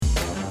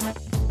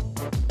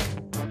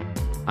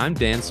I'm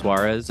Dan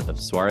Suarez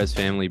of Suarez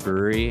Family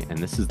Brewery, and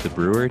this is the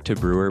Brewer to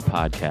Brewer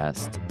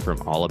podcast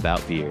from All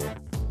About Beer.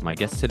 My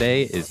guest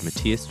today is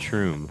Matthias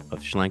Trum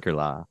of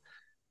Schlenkerla,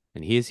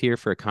 and he is here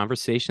for a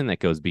conversation that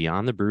goes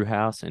beyond the brew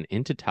house and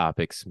into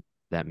topics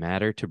that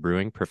matter to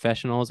brewing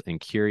professionals and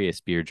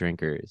curious beer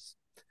drinkers.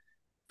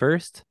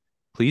 First,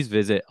 please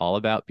visit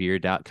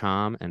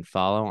allaboutbeer.com and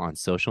follow on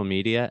social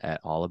media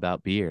at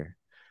allaboutbeer.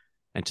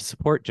 And to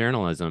support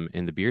journalism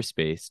in the beer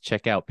space,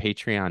 check out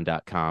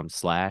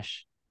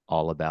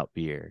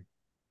patreon.com/allaboutbeer.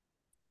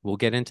 We'll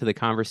get into the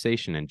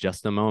conversation in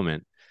just a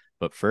moment,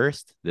 but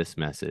first, this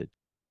message.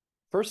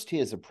 First Tee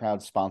is a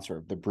proud sponsor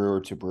of the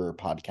Brewer to Brewer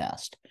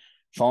podcast.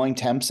 Falling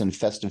temps and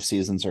festive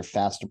seasons are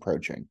fast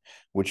approaching,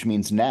 which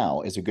means now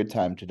is a good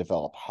time to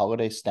develop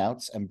holiday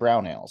stouts and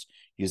brown ales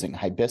using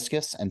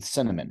hibiscus and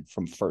cinnamon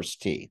from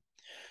First Tee.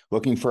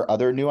 Looking for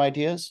other new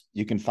ideas?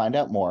 You can find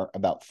out more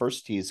about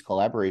First Tee's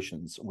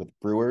collaborations with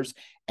brewers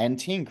and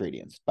tea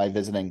ingredients by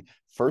visiting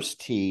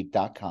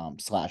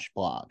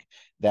firsttee.com/blog.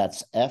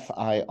 That's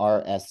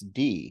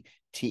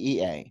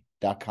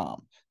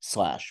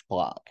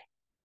FIRSDTEA.com/blog.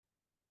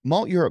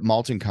 Malt Europe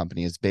Malting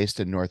Company is based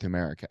in North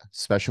America,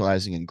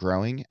 specializing in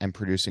growing and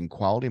producing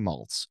quality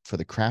malts for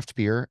the craft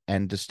beer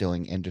and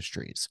distilling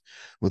industries.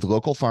 With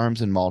local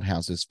farms and malt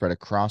houses spread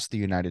across the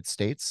United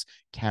States,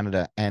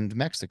 Canada, and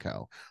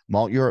Mexico,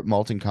 Malt Europe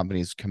Malting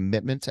Company's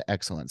commitment to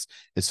excellence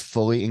is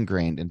fully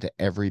ingrained into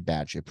every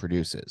batch it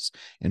produces,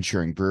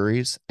 ensuring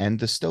breweries and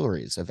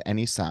distilleries of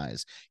any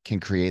size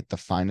can create the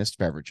finest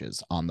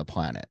beverages on the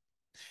planet.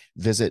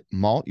 Visit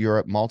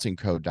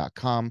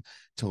malteuropemaltingco.com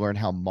to learn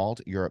how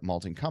Malt Europe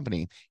Malting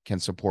Company can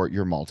support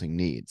your malting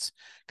needs.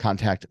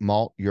 Contact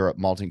Malt Europe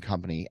Malting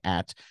Company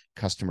at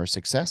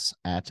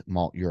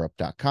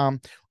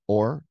customersuccess@malteurope.com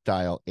or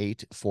dial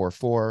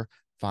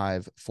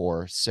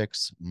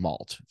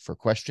 844-546-MALT for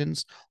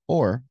questions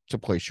or to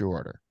place your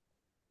order.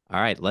 All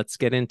right, let's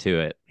get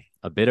into it.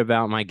 A bit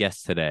about my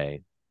guest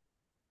today.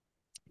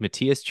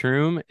 Matthias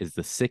Trum is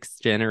the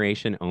sixth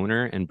generation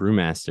owner and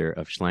brewmaster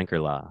of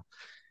Schlenkerla.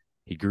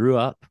 He grew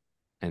up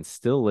and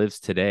still lives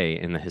today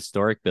in the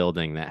historic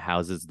building that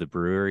houses the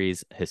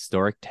brewery's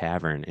historic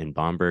tavern in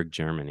Bamberg,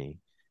 Germany.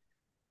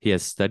 He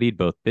has studied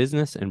both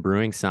business and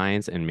brewing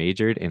science and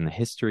majored in the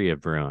history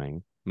of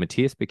brewing.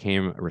 Matthias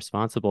became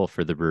responsible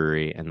for the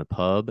brewery and the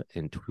pub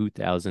in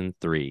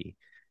 2003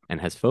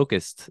 and has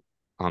focused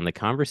on the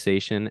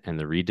conversation and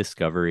the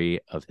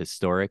rediscovery of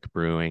historic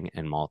brewing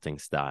and malting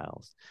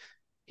styles.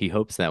 He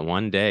hopes that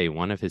one day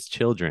one of his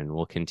children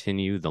will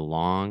continue the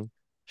long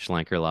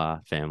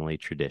Schlenkerla family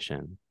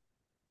tradition.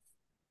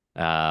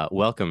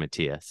 Welcome,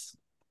 Matthias.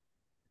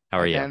 How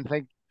are you? And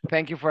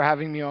thank you for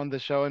having me on the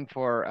show and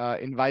for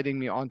inviting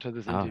me onto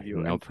this interview.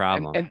 No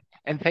problem.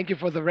 And thank you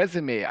for the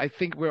resume. I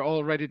think we're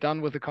already done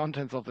with the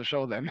contents of the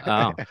show then.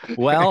 Oh,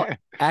 well,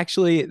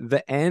 actually,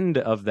 the end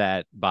of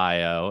that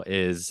bio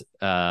is,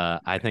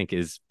 I think,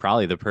 is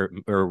probably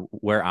or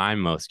where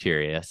I'm most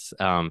curious.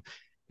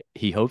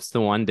 He hopes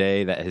to one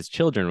day that his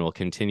children will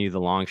continue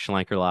the long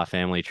Schlenkerla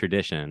family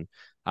tradition.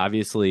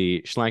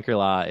 Obviously,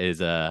 Schlenkerla is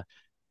a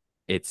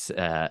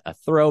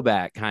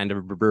throwback kind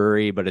of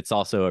brewery, but it's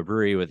also a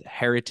brewery with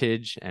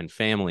heritage and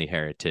family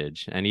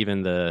heritage, and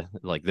even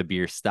the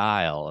beer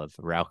style of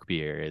Rauch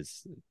beer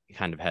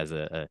has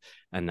a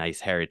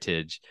nice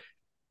heritage.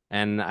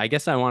 And I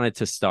guess I wanted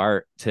to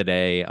start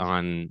today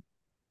on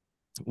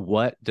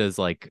what does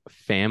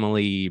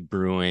family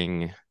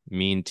brewing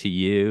mean to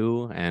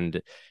you,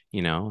 and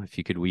if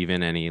you could weave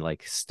in any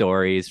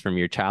stories from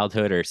your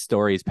childhood or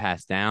stories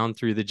passed down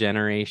through the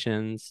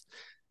generations,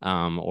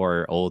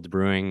 or old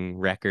brewing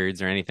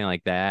records or anything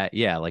like that.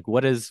 Yeah,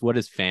 what is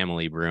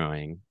family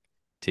brewing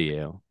to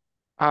you?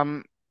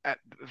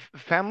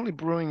 Family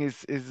brewing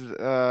is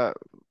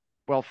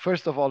well,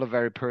 first of all, a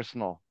very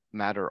personal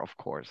matter, of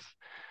course.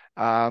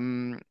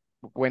 When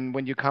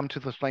you come to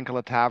the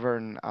Schlenkerla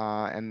Tavern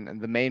and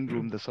the main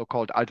room, the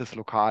so-called Altes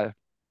Lokal,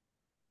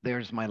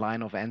 there's my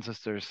line of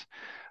ancestors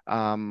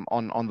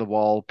on the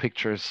wall,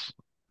 pictures,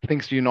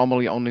 things you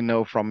normally only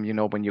know from,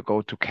 when you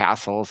go to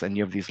castles and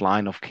you have these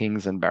line of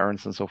kings and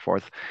barons and so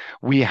forth.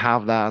 We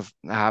have that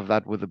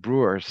with the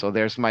brewers. So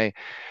there's my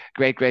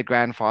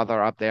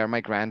great-great-grandfather up there,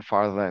 my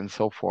grandfather, and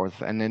so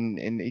forth. And then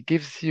it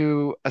gives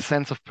you a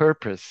sense of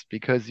purpose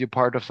because you're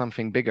part of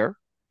something bigger,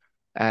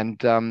 and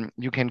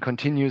you can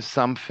continue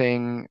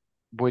something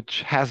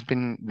which has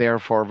been there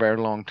for a very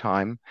long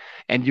time,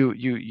 and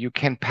you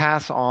can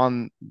pass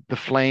on the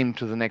flame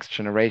to the next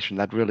generation.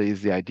 That really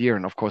is the idea.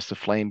 And of course, the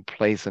flame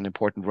plays an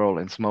important role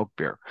in smoke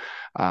beer,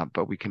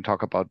 but we can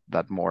talk about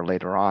that more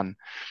later on.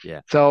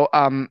 Yeah. So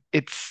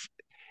it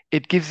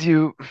gives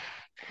you.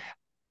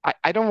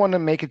 I don't want to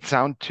make it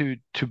sound too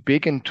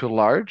big and too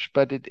large,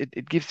 but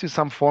it gives you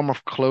some form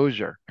of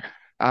closure.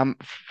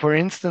 For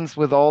instance,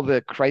 with all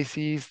the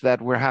crises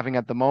that we're having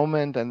at the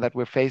moment and that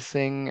we're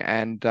facing,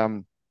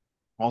 and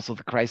also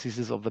the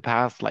crises of the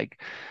past, like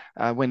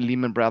when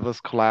Lehman Brothers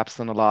collapsed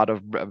and a lot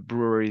of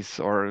breweries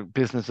or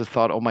businesses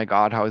thought, oh my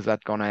God, how is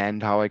that going to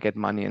end? How I get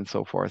money and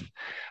so forth.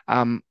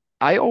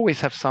 I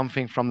always have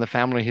something from the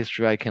family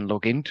history I can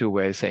look into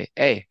where I say,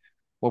 hey,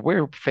 what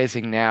we're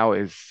facing now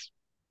is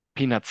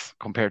peanuts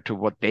compared to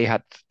what they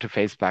had to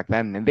face back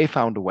then, and they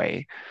found a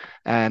way.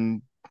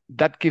 And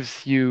that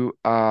gives you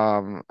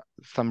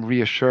some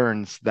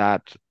reassurance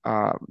that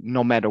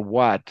no matter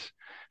what,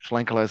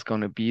 Schlenkerla is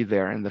going to be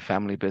there and the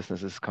family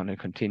business is going to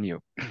continue.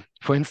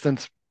 For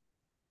instance,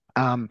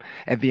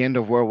 at the end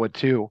of World War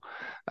II,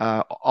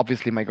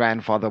 obviously my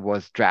grandfather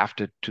was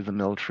drafted to the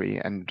military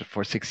and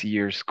for 6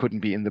 years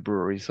couldn't be in the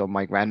brewery. So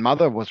my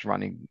grandmother was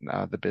running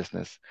the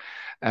business.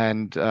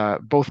 And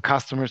both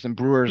customers and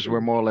brewers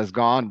were more or less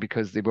gone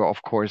because they were,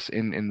 of course,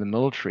 in the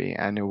military,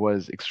 and it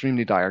was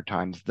extremely dire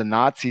times. The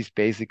Nazis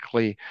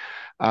basically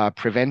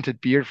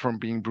prevented beer from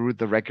being brewed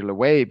the regular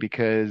way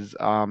because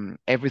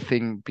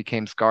everything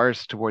became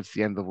scarce towards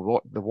the end of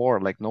the war,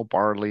 like no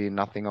barley,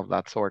 nothing of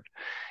that sort.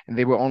 And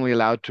they were only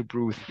allowed to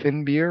brew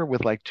thin beer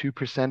with like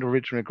 2%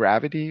 original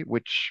gravity,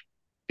 which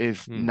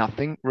is Hmm.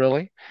 nothing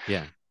really.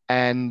 Yeah.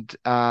 And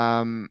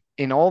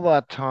in all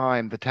that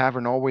time, the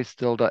tavern always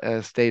still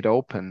stayed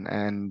open.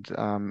 And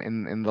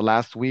in the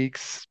last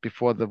weeks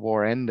before the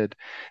war ended,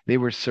 they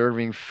were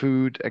serving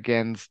food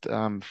against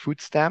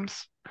food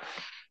stamps.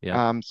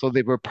 Yep. So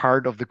they were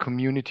part of the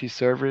community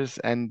service,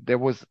 and there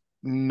was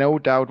no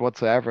doubt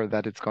whatsoever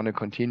that it's going to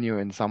continue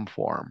in some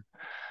form.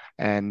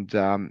 And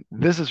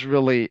this is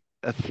really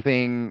a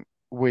thing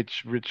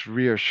which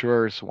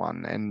reassures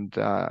one, and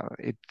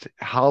it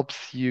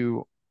helps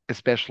you,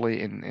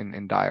 especially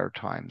in dire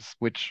times,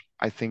 which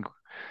I think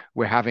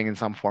we're having in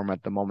some form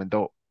at the moment,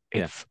 though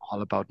Yeah. it's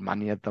all about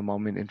money at the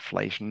moment,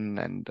 inflation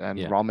and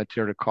Yeah. raw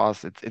material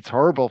costs. It's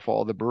horrible for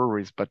all the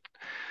breweries, but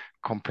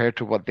compared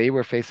to what they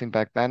were facing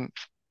back then,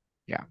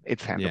 yeah,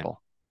 it's Yeah. handleable.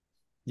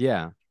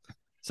 Yeah.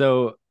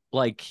 So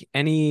like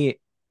any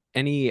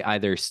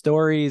either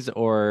stories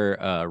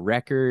or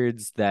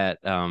records that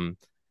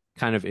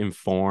kind of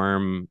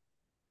inform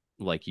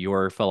like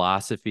your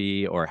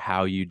philosophy or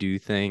how you do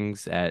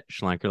things at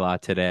Schlenkerla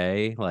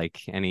today?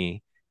 Like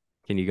any,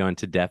 can you go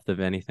into depth of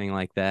anything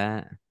like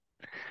that?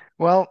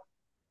 Well,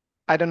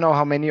 I don't know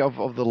how many of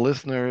the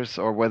listeners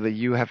or whether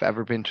you have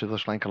ever been to the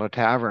Schlenkerla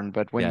Tavern,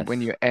 but Yes.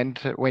 when you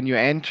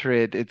enter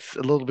it, it's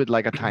a little bit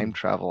like a time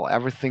travel.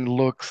 Everything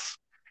looks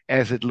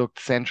as it looked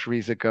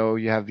centuries ago.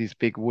 You have these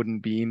big wooden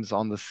beams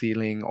on the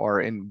ceiling,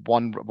 or in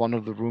one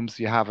of the rooms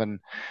you have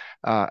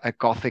a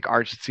Gothic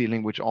arched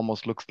ceiling which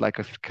almost looks like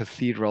a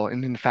cathedral.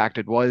 And in fact,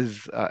 it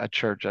was a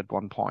church at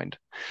one point,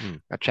 Hmm.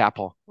 a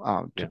chapel,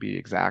 to Yeah. be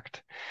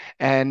exact.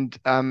 And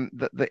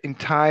the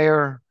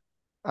entire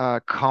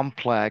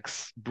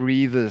complex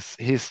breathes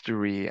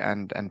history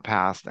and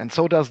past, and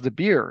so does the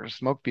beer.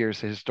 Smoked beer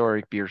is a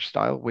historic beer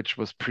style which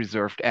was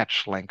preserved at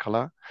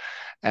Schlenkerla,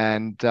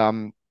 and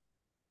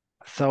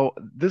so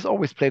this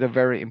always played a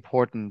very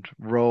important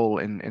role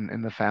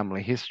in the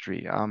family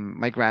history.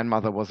 My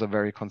grandmother was a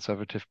very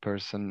conservative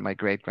person, my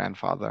great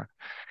grandfather,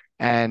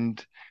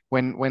 and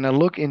when I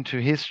look into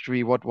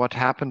history, what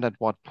happened at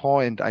what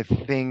point, I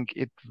think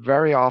it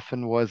very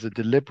often was a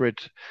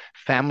deliberate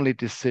family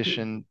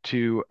decision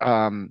to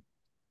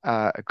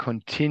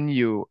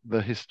continue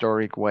the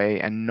historic way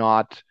and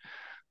not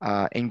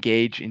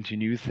engage into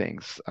new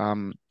things.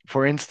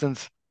 For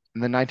instance,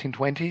 in the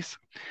 1920s,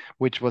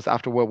 which was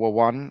after World War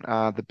One,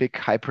 the big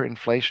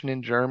hyperinflation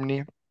in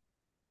Germany,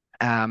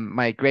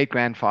 my great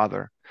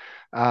grandfather,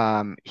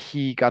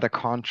 he got a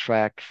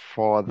contract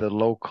for the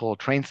local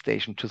train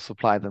station to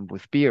supply them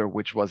with beer,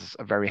 which was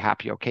a very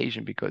happy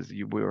occasion because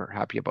you were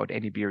happy about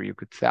any beer you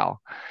could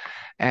sell.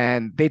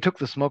 And they took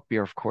the smoked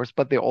beer, of course,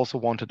 but they also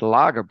wanted a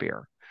lager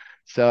beer.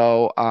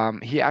 So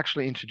he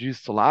actually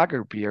introduced the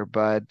lager beer,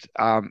 but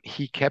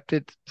he kept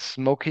it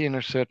smoky in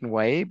a certain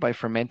way by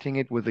fermenting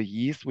it with a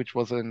yeast which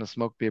was in a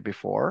smoked beer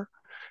before.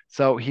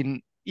 So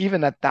he,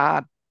 even at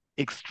that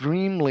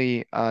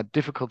extremely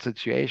difficult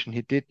situation,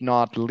 he did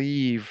not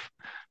leave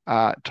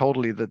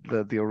totally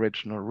the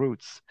original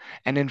roots.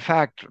 And in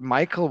fact,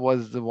 Michael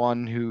was the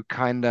one who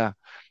kind of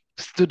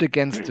stood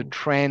against the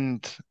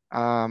trend,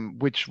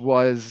 which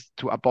was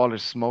to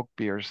abolish smoke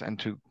beers and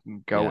to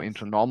go Yes.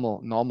 into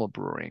normal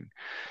brewing.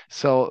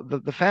 So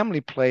the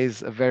family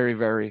plays a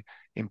very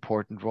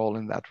important role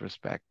in that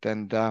respect.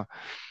 And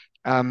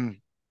um,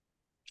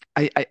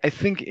 I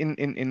think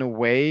in a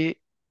way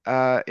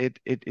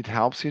it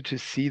helps you to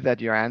see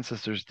that your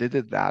ancestors did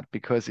it that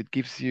because it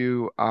gives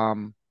you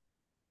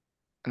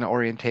an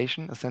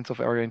orientation, a sense of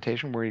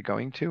orientation where you're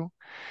going to.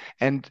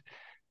 And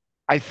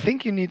I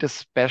think you need a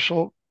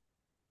special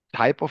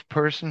type of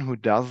person who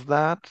does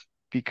that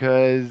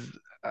because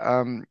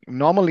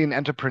normally an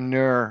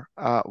entrepreneur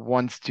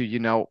wants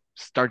to,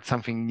 start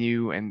something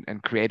new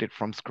and create it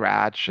from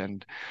scratch.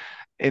 And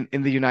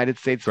in the United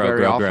States, Grow,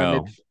 very grow, often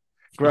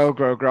grow. it's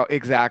grow,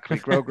 exactly,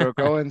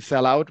 grow, and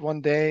sell out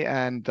one day.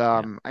 And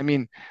Yeah. I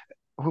mean,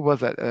 who was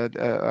that?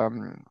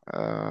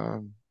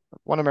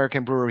 One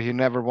American brewer he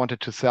never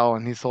wanted to sell,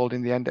 and he sold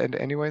in the end. And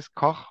anyways,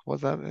 Koch,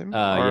 was that him?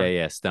 Yeah, Or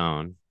yeah,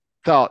 Stone.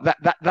 So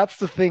that's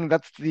the thing.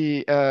 That's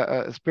the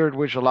spirit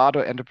which a lot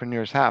of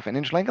entrepreneurs have. And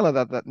in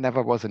Schlenkerla, that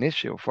never was an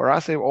issue. For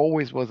us, it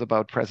always was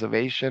about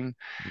preservation,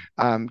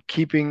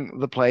 keeping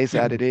the place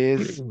as it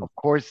is. Of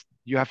course,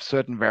 you have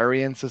certain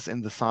variances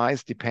in the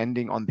size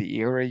depending on the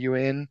era you're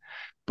in,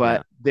 Yeah,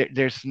 but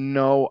there's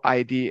no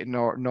idea,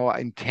 no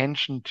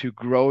intention to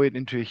grow it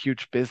into a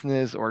huge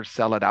business or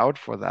sell it out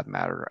for that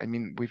matter. I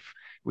mean,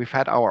 we've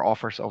had our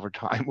offers over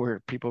time where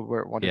people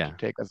were wanted to yeah,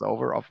 take us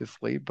over,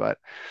 obviously, but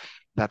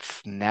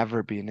that's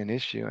never been an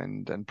issue,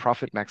 and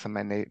profit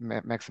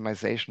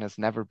maximization has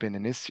never been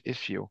an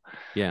issue.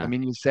 I yeah.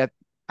 mean, you said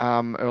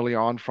early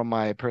on from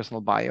my personal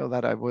bio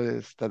that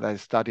I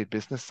studied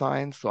business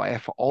science, so I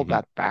have all Hmm.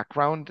 that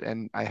background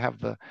and I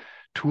have the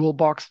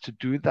toolbox to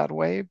do it that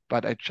way,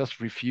 but I just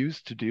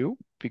refuse to do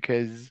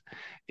because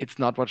it's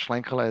not what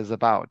Schlenkerla is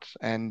about.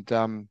 And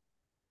um,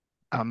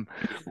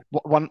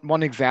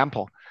 one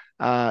example,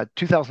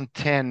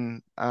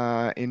 2010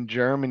 in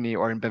Germany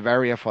or in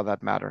Bavaria for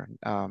that matter.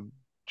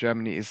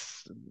 Germany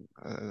is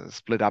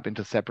split up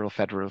into several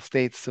federal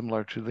states,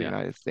 similar to the Yeah,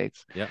 United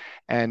States, yeah.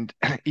 and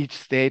each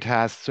state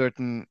has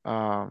certain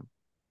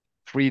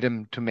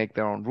freedom to make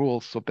their own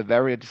rules. So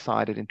Bavaria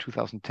decided in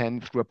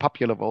 2010, through a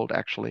popular vote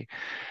actually,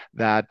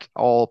 that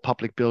all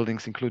public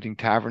buildings, including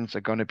taverns,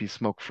 are going to be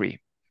smoke-free.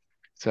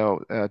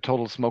 So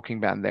total smoking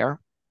ban there.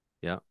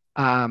 Yeah.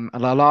 And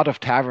a lot of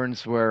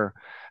taverns were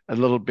a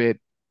little bit,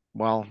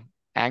 well,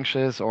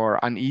 anxious or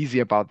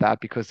uneasy about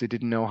that because they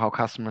didn't know how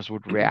customers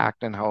would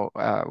react and how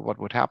what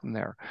would happen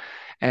there.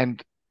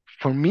 And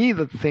for me,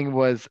 the thing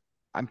was,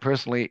 I'm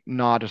personally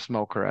not a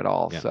smoker at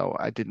all, Yeah. so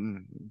I did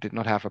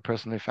not have a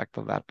personal effect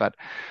of that. But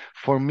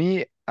for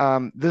me,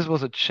 this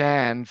was a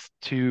chance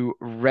to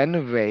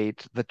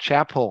renovate the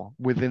chapel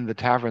within the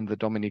tavern, the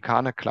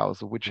Dominikaner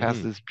Klause, which has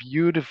Hmm. this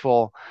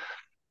beautiful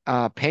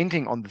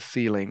painting on the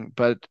ceiling,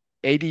 but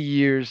 80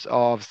 years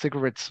of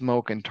cigarette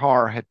smoke and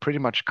tar had pretty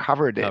much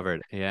covered it.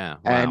 Covered. Yeah.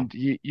 Wow. And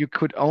you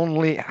could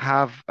only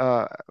have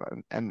a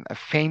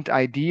faint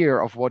idea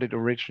of what it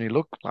originally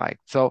looked like.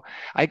 So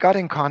I got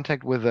in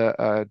contact with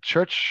a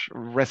church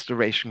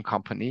restoration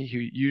company who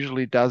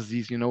usually does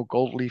these,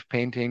 gold leaf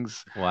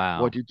paintings, what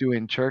Wow. you do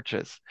in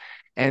churches.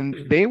 And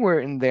they were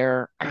in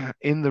there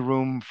in the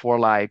room for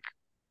like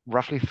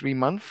roughly 3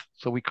 months.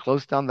 So we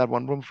closed down that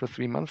one room for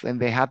 3 months,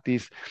 and they had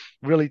these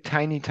really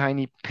tiny,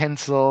 tiny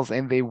pencils,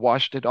 and they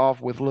washed it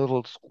off with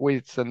little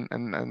squirts and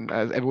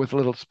with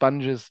little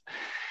sponges,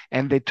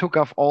 and they took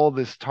off all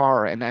this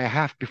tar. And I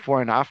have before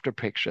and after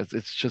pictures.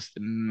 It's just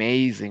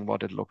amazing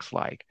what it looks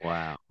like.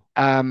 Wow.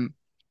 Um,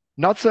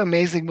 Not so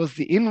amazing was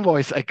the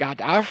invoice I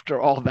got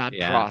after all that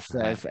Yeah.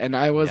 process, and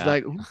I was Yeah.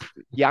 like, "Oop,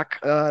 yuck,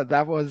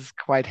 that was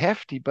quite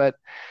hefty." But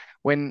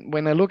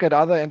when I look at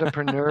other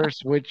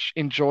entrepreneurs which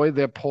enjoy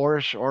their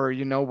Porsche or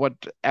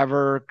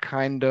whatever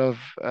kind of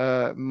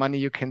money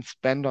you can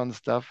spend on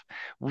stuff,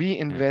 we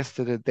Yeah.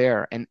 invested it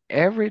there. And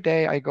every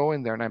day I go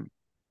in there, and I'm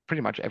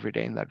pretty much every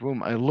day in that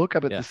room, I look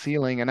up at the Yes.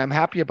 ceiling and I'm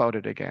happy about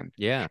it again.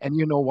 Yeah. And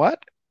you know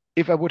what?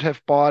 If I would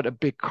have bought a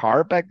big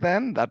car back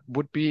then, that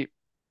would be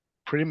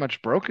pretty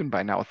much broken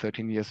by now,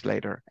 13 years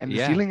later, and the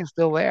Yeah. ceiling is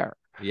still there.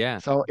 Yeah.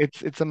 So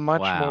it's a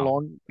much more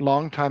Wow.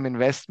 long time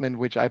investment,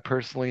 which I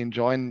personally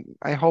enjoy, and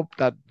I hope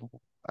that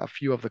a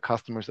few of the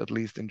customers at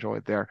least enjoy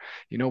it there.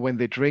 When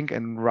they drink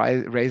and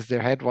raise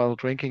their head while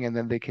drinking, and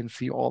then they can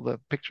see all the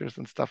pictures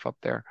and stuff up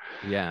there.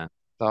 Yeah.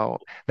 So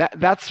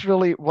that's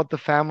really what the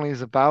family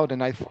is about,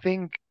 and I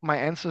think my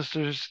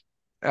ancestors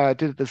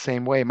did it the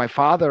same way. My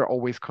father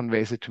always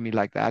conveys it to me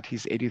like that.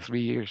 He's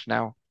 83 years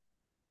now.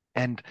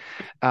 And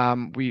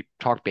we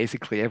talk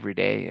basically every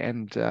day.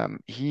 And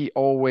he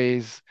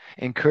always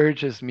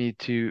encourages me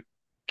to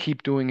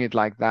keep doing it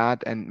like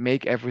that and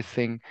make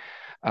everything,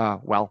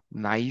 well,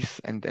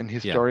 nice and Yeah.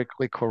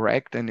 historically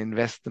correct and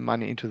invest the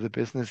money into the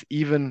business,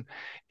 even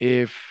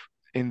if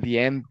in the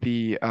end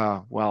the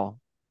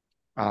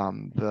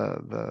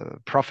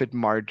profit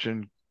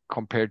margin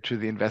compared to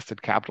the invested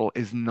capital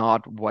is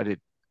not what it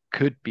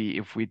could be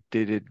if we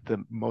did it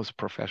the most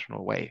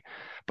professional way.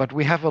 But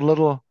we have a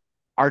little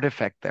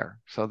artifact there.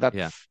 So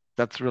Yeah.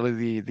 that's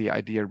really the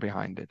idea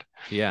behind it.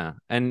 Yeah.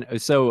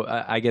 And so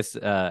I guess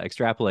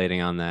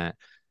extrapolating on that,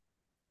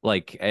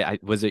 like,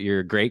 was it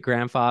your great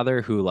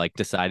grandfather who like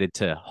decided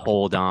to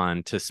hold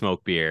on to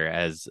smoke beer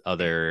as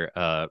other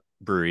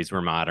breweries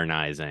were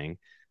modernizing?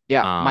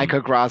 Yeah, Um,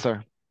 Michael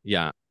Grasser.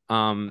 yeah.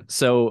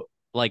 So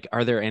like,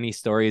 are there any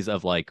stories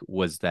of like,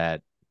 was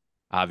that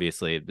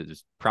obviously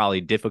there's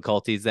probably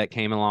difficulties that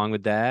came along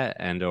with that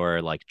and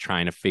or like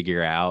trying to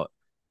figure out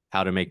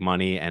how to make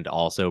money and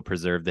also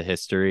preserve the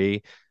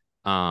history,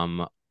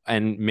 um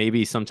and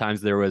maybe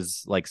sometimes there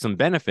was like some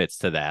benefits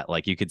to that,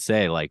 like you could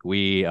say like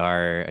we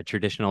are a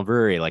traditional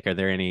brewery, like are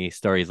there any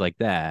stories like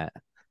that?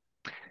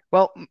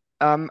 Well,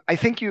 I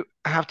think you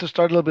have to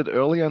start a little bit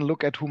earlier and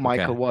look at who Okay.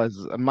 Michael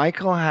was.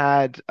 Michael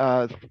had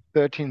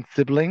 13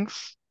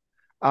 siblings.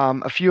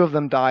 A few of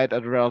them died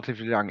at a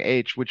relatively young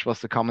age, which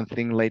was the common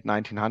thing late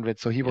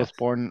 1900s. So he was Yes.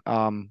 born,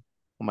 oh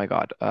my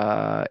God,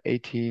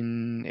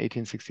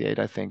 1868,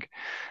 I think.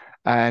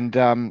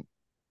 And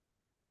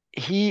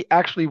he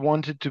actually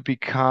wanted to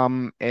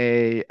become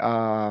a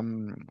how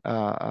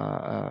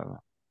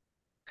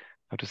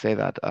to say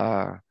that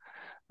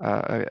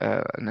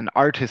an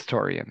art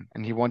historian,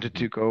 and he wanted Hmm.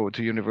 to go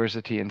to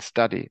university and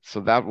study.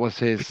 So that was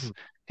his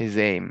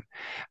aim.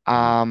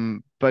 Hmm.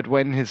 But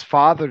when his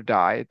father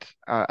died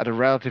at a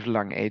relatively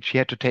young age, he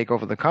had to take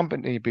over the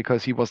company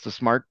because he was the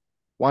smart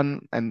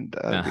one and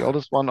No. the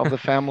oldest one of the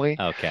family.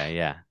 Okay,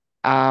 yeah.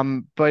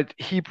 But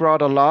he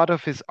brought a lot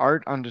of his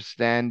art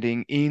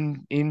understanding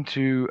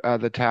into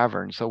the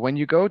tavern. So when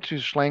you go to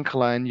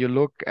Schlenkela and you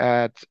look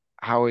at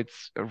how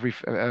it's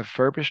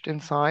refurbished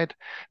inside,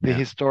 the Yeah.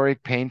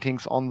 historic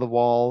paintings on the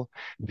wall,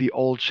 the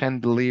old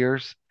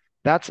chandeliers,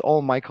 that's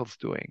all Michael's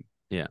doing.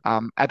 Yeah.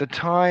 At a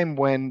time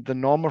when the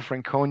normal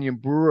Franconian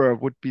brewer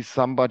would be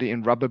somebody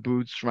in rubber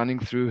boots running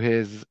through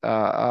his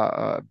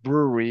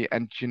brewery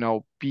and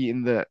be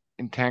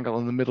entangled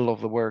in the middle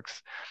of the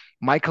works.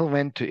 Michael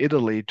went to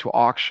Italy to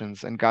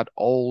auctions and got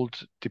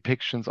old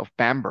depictions of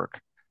Bamberg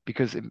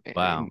because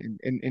Wow.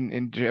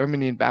 in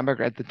Germany, in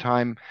Bamberg at the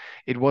time,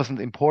 it wasn't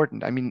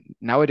important. I mean,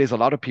 nowadays a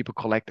lot of people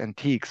collect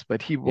antiques,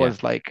 but he Yeah.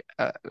 was like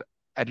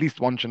at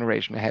least one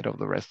generation ahead of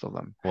the rest of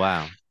them.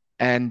 Wow.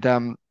 And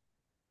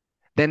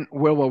then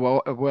World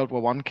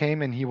War One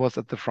came and he was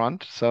at the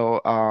front,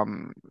 so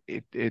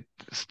it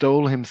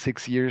stole him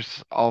 6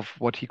 years of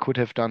what he could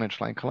have done at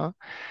Schleinkela.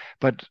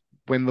 But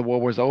when the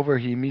war was over,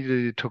 he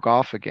immediately took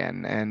off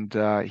again, and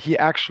he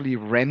actually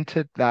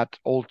rented that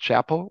old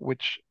chapel,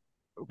 which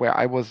where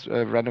I was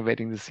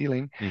renovating the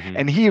ceiling, Hmm.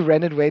 and he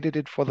renovated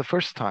it for the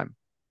first time.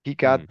 He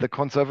Hmm. got the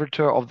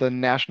conservator of the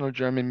National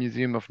German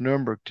Museum of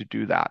Nuremberg to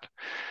do that,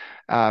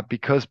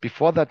 because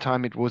before that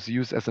time it was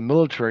used as a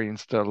military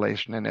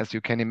installation, and as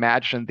you can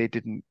imagine, they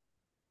didn't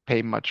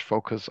pay much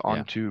focus Yeah.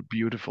 onto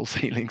beautiful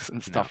ceilings and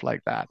No. stuff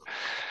like that.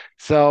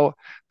 So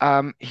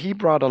he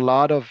brought a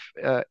lot of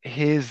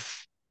his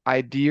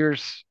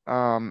ideas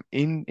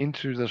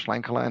into the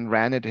Schleinkala and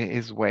ran it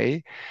his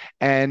way.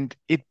 And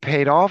it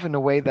paid off in a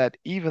way that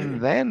even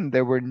then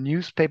there were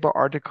newspaper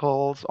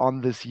articles on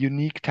this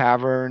unique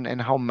tavern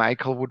and how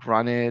Michael would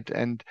run it.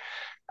 And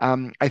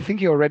I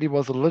think he already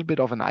was a little bit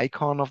of an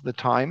icon of the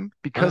time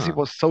because he Oh,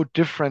 was so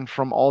different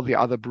from all the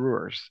other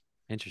brewers.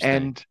 interesting.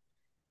 And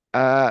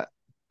uh,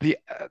 the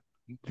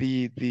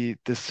the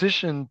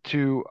decision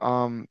to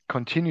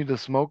continue the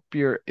smoke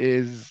beer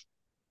is,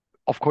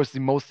 of course, the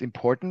most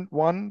important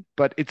one,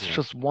 but it's Yeah.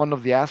 just one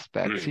of the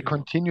aspects. He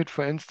continued,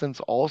 for instance,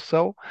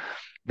 also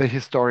the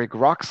historic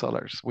rock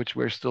cellars, which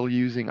we're still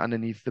using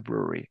underneath the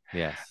brewery.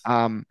 Yes.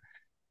 Um,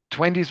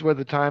 20s were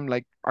the time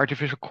like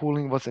artificial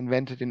cooling was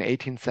invented in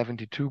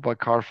 1872 by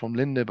Carl von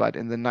Linde, but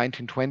in the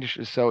 1920s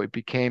or so it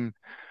became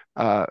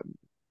uh,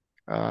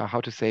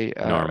 how to say,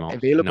 Normal. No.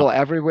 available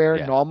everywhere,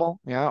 Yeah. normal.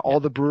 Yeah, Yeah. all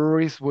the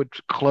breweries would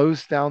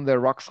close down their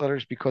rock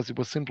cellars because it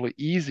was simply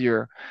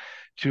easier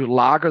to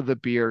lager the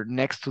beer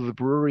next to the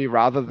brewery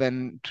rather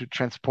than to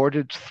transport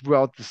it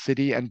throughout the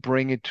city and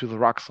bring it to the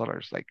rock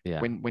cellars. Like Yeah.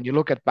 when you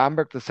look at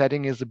Bamberg, the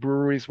setting is the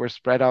breweries were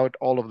spread out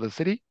all over the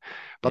city,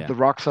 but Yeah. the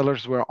rock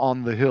cellars were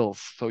on the hills.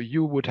 So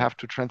you would Yeah. have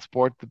to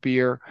transport the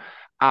beer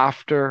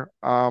after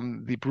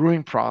the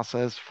brewing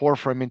process for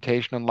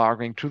fermentation and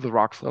lagering to the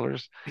rock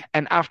cellars,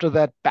 and after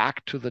that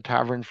back to the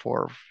tavern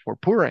for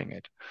pouring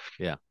it.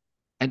 Yeah.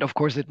 And of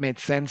course, it made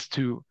sense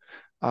to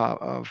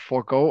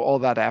forego all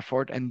that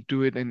effort and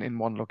do it in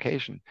one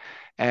location.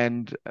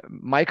 And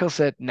Michael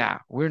said, "Nah,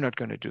 we're not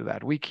going to do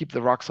that. We keep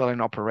the rock cellar in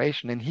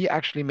operation." And he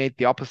actually made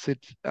the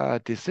opposite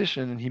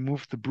decision, and he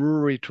moved the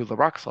brewery to the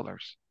rock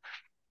cellars.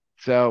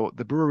 So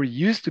the brewery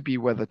used to be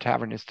where the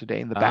tavern is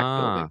today in the back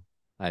building,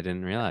 Ah, I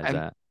didn't realize and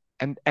that.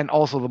 and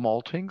also the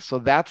malting. So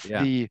that's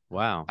Yeah.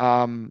 Wow.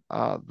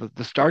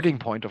 the starting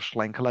point of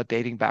Schlenkela,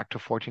 dating back to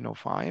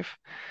 1405.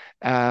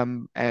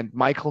 And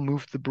Michael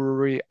moved the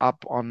brewery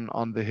up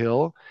on the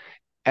hill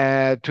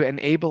to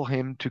enable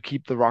him to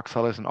keep the rock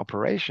cellars in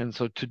operation.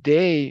 So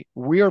today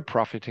we're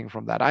profiting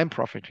from that. I'm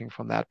profiting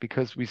from that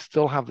because we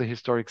still have the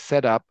historic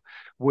setup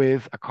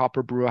with a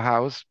copper brew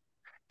house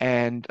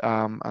and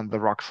the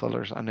rock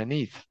cellars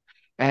underneath.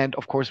 And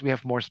of course, we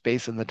have more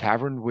space in the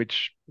tavern,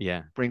 which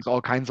Yeah. brings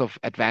all kinds of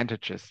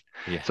advantages.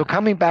 So Yeah.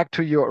 coming back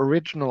to your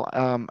original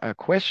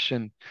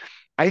question,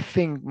 I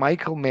think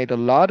Michael made a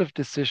lot of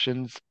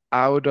decisions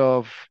out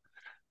of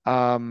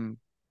um,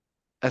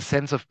 a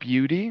sense of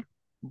beauty,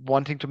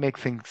 wanting to make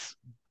things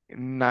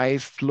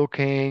nice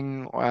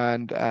looking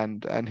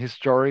and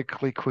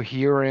historically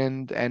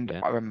coherent and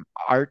Yeah.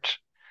 art,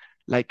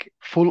 like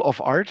full of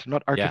art,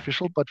 not Yeah.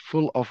 artificial, but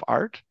full of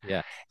art.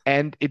 Yes.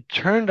 And it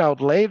turned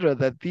out later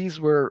that these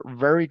were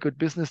very good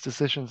business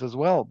decisions as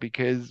well,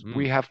 because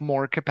we Mm. have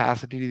more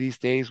capacity these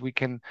days. We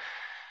can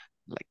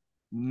like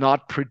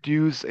not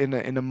produce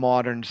in a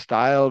modern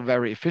style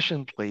very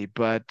efficiently,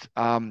 but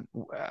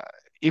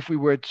if we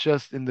were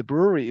just in the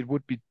brewery, it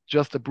would be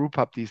just a brew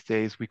pub these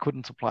days. We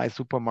couldn't supply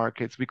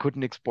supermarkets, we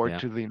couldn't export Yeah.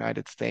 to the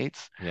United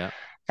States, Yeah.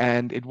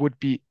 and it would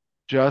be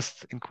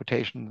just in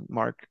quotation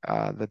mark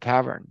the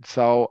tavern.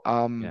 So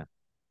Yeah.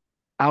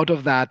 out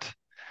of that.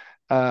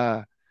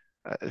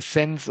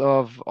 sense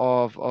of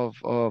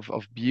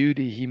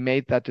beauty, he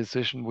made that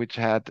decision, which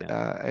had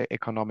Yeah.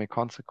 economic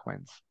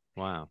consequence.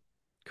 Wow.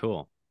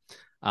 Cool.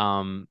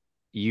 Um,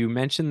 you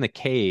mentioned the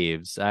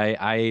caves.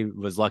 I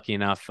was lucky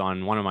enough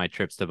on one of my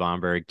trips to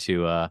Bamberg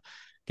to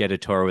get a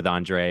tour with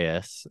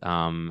Andreas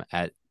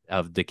at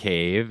of the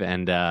cave,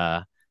 and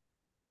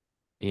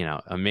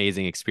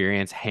amazing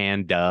experience,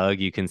 hand dug.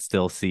 You can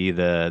still see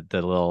the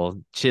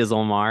little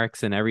chisel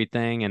marks and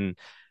everything. And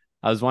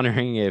I was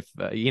wondering if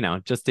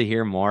just to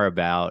hear more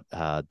about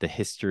the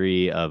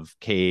history of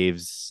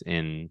caves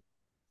in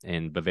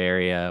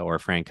Bavaria or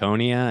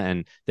Franconia,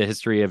 and the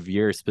history of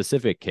your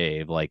specific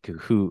cave, like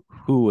who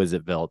was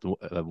it built,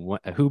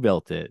 who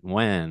built it,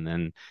 when,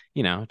 and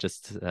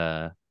just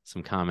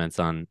some comments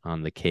on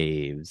the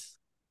caves.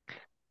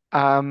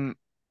 Um,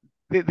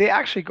 they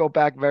actually go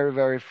back very,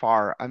 very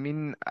far. I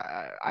mean,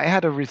 I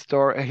had a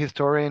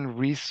historian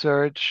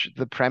research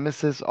the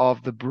premises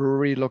of the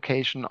brewery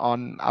location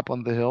on up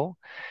on the hill,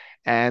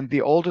 and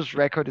the oldest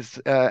record is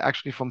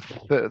actually from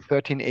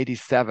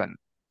 1387. Wow.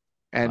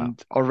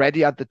 And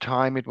already at the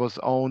time, it was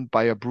owned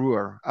by a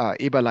brewer.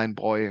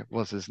 Eberleinbräu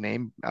was his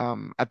name.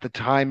 At the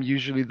time,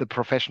 usually the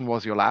profession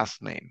was your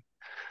last name.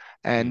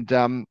 Hmm.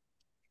 And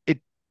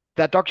it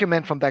that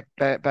document from back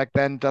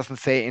then doesn't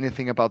say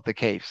anything about the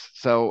caves.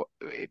 So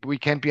we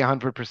can't be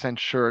 100%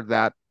 sure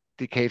that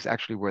the caves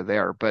actually were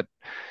there. But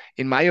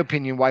in my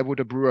opinion, why would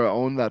a brewer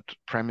own that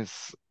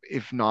premise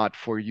if not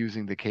for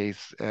using the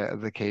caves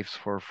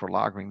for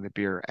lagering the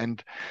beer?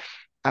 And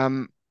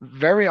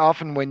very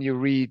often when you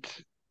read,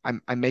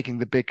 I'm making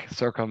the big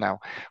circle now.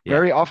 Yeah.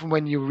 Very often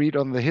when you read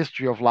on the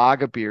history of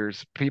lager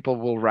beers, people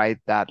will write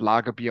that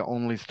lager beer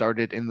only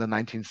started in the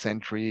 19th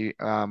century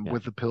Yeah.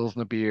 with the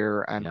Pilsner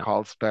beer and Yeah.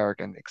 Carlsberg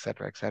and et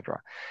cetera, et cetera.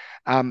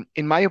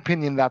 In my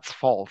opinion, that's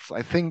false.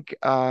 I think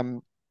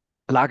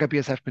lager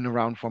beers have been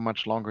around for a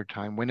much longer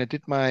time. When I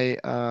did my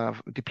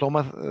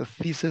diploma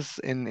thesis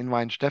in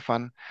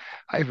Weinstefan,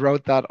 I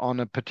wrote that on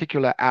a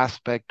particular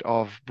aspect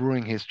of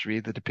brewing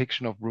history, the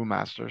depiction of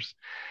brewmasters.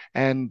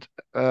 And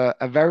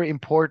a very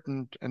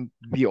important and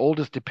the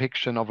oldest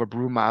depiction of a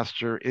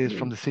brewmaster is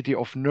from the city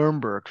of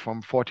Nuremberg from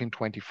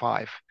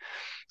 1425.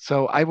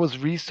 So I was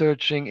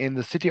researching in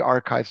the city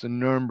archives in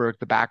Nuremberg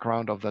the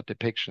background of that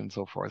depiction and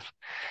so forth.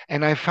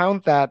 And I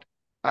found that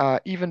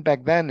even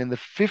back then in the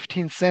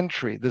 15th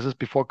century, this is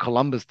before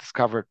Columbus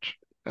discovered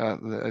Yeah.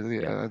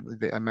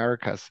 the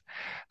Americas,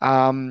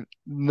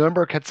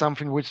 Nuremberg had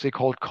something which they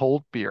called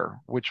cold beer,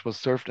 which was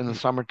served in the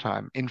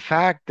summertime. In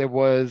fact, there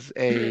was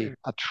a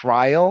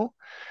trial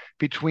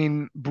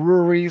between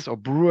breweries or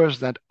brewers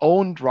that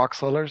owned rock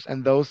cellars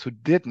and those who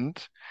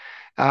didn't.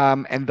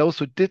 And those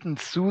who didn't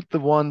sued the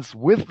ones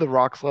with the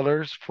rock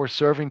cellars for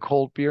serving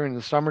cold beer in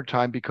the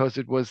summertime because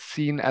it was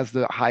seen as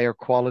the higher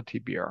quality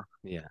beer.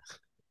 Yeah.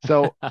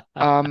 So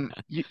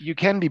you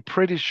can be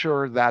pretty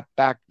sure that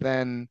back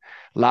then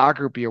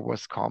lager beer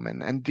was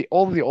common, and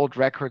all the old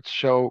records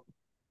show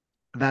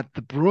that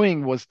the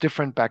brewing was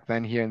different back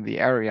then here in the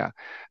area.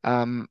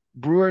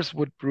 Brewers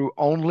would brew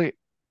only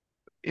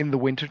in the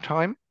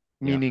wintertime,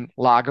 Yeah. meaning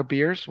lager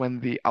beers when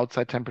the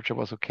outside temperature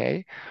was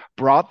okay,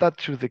 brought that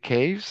to the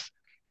caves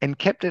and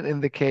kept it in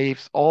the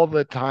caves all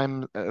the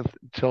time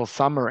till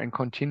summer and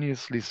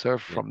continuously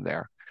served Yeah. from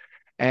there.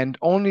 And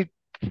only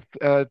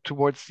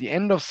towards the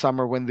end of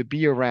summer, when the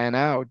beer ran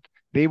out,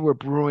 they were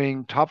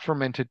brewing top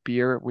fermented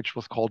beer, which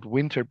was called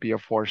winter beer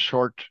for a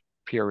short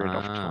period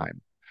of Ah.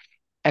 time.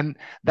 And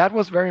that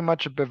was very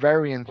much a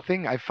Bavarian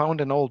thing. I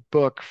found an old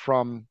book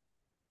from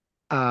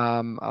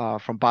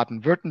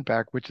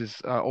Baden-Württemberg, which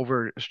is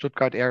over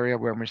Stuttgart area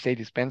where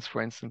Mercedes-Benz,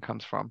 for instance,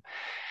 comes from.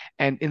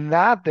 And in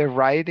that, they're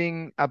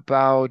writing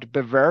about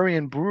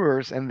Bavarian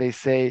brewers, and they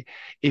say,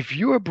 if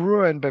you're a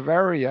brewer in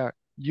Bavaria,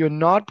 you're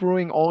not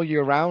brewing all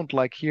year round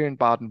like here in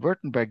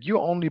Baden-Württemberg. You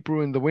only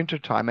brew in the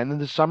wintertime. And in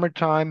the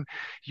summertime,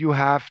 you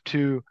have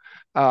to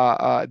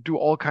do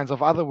all kinds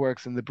of other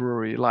works in the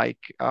brewery, like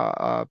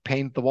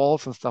paint the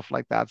walls and stuff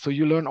like that. So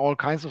you learn all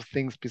kinds of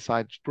things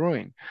besides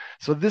brewing.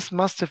 So this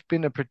must have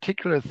been a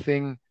particular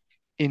thing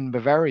in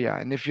Bavaria.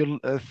 And if you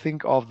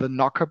think of the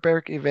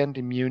Nockerberg event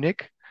in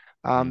Munich,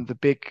 Hmm. the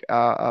big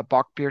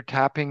bock beer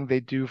tapping they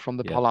do from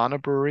the Yep.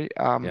 Paulaner Brewery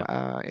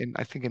Yep. in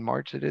I think in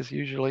March it is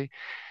usually.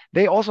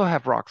 They also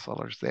have rock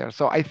cellars there.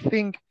 So I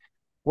think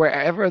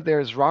wherever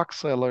there's rock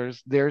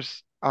cellars,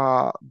 there's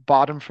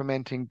bottom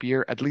fermenting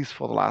beer at least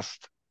for the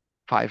last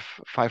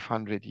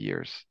 500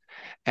 years.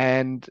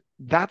 And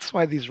that's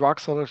why these rock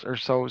cellars are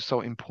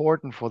so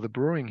important for the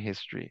brewing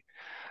history.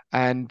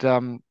 And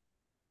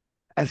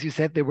as you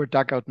said, they were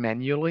dug out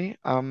manually.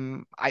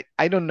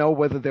 I don't know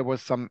whether there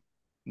was some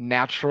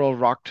natural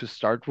rock to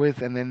start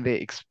with, and then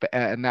they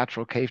a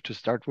natural cave to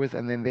start with,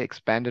 and then they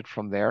expanded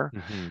from there.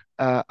 Hmm.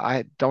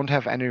 I don't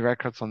have any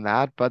records on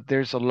that, but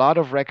there's a lot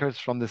of records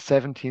from the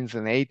 17th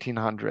and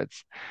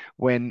 1800s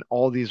when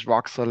all these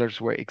rock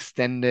cellars were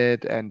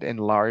extended and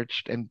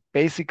enlarged. And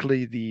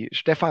basically, the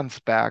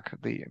Stephansberg,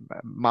 the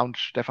Mount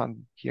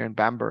Stephan here in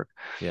Bamberg,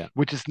 Yeah.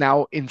 which is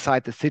now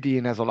inside the city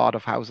and has a lot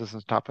of houses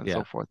and stuff and Yeah.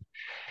 so forth.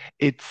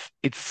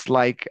 It's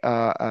like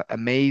a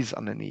maze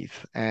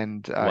underneath,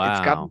 and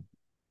Wow.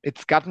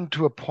 it's gotten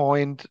to a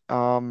point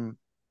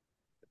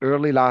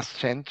early last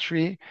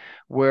century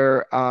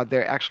where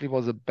there actually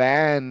was a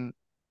ban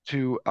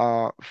to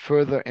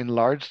further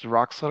enlarge the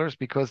rock cellars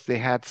because they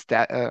had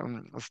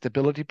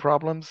stability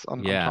problems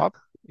on Yeah. top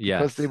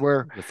because they Yes.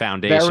 were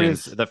The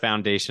various.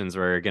 foundations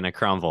were gonna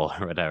crumble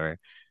or whatever.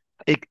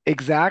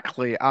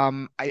 Exactly.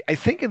 I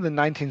think in the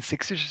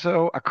 1960s or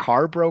so, a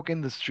car broke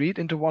in the street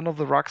into one of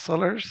the rock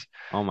cellars.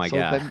 Oh my So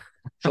God.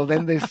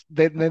 then,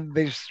 then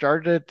they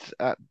started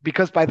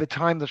because by the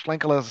time the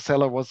Schlenkerla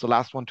cellar was the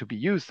last one to be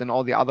used, and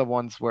all the other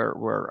ones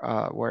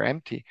were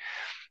empty.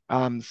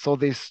 So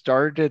they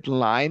started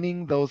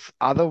lining those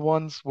other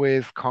ones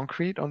with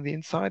concrete on the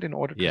inside in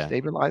order to Yeah.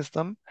 stabilize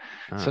them.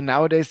 So Uh,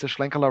 nowadays the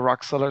Schlenkerla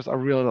rock cellars are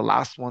really the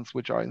last ones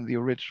which are in the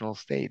original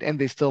state, and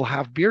they still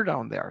have beer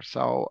down there.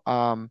 So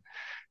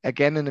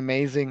again, an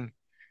amazing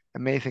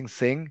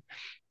thing.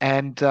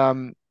 And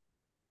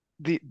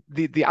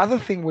the other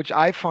thing which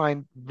I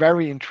find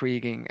very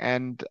intriguing,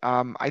 and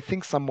I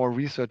think some more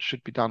research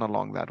should be done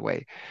along that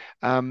way.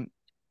 Um,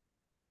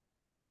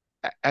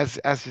 as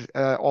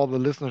all the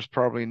listeners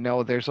probably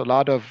know, there's a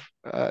lot of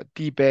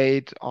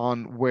debate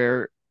on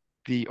where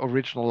the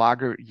original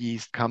lager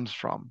yeast comes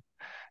from.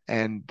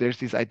 And there's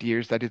these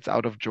ideas that it's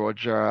out of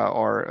Georgia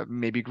or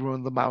maybe grew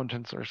in the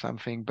mountains or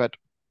something. But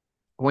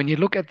when you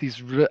look at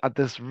at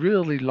this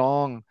really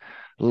long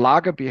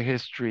lager beer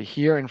history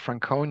here in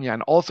Franconia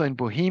and also in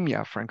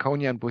Bohemia,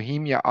 Franconia and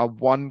Bohemia are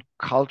one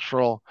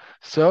cultural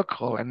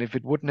circle. And if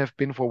it wouldn't have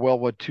been for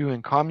World War II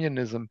and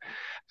communism,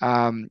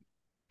 um,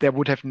 there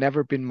would have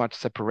never been much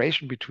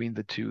separation between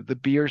the two. The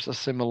beers are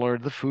similar,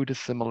 the food is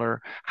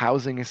similar,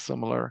 housing is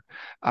similar.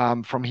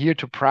 From here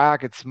to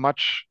Prague, it's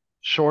much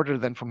shorter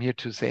than from here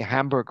to say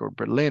Hamburg or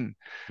Berlin.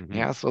 mhm.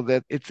 Yeah, so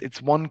that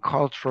it's one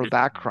cultural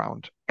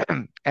background.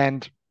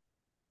 And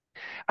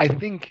I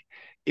think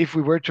if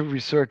we were to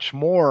research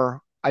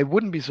more, I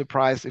wouldn't be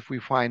surprised if we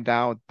find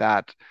out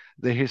that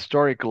the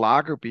historic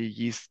lager beer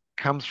yeast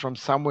comes from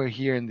somewhere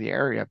here in the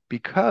area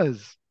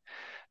because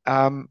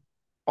um,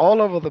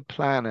 all over the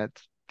planet,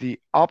 the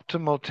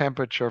optimal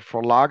temperature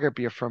for lager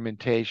beer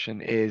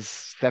fermentation is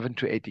 7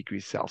 to 8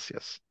 degrees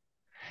Celsius.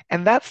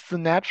 And that's the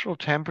natural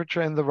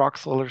temperature in the rock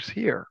cellars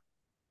here.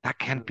 That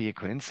can't be a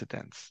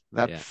coincidence.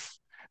 Yeah.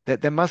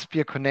 That there must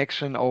be a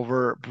connection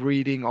over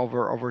breeding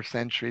over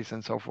centuries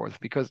and so forth.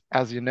 Because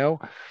as you know,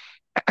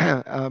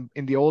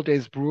 in the old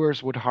days,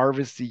 brewers would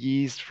harvest the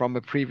yeast from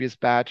a previous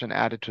batch and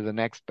add it to the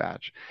next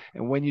batch.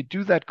 And when you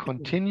do that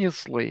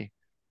continuously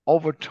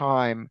over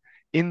time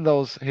in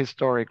those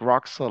historic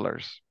rock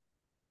cellars,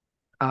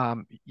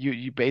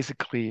 you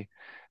basically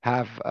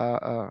have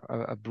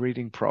a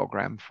breeding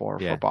program for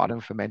Yeah. bottom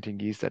fermenting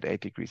yeast at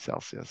 8 degrees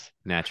Celsius.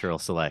 Natural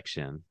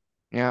selection.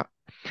 Yeah.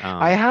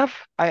 I Um, have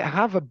I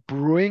have a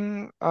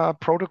brewing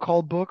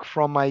protocol book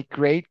from my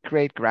great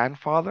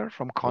grandfather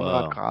from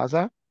Konrad whoa.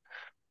 Graser.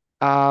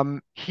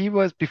 He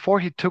was before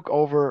he took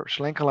over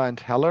Schlenkerla and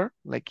Heller,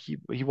 like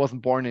he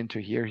wasn't born into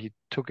here, he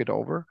took it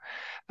over.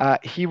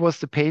 He was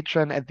the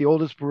patron at the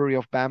oldest brewery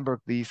of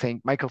Bamberg, the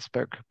St.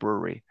 Michaelsburg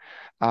Brewery.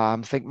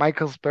 St.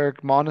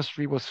 Michaelsburg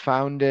Monastery was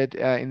founded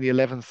in the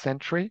 11th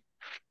century,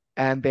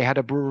 and they had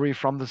a brewery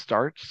from the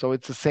start. So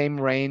it's the same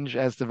range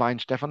as the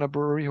Weinstephaner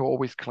Brewery, who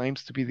always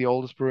claims to be the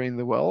oldest brewery in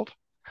the world.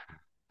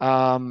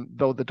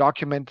 Though the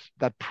document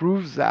that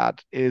proves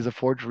that is a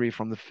forgery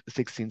from the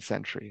 16th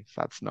century.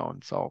 So that's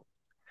known. So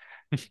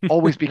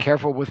always be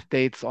careful with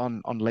dates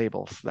on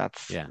labels.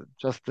 That's Yeah.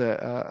 just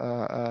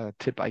the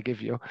tip I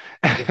give you.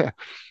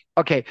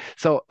 Okay,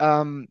 so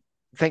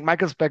St.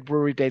 Michaelsburg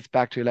Brewery dates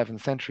back to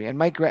 11th century, and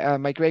my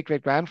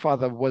great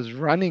grandfather was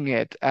running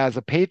it as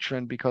a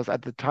patron because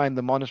at the time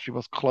the monastery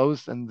was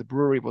closed and the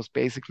brewery was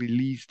basically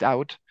leased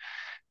out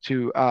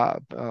to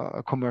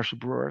commercial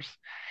brewers,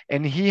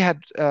 and he had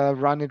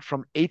run it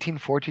from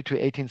 1840 to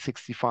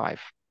 1865.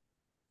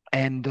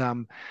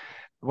 And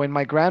when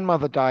my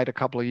grandmother died a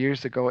couple of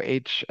years ago,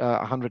 age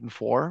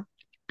 104,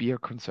 beer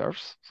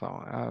conserves.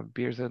 So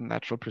beer is a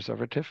natural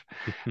preservative.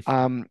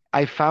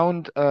 I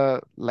found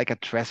like a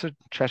treasure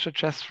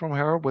chest from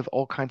her with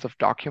all kinds of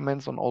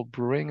documents on old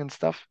brewing and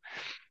stuff.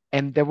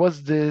 And there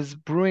was this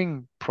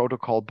brewing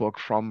protocol book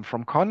from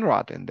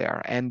Conrad in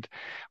there. And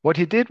what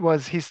he did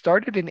was he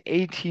started in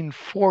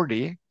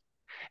 1840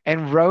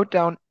 and wrote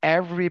down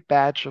every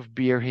batch of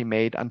beer he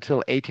made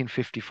until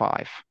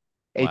 1855.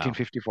 Wow.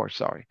 1854,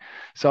 sorry.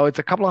 So it's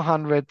a couple of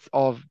hundreds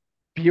of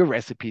beer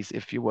recipes,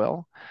 if you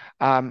will.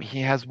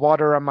 He has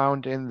water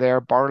amount in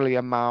there, barley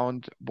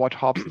amount, what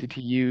hops did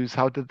he use,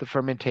 how did the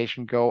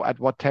fermentation go, at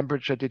what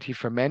temperature did he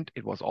ferment?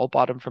 It was all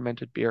bottom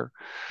fermented beer.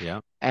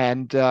 Yeah.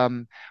 And Yeah.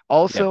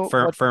 also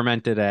what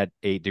Fermented at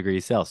 8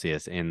 degrees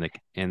Celsius in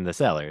the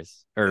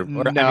cellars. Or I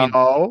mean,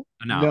 no,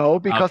 no. no,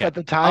 because Okay. at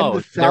the time the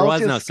Oh, there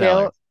was Celsius no scale,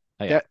 cellars.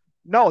 Oh yeah. there,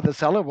 no, the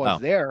cellar was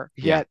Oh, there.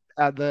 He yeah.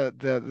 had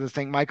the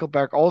St.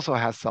 Michaelberg also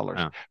has cellars,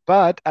 Oh,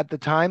 but at the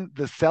time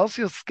the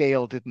Celsius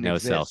scale didn't no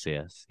exist.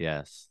 Celsius.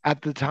 Yes.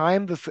 At the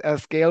time the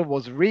scale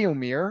was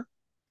Reaumur,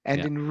 and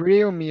Yeah. in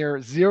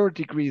Reaumur 0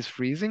 degrees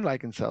freezing,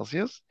 like in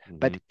Celsius, Hmm.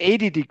 but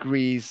 80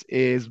 degrees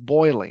is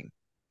boiling.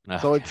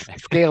 So it's Okay.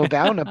 scaled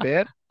down a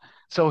bit.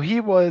 So he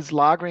was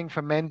lagering,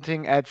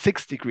 fermenting at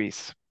 6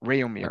 degrees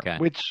Reaumur, Okay.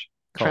 which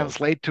Cold.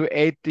 translate to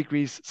 8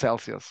 degrees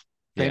Celsius,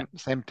 Yeah.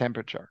 same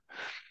temperature.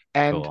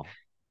 And Cool.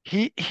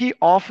 he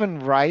often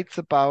writes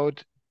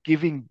about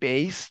giving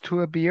base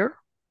to a beer.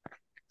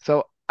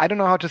 So I don't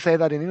know how to say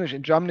that in English.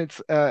 In German,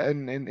 it's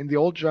in the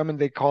old German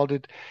they called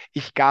it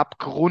 "Ich gab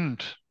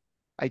Grund."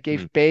 I Mm.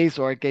 gave base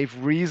or I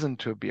gave reason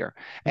to a beer.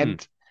 Hmm.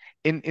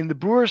 And in the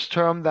brewer's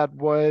term,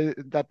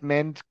 that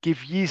meant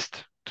give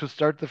yeast to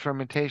start the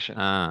fermentation.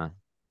 Ah,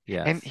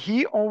 And yes.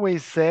 he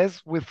always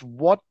says with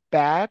what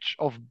batch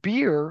of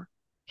beer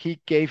he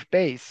gave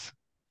base.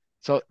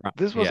 So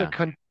this was Yeah.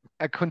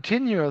 a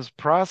continuous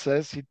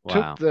process. He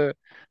took Wow. the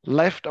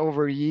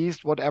leftover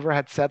yeast, whatever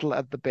had settled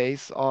at the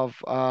base of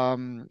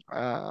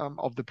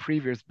the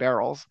previous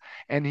barrels,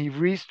 and he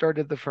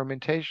restarted the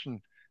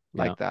fermentation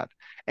Yeah. like that.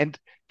 And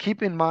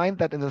keep in mind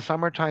that in the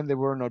summertime they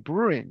were not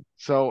brewing.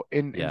 So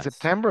in Yes.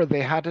 September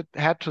they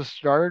had to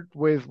start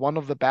with one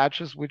of the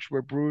batches which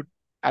were brewed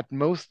at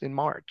most in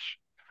March.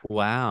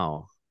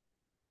 Wow.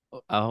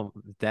 Oh,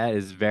 that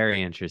is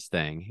very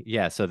interesting.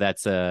 Yeah, so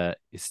that's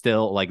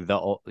still like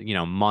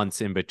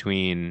months in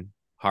between Right,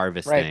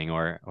 harvesting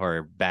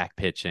or back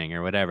pitching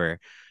or whatever.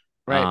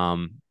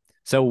 right.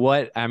 So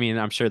what, I mean,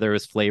 I'm sure there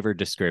was flavor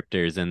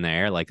descriptors in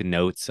there, like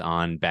notes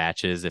on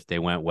batches if they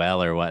went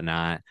well or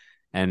whatnot.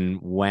 And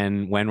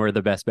when were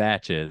the best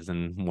batches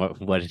and what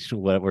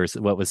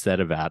was said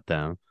about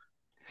them?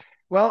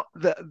 Well,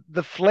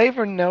 the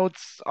flavor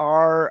notes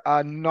are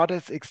not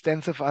as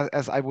extensive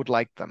as I would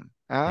like them.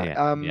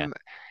 Yeah, yeah,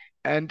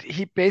 And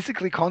he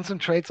basically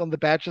concentrates on the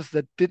batches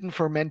that didn't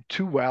ferment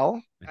too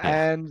well,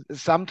 yeah, and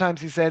sometimes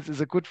he says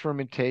is a good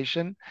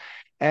fermentation.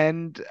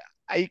 And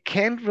I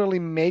can't really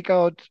make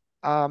out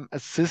a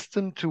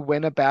system to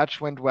when a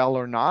batch went well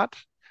or not.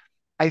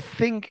 I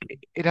think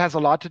it has a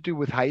lot to do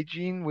with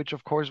hygiene, which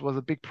of course was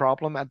a big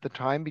problem at the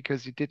time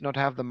because you did not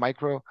have the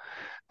micro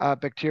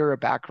bacteria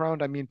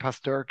background. I mean,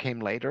 Pasteur came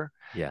later,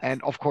 yes,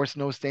 and of course,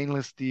 no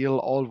stainless steel,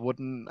 all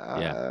wooden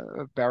yeah,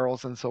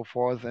 barrels and so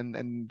forth,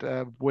 and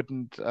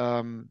wooden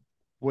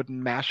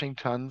mashing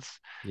tuns.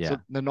 So yeah,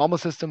 the normal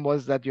system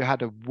was that you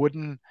had a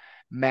wooden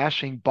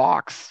mashing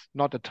box,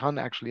 not a ton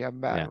actually, a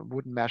yeah,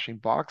 wooden mashing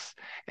box,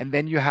 and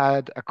then you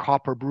had a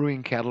copper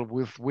brewing kettle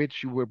with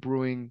which you were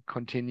brewing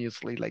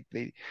continuously, like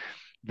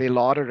they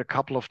lathered a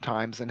couple of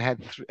times and had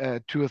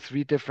 2 or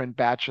 3 different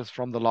batches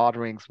from the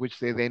lautherings, which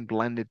they then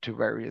blended to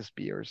various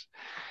beers.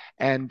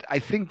 And I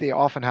think they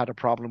often had a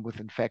problem with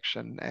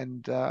infection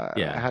and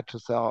yeah. had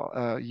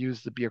to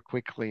use the beer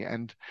quickly.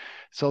 And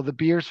so the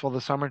beers for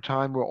the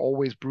summertime were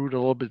always brewed a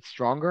little bit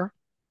stronger,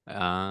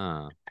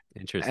 Ah,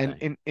 and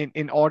interesting.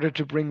 in order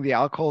to bring the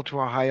alcohol to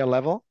a higher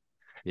level.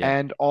 Yeah.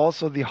 And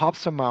also the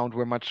hops amount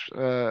were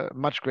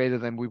much greater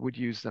than we would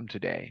use them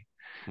today.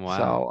 Wow.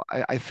 So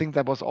I think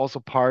that was also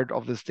part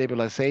of the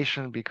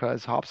stabilization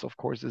because hops, of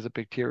course, is a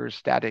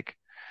bacteriostatic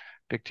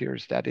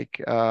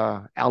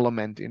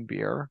element in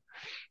beer.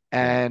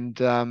 Yeah.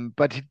 And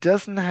but he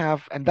doesn't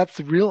have, and that's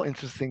the real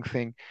interesting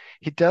thing.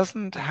 He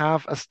doesn't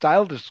have a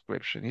style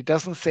description. He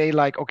doesn't say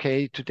like,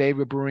 okay, today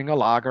we're brewing a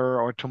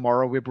lager or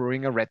tomorrow we're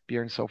brewing a red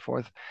beer and so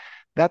forth.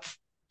 That's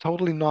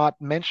totally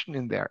not mentioned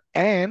in there.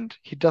 And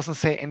he doesn't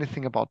say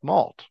anything about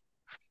malt.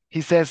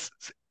 He says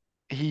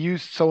he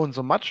used so and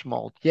so much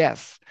malt,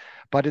 yes,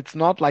 but it's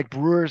not like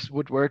brewers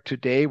would work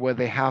today where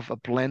they have a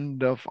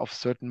blend of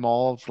certain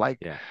malts, like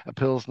Yeah. a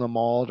Pilsner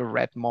malt, a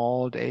red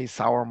malt, a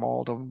sour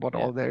malt, or what Yeah.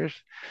 all there's.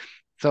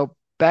 So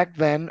back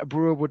then, a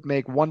brewer would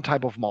make one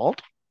type of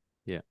malt,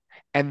 Yeah.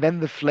 and then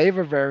the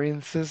flavor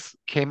variances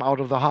came out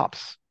of the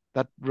hops.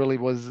 That really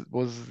was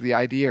the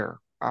idea,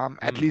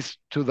 at Mm. least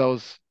to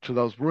those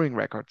brewing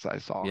records I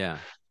saw. Yeah.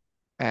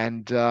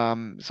 And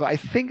so I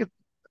think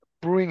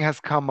brewing has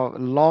come a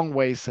long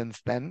way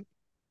since then,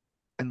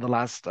 in the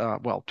last,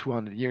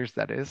 200 years,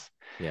 that is.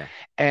 Yeah.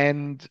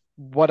 And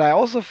what I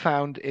also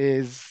found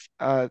is,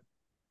 and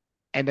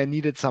I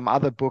needed some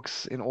other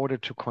books in order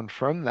to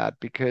confirm that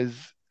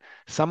because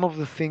some of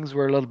the things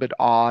were a little bit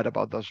odd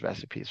about those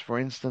recipes. For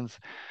instance,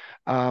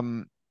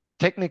 um,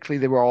 technically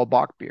they were all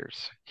bock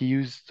beers. He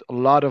used a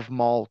lot of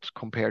malt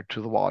compared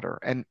to the water,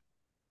 and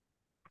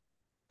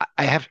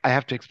I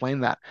have to explain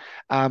that.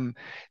 Um,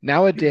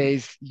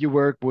 Nowadays, you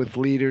work with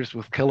liters,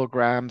 with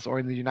kilograms, or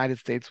in the United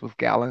States with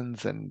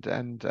gallons and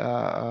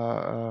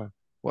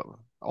what?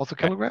 Also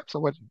Ba- kilograms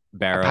or what?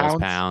 Barrels,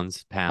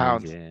 Pounds, pounds.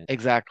 pounds, Yeah.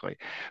 exactly.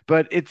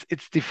 But it's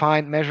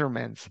defined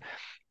measurements.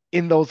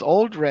 In those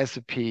old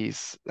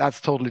recipes, that's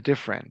totally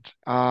different.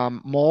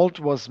 Malt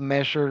was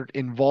measured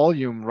in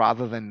volume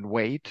rather than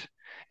weight,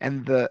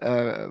 and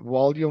the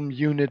volume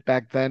unit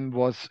back then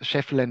was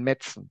Scheffel and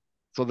Metzen.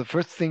 So the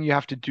first thing you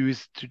have to do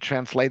is to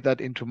translate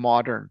that into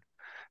modern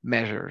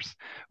measures,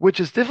 which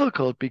is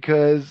difficult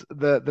because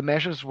the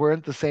measures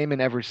weren't the same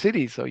in every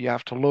city. So you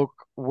have to look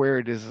where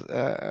it is,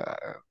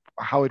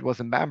 how it was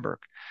in Bamberg.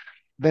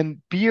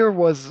 Then beer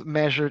was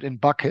measured in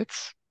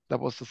buckets. That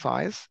was the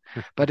size.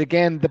 But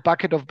again, the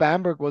bucket of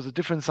Bamberg was a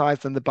different size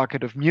than the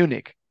bucket of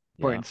Munich,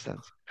 for Yeah.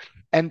 instance.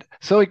 And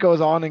so it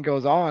goes on and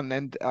goes on.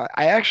 And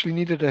I actually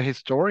needed a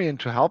historian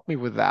to help me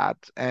with that.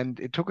 And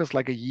it took us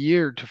like a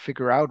year to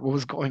figure out what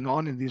was going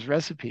on in these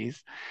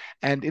recipes.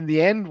 And in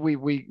the end,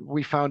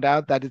 we found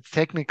out that it's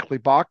technically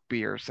Bock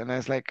beers. And I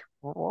was like,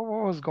 what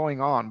was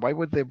going on? Why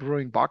would they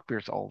brewing Bock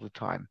beers all the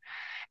time?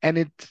 And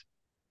it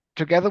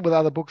together with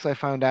other books, I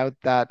found out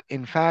that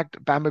in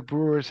fact, Bamberg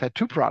Brewers had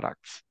two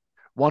products.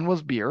 One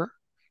was beer,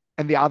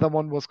 and the other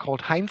one was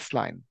called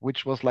Heinzlein,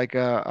 which was like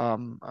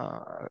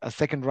a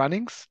second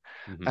runnings,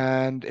 Hmm.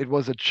 and it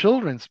was a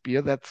children's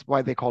beer. That's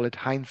why they call it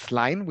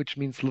Heinzlein, which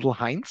means little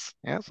Heinz.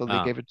 Yeah, so they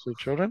Oh, gave it to the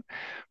children,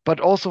 but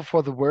also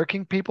for the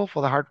working people,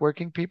 for the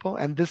hardworking people,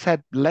 and this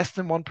had less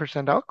than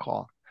 1%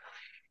 alcohol.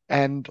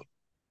 And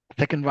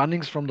second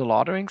runnings from the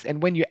lauderings.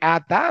 And when you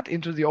add that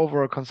into the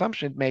overall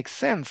consumption, it makes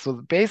sense. So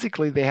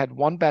basically, they had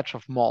one batch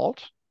of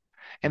malt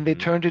and they hmm.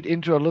 turned it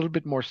into a little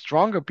bit more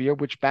stronger beer,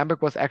 which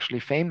Bamberg was actually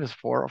famous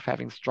for, of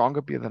having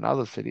stronger beer than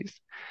other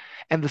cities.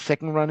 And the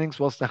second runnings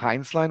was the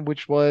Heinzlein,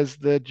 which was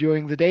the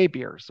during the day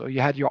beer. So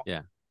you had your,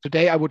 Yeah.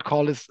 today I would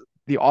call this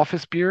the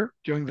office beer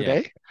during the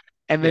Yeah. day.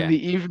 And then Yeah.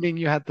 the evening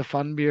you had the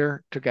fun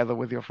beer together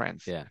with your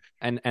friends. Yeah.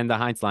 And the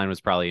Heinz line was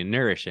probably a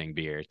nourishing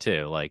beer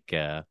too. Like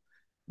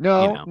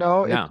No,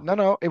 no,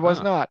 no. it was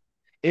Oh, not.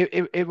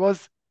 It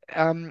was.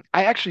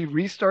 I actually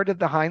restarted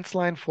the Heinz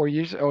line 4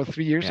 years or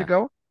 3 years yeah.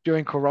 ago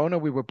during Corona.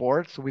 We were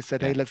bored, so we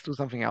said, "Hey, Yeah. let's do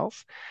something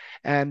else."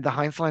 And the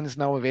Heinz line is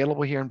now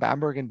available here in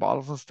Bamberg in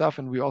bottles and stuff,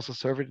 and we also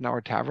serve it in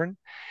our tavern.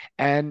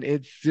 And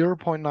it's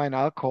 0.9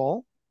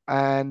 alcohol,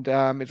 and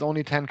it's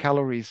only 10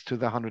 calories to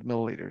the 100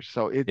 milliliters.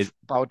 So it's Is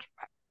about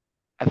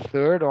a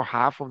third or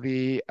half of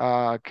the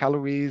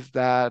calories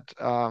that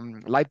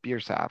light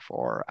beers have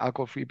or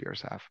alcohol-free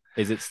beers have.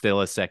 is it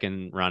still a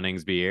second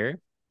runnings beer?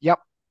 Yep.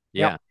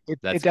 Yep. Yeah. It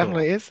That's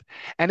definitely cool. is.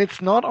 And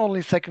it's not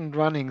only second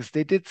runnings.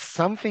 They did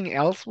something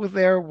else with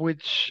there,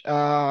 which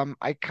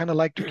I kind of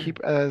like to keep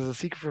as a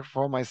secret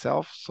for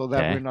myself so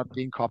that we're Okay. not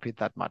being copied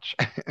that much.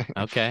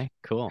 Okay.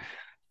 Cool.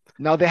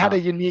 Now, they had Uh, a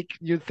unique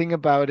new thing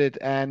about it.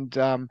 And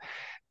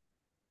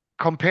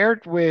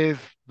compared with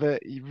the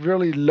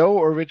really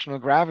low original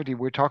gravity,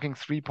 we're talking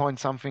 3 point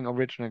something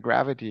original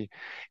gravity,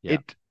 yeah.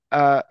 it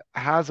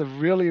has a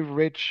really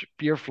rich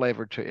beer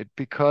flavor to it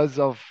because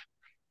of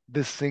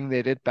this thing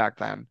they did back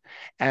then.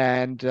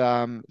 And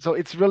so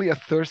it's really a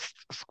thirst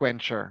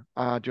squencher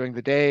during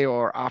the day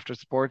or after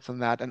sports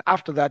and that. And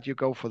after that, you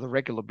go for the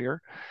regular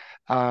beer.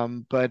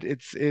 But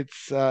it's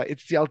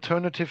the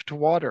alternative to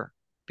water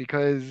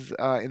because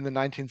in the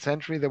 19th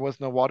century there was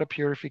no water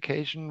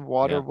purification.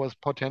 Water Yeah. was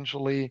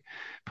potentially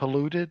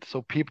polluted,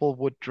 so people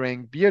would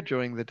drink beer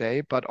during the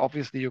day. But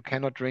obviously, you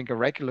cannot drink a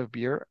regular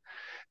beer,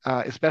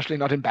 especially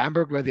not in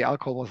Bamberg where the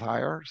alcohol was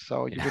higher.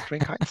 So you would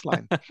drink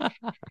Heinzlein. Yeah.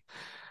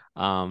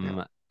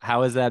 Yeah.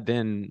 How has that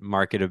been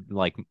marketed?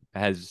 Like,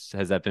 has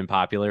that been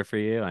popular for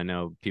you? I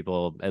know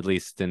people, at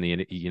least in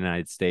the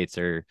United States,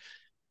 are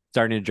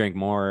starting to drink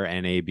more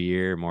NA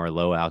beer, more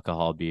low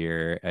alcohol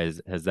beer.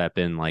 Has that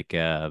been like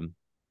a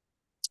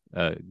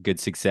good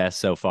success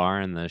so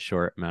far in the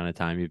short amount of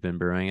time you've been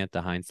brewing it,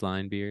 the Heinz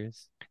line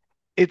beers?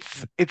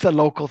 It's a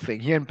local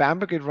thing. Here in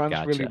Bamberg, it runs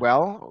really Gotcha.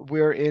 well.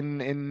 We're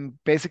in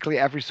basically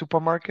every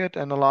supermarket,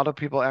 and a lot of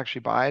people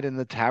actually buy it. In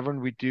the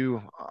tavern, we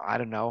do, I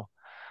don't know,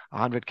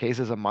 100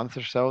 cases a month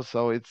or so.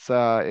 So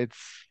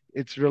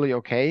it's really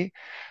okay.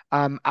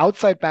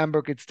 Outside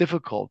Bamberg, it's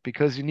difficult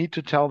because you need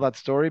to tell that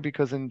story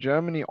because in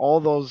Germany, all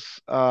those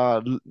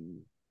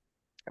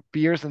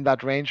beers in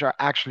that range are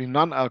actually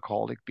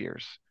non-alcoholic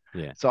beers.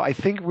 Yeah. So I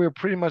think we're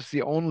pretty much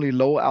the only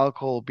low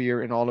alcohol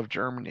beer in all of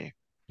Germany.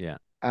 Yeah.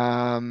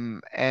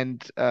 And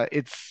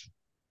it's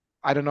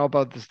I don't know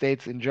about the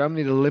States. In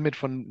Germany, the limit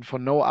for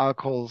no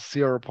alcohol is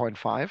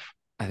 0.5.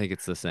 I think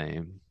it's the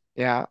same.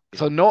 Yeah.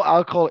 So Yeah. no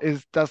alcohol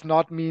is does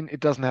not mean it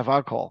doesn't have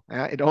alcohol.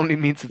 Yeah. It only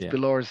means it's Yeah.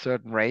 below a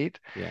certain rate.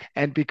 Yeah.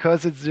 And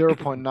because it's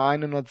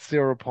 0.9 and not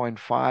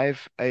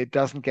 0.5, it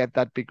doesn't get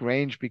that big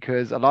range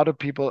because a lot of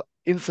people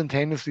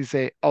instantaneously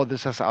say, oh,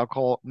 this has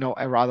alcohol. No,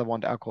 I rather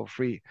want alcohol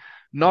free.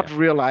 Not Yeah.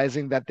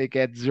 realizing that they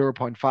get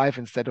 0.5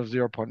 instead of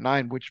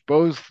 0.9, which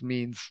both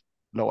means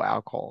low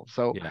alcohol.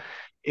 So Yeah.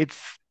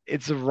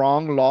 it's a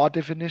wrong law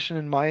definition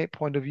in my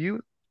point of view.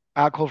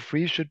 Alcohol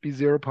free should be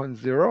zero point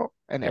 0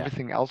 and Yeah.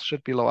 everything else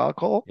should be low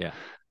alcohol. Yeah.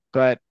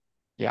 But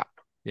yeah,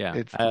 Yeah.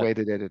 it's the way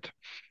they did it.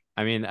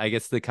 I mean, I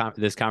guess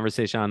this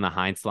conversation on the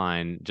Heinz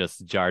line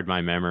just jarred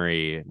my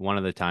memory. One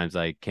of the times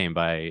I came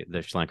by the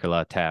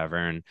Schlenkerla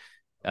Tavern,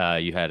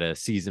 you had a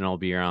seasonal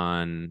beer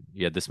on.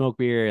 You had the smoke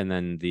beer and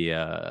then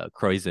the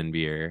Kreuzen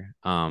beer.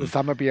 The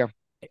summer beer.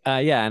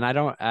 Yeah, and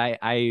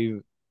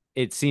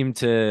it seemed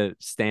to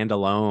stand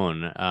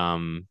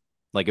alone.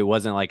 Like it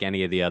wasn't like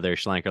any of the other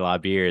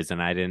Schlenkerla beers,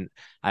 and I didn't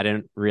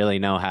really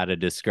know how to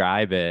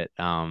describe it.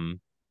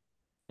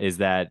 Is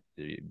that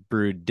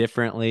brewed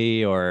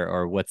differently,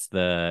 or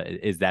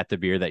is that the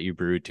beer that you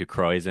brewed to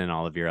Kreuzen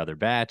all of your other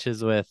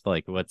batches with?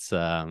 Like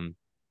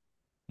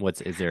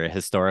is there a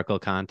historical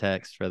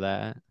context for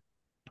that?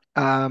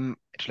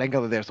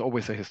 Schlenkerla, there's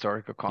always a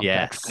historical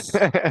context.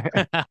 Yes.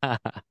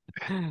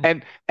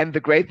 And the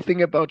great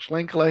thing about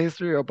Schlenkerla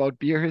history or about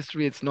beer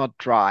history, it's not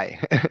dry.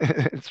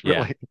 It's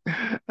Yeah, really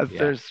a yeah,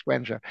 thirst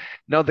quencher.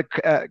 Now the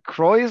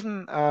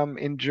Kreuzen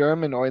in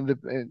German or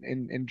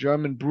in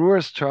German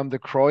brewers term, the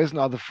Kreuzen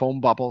are the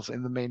foam bubbles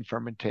in the main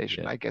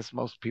fermentation. yeah, I guess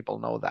most people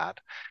know that.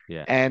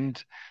 yeah,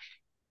 And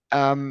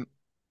um,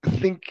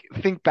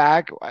 think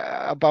back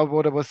about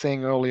what I was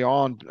saying early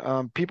on.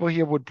 People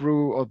here would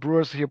brew, or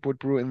brewers here would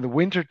brew in the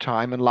winter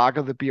time and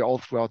lager the beer all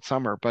throughout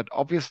summer. But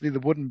obviously, the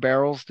wooden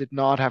barrels did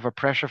not have a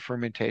pressure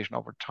fermentation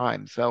over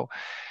time, so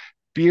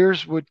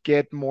beers would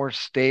get more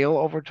stale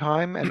over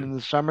time. And in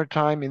the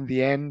summertime, in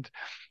the end,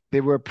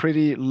 they were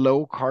pretty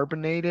low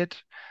carbonated,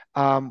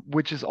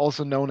 which is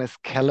also known as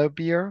cellar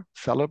beer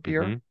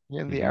mm-hmm,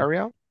 here in the mm-hmm,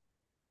 area.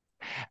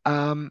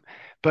 Um,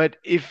 but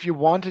if you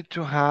wanted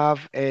to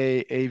have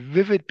a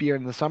vivid beer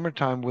in the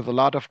summertime with a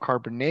lot of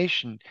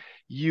carbonation,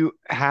 you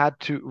had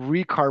to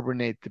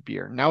recarbonate the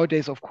beer.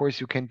 Nowadays, of course,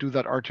 you can do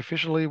that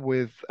artificially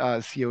with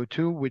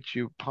CO2, which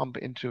you pump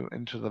into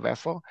the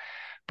vessel.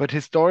 But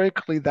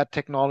historically, that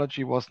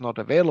technology was not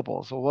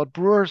available. So what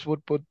brewers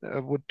would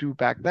do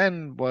back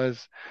then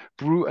was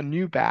brew a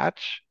new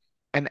batch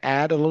and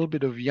add a little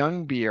bit of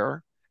young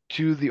beer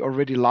to the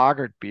already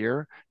lagered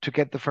beer to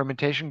get the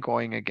fermentation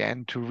going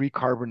again to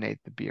recarbonate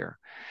the beer.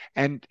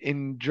 And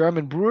in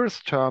German brewers'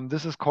 term,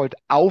 this is called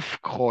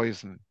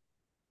Aufkreuzen,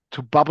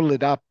 to bubble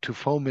it up, to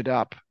foam it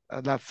up.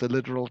 That's the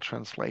literal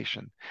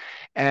translation.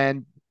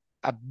 And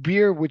a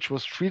beer which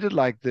was treated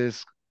like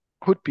this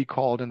could be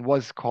called and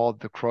was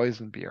called the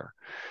Kreuzen beer.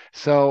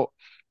 So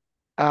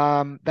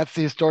that's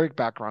the historic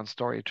background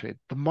story to it.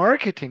 The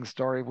marketing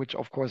story, which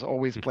of course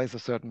always plays a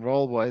certain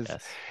role, was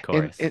yes, of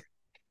in course. in,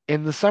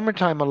 in the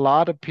summertime, a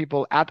lot of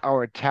people at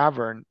our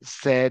tavern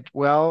said,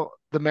 well,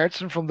 the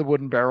Märzen from the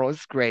wooden barrel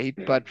is great,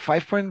 but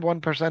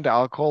 5.1%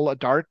 alcohol, a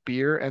dark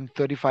beer, and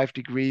 35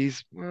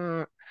 degrees,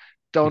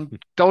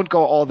 don't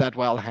go all that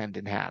well hand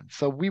in hand.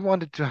 So we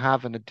wanted to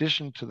have an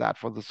addition to that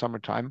for the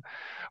summertime,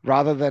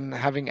 rather than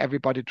having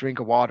everybody drink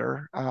a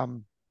water.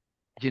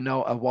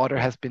 A water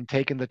Yeah, has been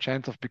taken the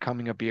chance of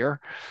becoming a beer.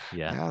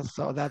 yeah, Yeah,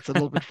 so that's a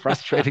little bit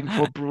frustrating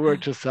for brewer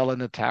to sell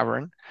in a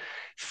tavern.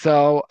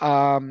 So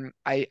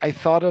I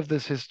thought of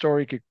this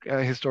historic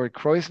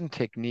Kreuzen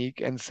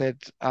technique and said,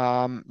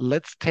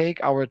 let's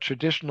take our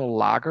traditional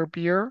lager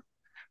beer,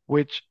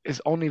 which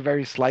is only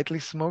very slightly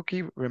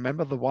smoky.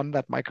 Remember the one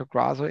that Michael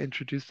Grasso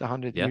introduced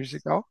 100 years yes,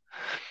 ago?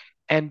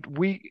 And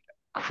we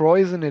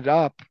kreuzen it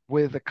up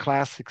with a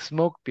classic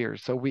smoke beer.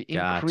 So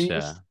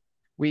gotcha.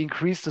 we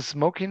increase the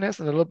smokiness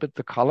and a little bit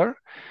the color,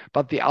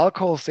 but the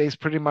alcohol stays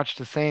pretty much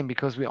the same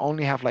because we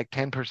only have like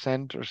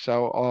 10% or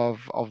so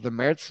of the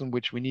Märzen,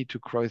 which we need to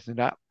kreuzen it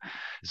up.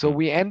 So Hmm.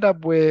 we end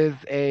up with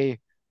a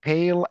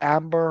pale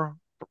amber,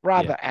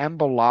 Yeah, rather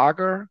amber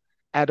lager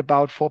at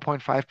about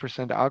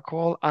 4.5%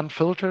 alcohol,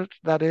 unfiltered,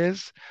 that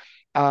is,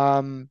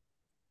 um,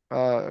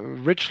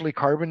 richly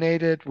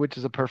carbonated, which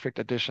is a perfect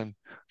addition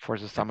for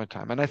the yeah,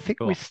 summertime. And I think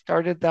we cool.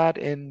 started that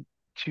in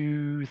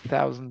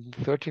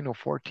 2013 or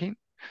 14.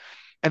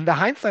 And the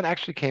Heinzlein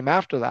actually came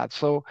after that.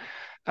 So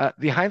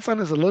the Heinzlein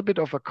is a little bit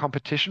of a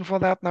competition for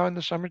that now in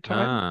the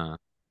summertime. Ah,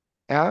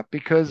 Yeah,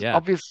 because yeah,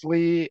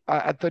 obviously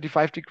at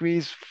 35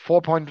 degrees,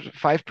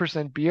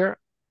 4.5% beer,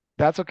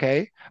 that's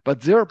okay.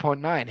 But zero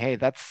point 0.9, hey,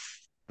 that's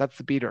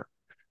the beater.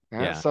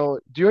 Yeah. yeah, So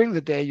during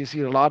the day, you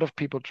see a lot of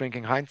people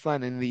drinking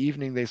Heinzlein. In the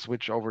evening, they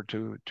switch over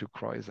to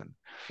Kreuzen.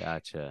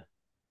 gotcha.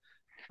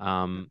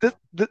 Um,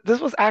 This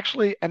was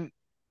actually, and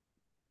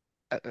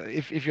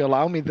if you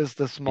allow me this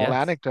small yes,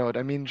 anecdote,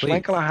 I mean,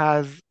 please. Schlenkerla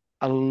has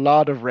a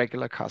lot of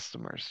regular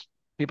customers,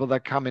 people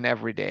that come in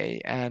every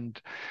day, and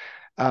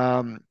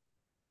um,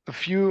 a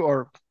few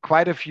or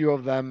quite a few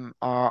of them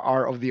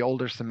are of the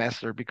older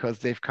semester because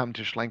they've come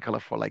to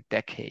Schlenkerla for like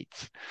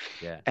decades.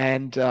 Yeah,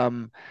 And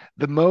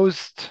the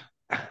most,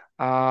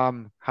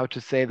 how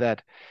to say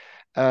that,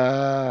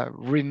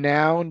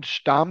 renowned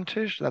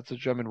Stammtisch, that's a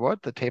German word,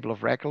 the table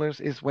of regulars,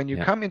 is when you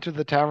yeah, come into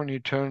the tavern, you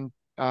turn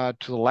to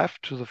the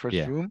left to the first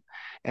yeah, room,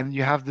 and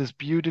you have this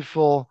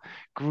beautiful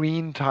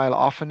green tile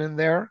often in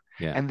there,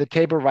 yeah. and the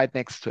table right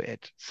next to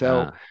it.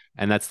 So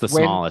And that's the when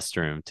smallest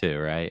room too,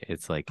 right?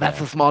 It's like that's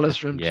the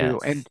smallest room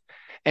too, yes.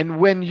 and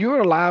when you're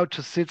allowed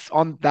to sit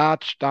on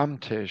that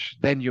Stammtisch,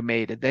 then you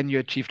made it. Then you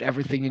achieved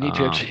everything you need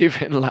to Oh,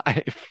 achieve in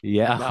life.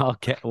 yeah. Now,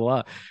 Okay.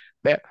 Well,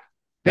 there.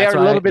 They are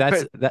a little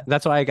bit.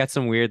 That's why I got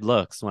some weird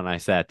looks when I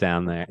sat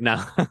down there.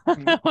 No.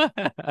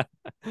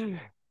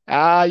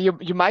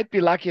 You might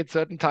be lucky at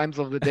certain times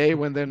of the day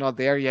when they're not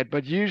there yet,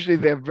 but usually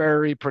they're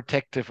very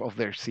protective of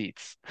their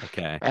seats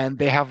Okay. and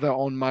they have their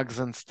own mugs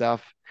and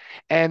stuff.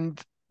 And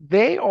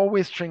they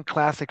always drink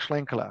classic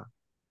Schlenkerla.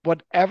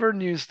 Whatever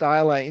new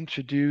style I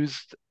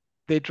introduced,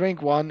 they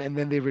drink one and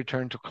then they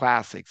return to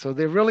classic. So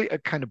they're really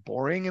kind of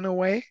boring in a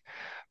way,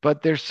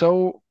 but they're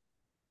so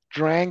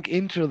drank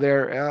into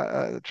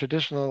their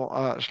traditional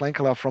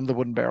Schlenkerla from the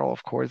wooden barrel,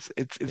 of course.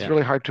 It's Yeah.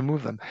 really hard to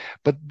move them.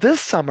 But this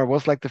summer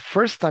was like the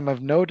first time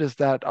I've noticed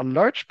that a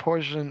large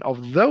portion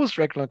of those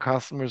regular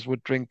customers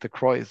would drink the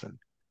Kreuzen.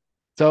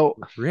 So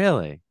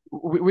Really?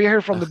 we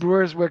hear from the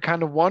brewers, we're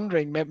kind of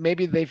wondering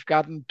maybe they've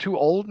gotten too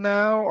old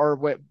now, or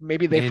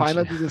maybe they Int-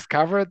 finally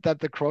discovered that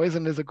the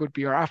Kreuzen is a good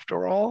beer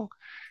after all.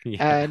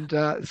 yeah.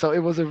 And so it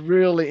was a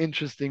really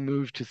interesting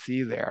move to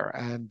see there.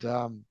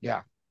 And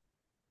yeah,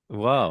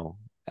 Whoa.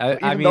 so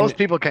I even those mean,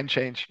 people can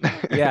change.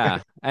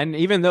 yeah. And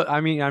even though,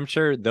 I mean, I'm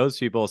sure those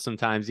people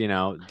sometimes,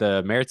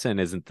 the Märzen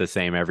isn't the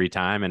same every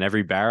time and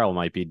every barrel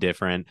might be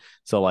different.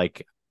 So,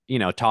 like,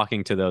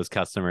 talking to those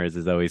customers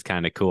is always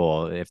kind of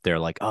cool if they're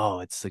like, oh,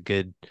 it's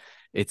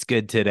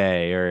good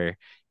today. Or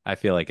I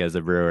feel like as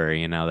a brewer,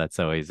 that's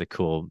always a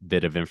cool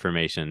bit of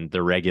information.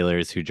 The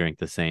regulars who drink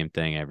the same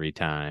thing every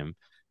time.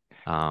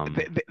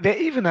 They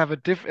even have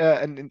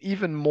an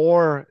even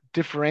more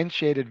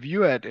differentiated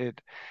view at it.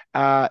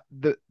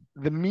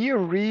 The mere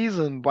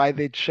reason why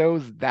they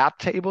chose that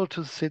table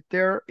to sit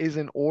there is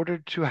in order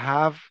to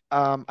have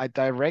a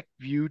direct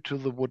view to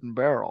the wooden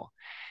barrel,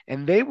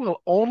 and they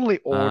will only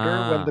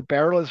order when the Ah,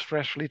 barrel is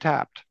freshly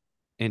tapped.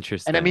 And I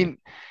interesting. mean,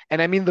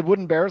 and I mean the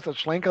wooden barrels at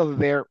Schlenker,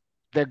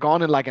 they're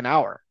gone in like an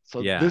hour.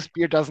 So Yeah. this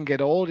beer doesn't get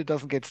old, it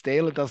doesn't get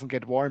stale, it doesn't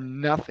get warm,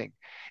 nothing.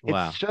 It's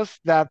Wow. just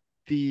that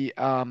we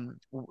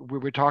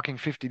were talking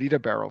 50-liter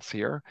barrels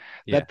here,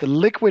 Yeah. that the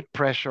liquid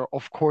pressure,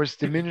 of course,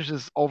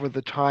 diminishes over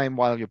the time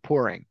while you're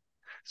pouring.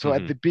 So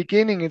at Hmm. the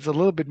beginning, it's a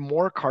little bit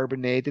more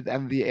carbonated,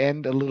 and the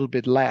end a little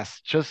bit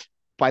less, just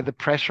by the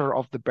pressure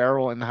of the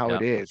barrel and how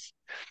it Yeah. is.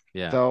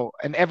 Yeah. So,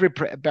 and every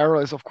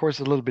barrel is, of course,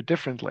 a little bit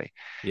differently.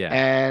 Yeah.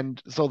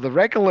 And so the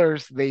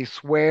regulars, they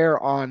swear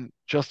on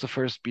just the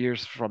first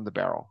beers from the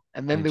barrel,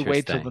 and then they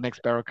wait till the Interesting.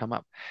 next barrel come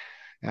up.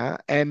 Yeah.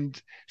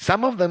 And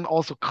some of them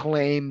also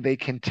claim they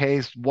can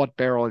taste what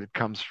barrel it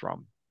comes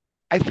from.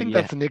 I think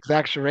Yeah. that's an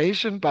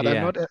exaggeration, but I'm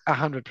Yeah. not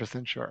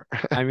 100% sure.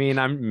 I mean,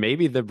 I'm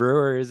maybe the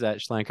brewers at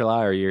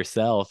Schlenkerla or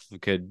yourself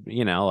could,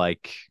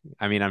 like,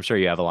 I mean, I'm sure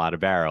you have a lot of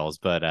barrels,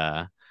 but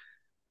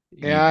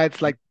you, Yeah,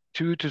 it's like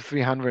 2 to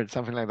 300,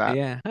 something like that.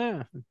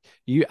 yeah,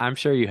 I'm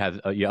sure you have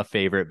a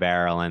favorite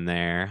barrel in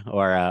there,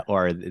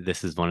 or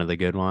this is one of the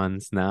good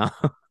ones. No.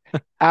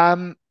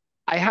 Um,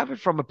 I have it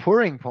from a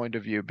pouring point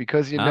of view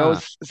because Ah,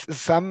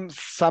 some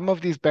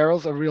of these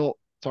barrels are real,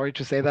 sorry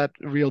to say that,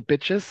 real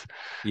bitches.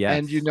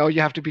 And yes.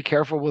 you have to be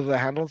careful with the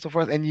handle and so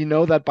forth. And you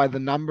know that by the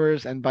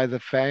numbers and by the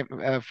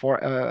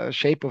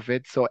shape of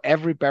it. So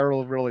every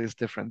barrel really is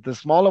different. The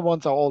smaller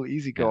ones are all Yeah.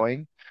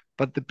 easygoing,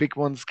 but the big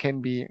ones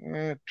can be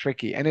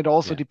tricky. And it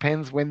also Yeah.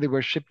 depends when they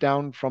were shipped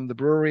down from the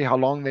brewery, how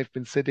long they've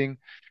been sitting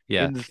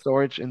in the Yes.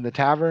 storage in the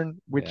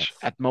tavern, which Yes.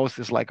 at most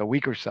is like a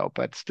week or so,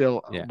 but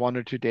still Yeah. 1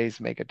 or 2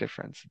 days make a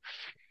difference.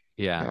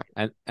 Yeah.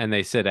 Yeah. And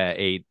they sit at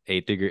eight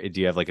degree.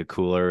 Do you have like a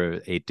cooler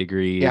of 8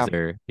 degrees Yeah.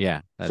 or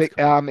yeah, that's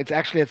cool. It's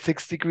actually at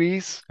 6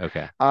 degrees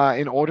Okay.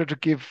 in order to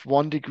give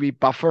 1 degree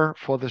buffer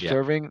for the Yeah.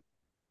 serving.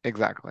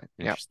 Exactly.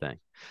 Yeah. Interesting.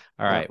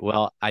 All Yeah. right.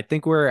 Well, I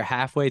think we're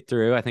halfway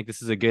through. I think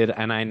this is a good,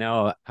 and I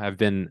know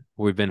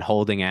we've been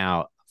holding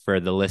out for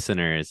the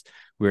listeners.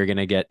 We're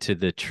gonna get to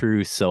the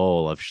true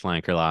soul of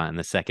Schlenkerla in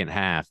the second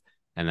half,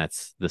 and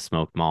that's the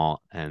smoked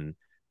malt and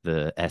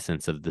the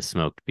essence of the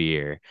smoked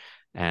beer.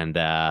 And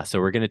so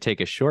we're gonna take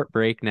a short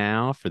break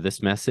now for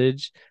this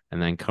message,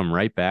 and then come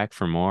right back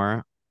for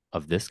more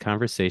of this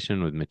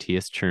conversation with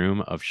Matthias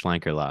Trum of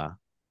Schlenkerla.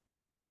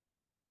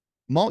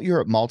 Malt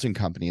Europe Malting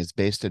Company is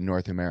based in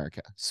North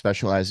America,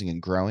 specializing in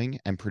growing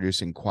and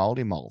producing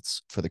quality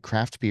malts for the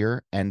craft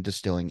beer and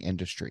distilling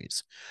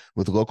industries.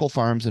 With local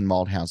farms and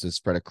malt houses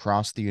spread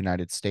across the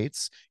United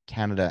States,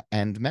 Canada,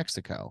 and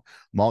Mexico,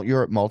 Malt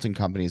Europe Malting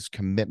Company's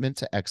commitment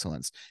to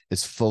excellence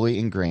is fully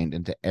ingrained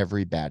into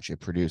every batch it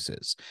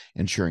produces,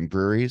 ensuring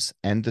breweries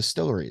and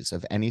distilleries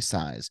of any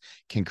size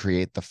can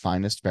create the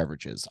finest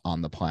beverages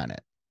on the planet.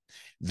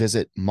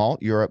 Visit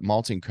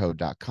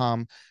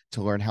malteuropemaltingco.com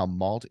to learn how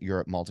Malt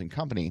Europe Malting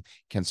Company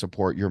can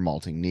support your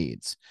malting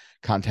needs.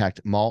 Contact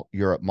Malt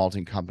Europe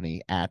Malting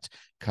Company at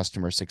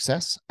customer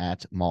success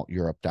at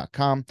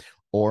malteurope.com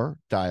or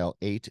dial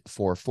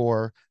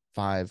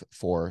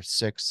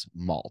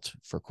 844-546-MALT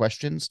for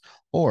questions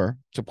or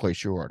to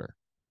place your order.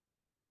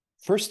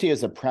 First Tea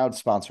is a proud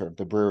sponsor of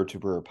the Brewer to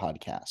Brewer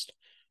podcast.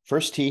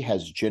 First Tea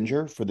has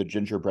ginger for the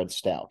gingerbread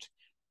stout,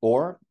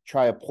 or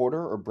try a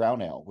porter or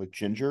brown ale with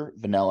ginger,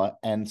 vanilla,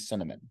 and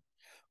cinnamon.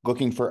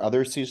 Looking for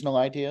other seasonal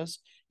ideas?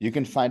 You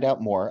can find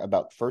out more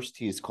about First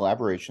Tea's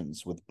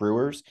collaborations with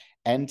brewers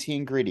and tea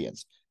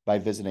ingredients by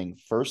visiting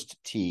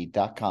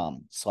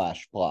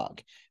firsttea.com/blog.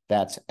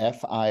 That's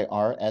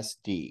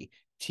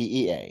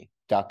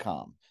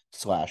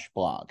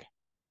FIRSTTEA.com/blog.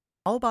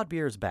 All About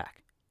Beer is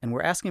back, and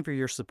we're asking for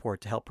your support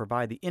to help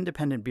provide the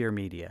independent beer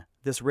media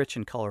this rich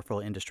and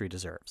colorful industry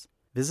deserves.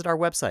 Visit our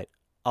website,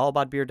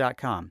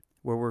 allaboutbeer.com,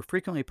 where we're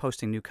frequently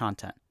posting new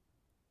content.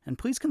 And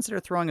please consider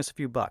throwing us a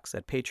few bucks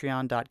at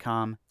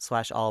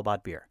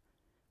patreon.com/allaboutbeer.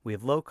 We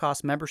have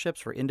low-cost memberships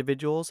for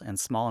individuals and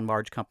small and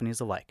large companies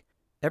alike.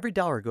 Every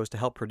dollar goes to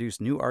help produce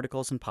new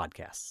articles and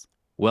podcasts.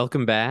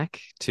 Welcome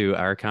back to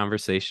our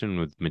conversation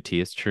with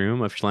Matthias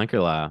Trum of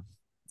Schlenkerla.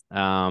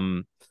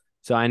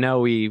 So I know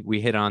we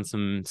hit on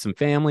some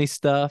family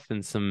stuff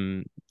and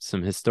some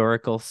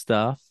historical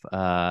stuff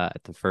in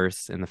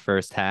the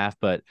first half,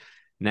 but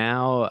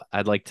now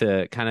I'd like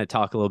to kind of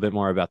talk a little bit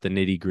more about the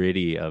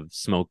nitty-gritty of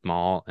smoked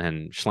malt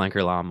and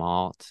Schlenkerla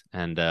malt.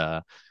 And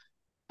I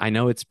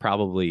know it's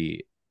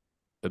probably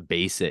a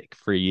basic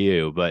for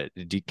you, but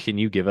can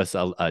you give us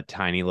a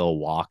tiny little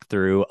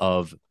walkthrough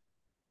of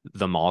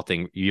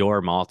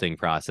your malting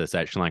process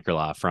at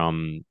Schlenkerla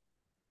from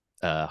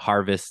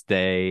harvest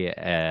day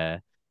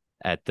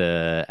at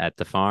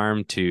the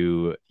farm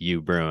to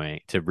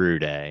brew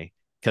day?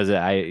 Because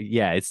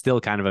it's still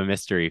kind of a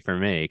mystery for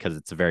me because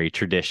it's a very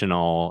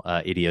traditional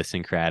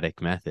idiosyncratic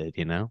method,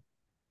 you know.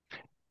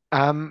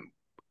 Um,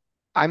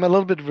 I'm a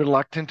little bit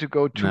reluctant to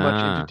go too much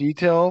into Nah,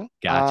 detail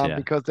gotcha.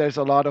 because there's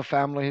a lot of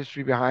family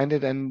history behind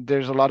it, and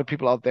there's a lot of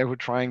people out there who are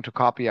trying to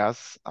copy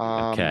us.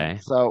 Okay.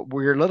 So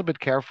we're a little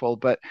bit careful,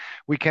 but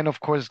we can, of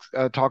course,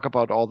 talk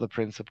about all the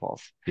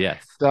principles.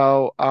 Yes.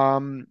 So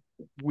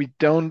we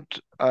don't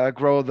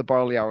grow the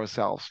barley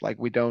ourselves, like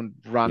we don't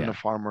run a Yeah.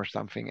 farm or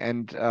something.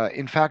 And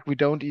in fact, we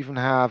don't even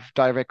have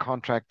direct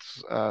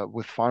contracts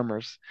with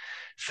farmers,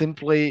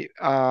 simply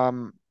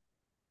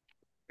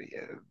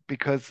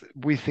because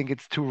we think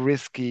it's too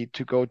risky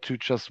to go to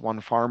just one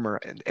farmer,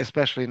 and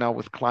especially now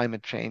with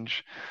climate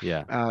change.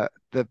 Yeah.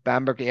 The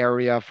Bamberg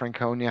area,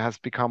 Franconia, has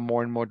become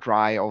more and more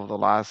dry over the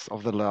last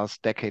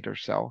decade or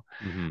so.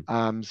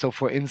 Mm-hmm. So,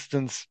 for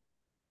instance,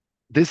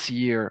 this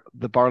year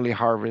the barley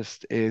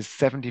harvest is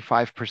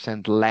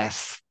 75%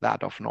 less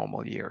that of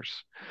normal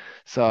years. Mm-hmm.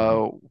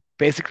 So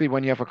basically,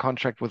 when you have a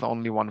contract with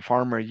only one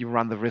farmer, you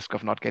run the risk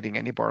of not getting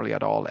any barley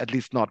at all, at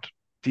least not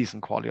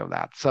decent quality of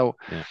that. So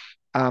Yeah.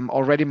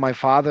 already my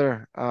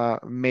father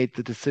made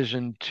the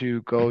decision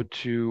to go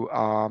to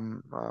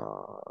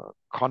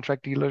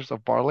contract dealers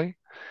of barley.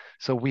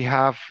 So we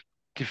have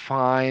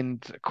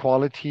defined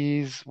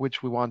qualities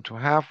which we want to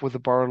have with the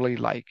barley,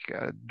 like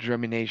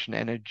germination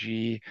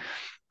energy,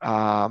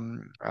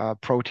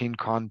 protein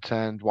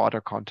content,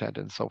 water content,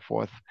 and so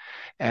forth.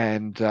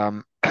 And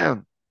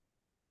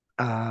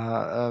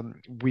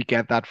we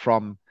get that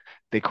from,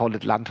 they call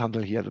it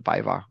Landhandel here, the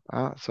BayWa.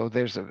 So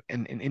there's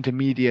an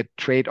intermediate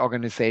trade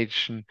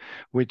organization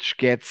which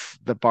gets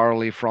the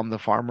barley from the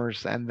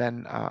farmers and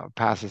then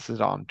passes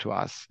it on to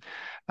us.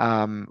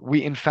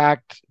 We in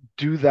fact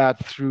do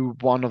that through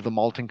one of the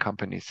malting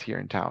companies here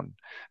in town,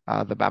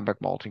 the Bamberg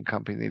Malting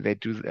Company. They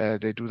do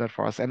that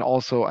for us, and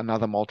also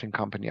another malting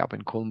company up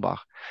in Kulmbach,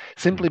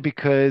 simply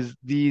because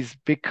these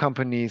big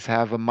companies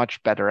have a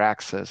much better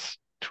access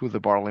to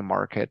the barley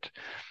market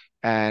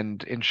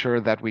and ensure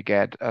that we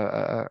get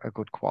a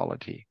good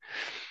quality.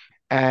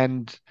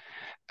 And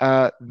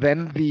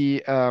then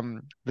the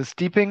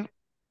steeping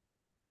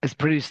is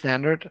pretty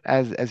standard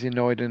as you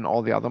know it in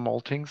all the other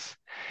maltings.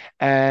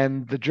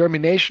 And the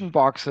germination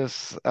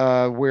boxes,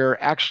 we're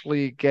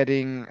actually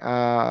getting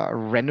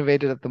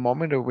renovated at the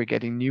moment, or we're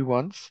getting new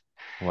ones.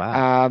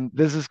 Wow.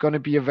 This is going to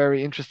be a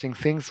very interesting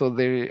thing. So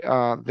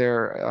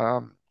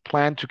they're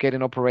planned to get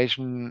in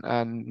operation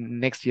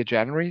next year,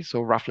 January,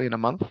 so roughly in a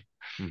month.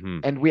 Mm-hmm.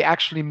 And we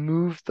actually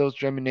moved those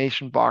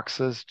germination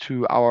boxes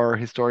to our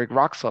historic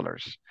rock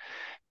cellars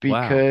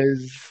Wow.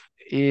 because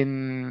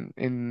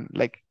in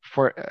like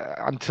for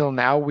until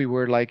now we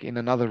were like in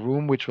another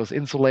room which was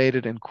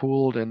insulated and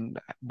cooled and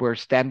were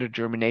standard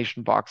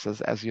germination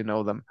boxes as you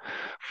know them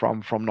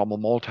from normal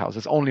malt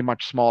houses, only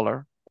much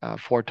smaller,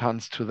 4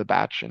 tons to the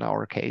batch in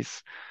our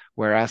case,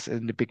 whereas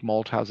in the big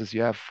malt houses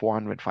you have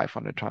 400,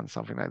 500 tons,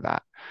 something like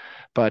that,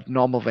 but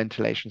normal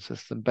ventilation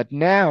system. But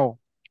now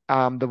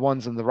the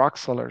ones in the rock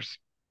cellars,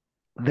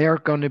 they're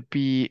going to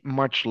be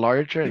much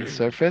larger in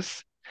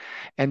surface.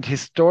 And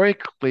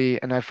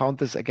historically, and I found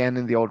this again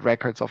in the old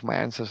records of my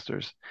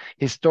ancestors,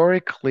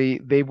 historically,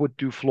 they would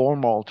do floor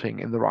malting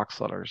in the rock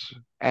cellars.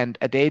 And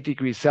at 8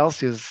 degrees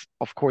Celsius,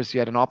 of course, you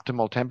had an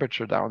optimal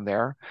temperature down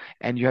there,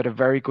 and you had a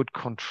very good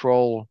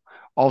control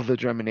of the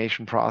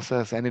germination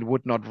process, and it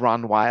would not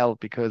run wild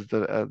because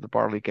the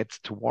barley gets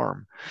too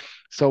warm.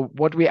 So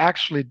what we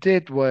actually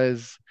did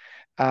was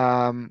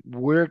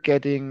we're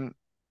getting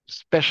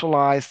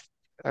specialized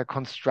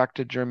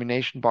constructed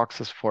germination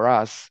boxes for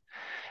us,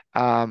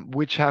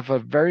 which have a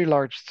very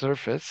large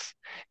surface,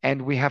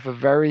 and we have a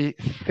very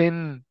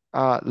thin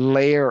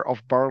layer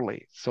of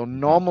barley. So Mm-hmm.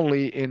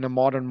 normally in a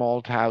modern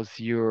malt house,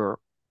 you're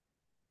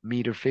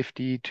meter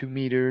 50, 2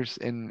 meters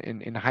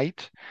in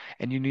height,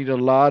 and you need a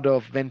lot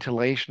of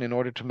ventilation in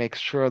order to make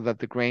sure that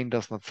the grain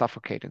does not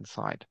suffocate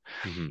inside.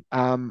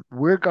 Hmm.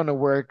 We're going to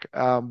work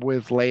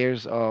with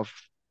layers of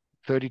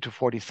 30 to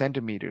 40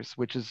 centimeters,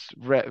 which is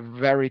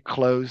very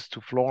close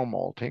to floor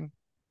malting.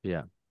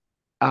 Yeah.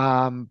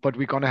 But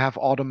we're going to have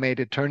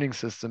automated turning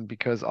system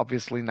because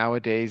obviously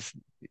nowadays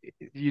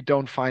you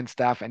don't find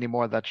staff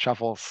anymore that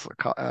shuffles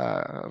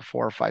 4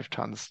 or 5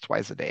 tons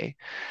twice a day.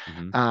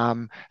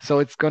 Hmm. So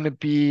it's going to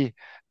be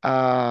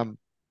the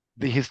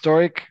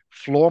historic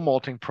floor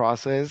malting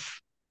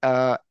process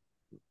uh,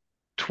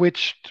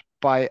 twitched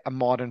by a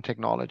modern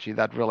technology.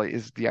 That really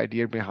is the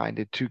idea behind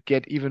it, to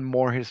get even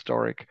more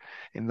historic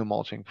in the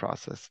malting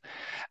process.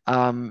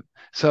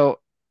 So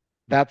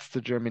that's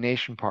the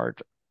germination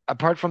part.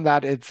 Apart from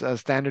that, it's a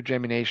standard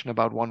germination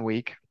about 1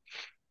 week.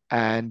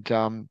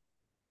 And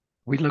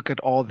we look at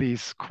all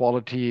these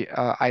quality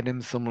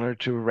items similar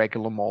to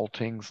regular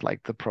maltings,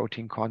 like the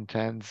protein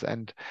contents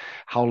and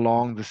how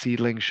long the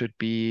seedling should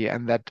be.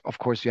 And that, of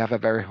course, you have a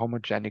very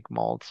homogenic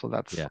malt. So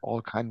that's Yeah.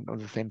 all kind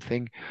of the same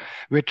thing.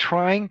 We're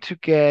trying to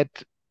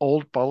get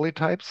old barley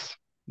types,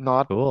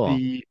 not Cool.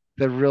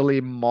 the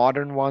really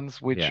modern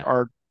ones, which Yeah.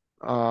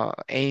 are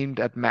aimed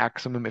at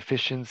maximum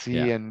efficiency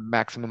Yeah. and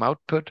maximum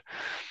output.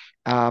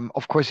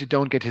 Of course, you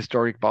don't get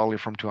historic barley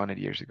from 200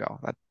 years ago.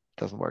 That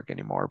doesn't work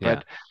anymore. Yeah.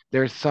 But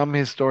there's some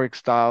historic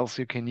styles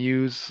you can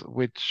use,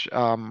 which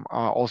are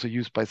also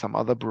used by some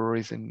other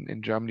breweries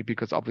in Germany,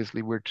 because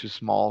obviously we're too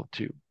small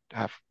to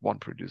have one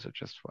producer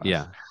just for us.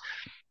 Yeah.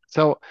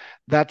 So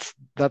that's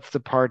the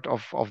part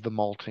of the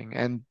malting.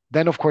 And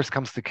then of course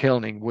comes the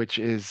kilning, which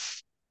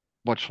is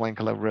what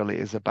Schlenkerla really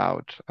is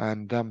about.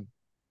 And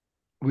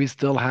we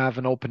still have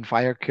an open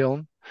fire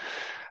kiln.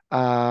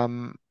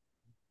 Um,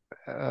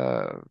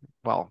 uh,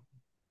 well,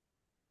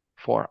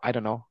 for I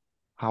don't know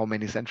how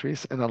many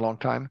centuries, in a long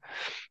time.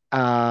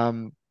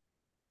 Um,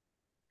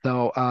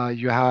 so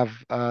you have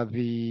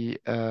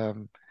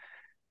I'm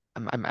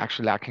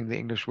actually lacking the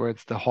English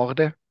words, the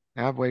horde,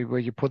 yeah, where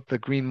you put the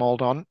green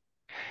mold on,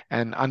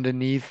 and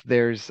underneath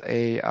there's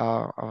a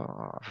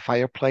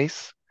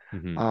fireplace,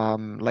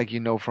 Hmm. like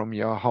from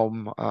your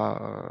home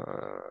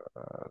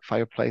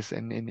fireplace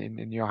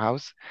in your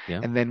house. Yeah.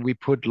 And then we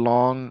put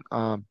long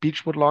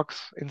beechwood logs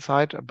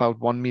inside, about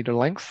 1 meter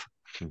length.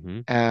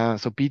 Hmm.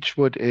 So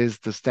beechwood is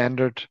the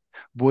standard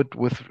wood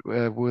with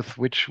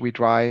which we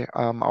dry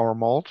our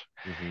malt.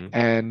 Hmm.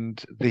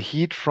 And the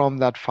heat from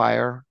that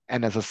fire,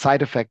 and as a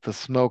side effect, the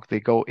smoke, they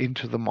go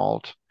into the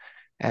malt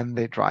and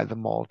they dry the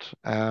malt.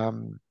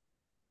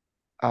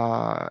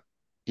 Uh,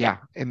 yeah,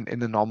 in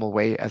the normal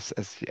way as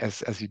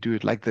you do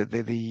it, like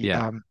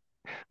Yeah.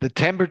 the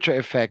temperature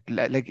effect,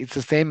 like it's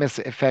the same as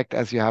effect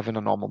as you have in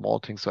a normal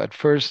malting. So at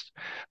first,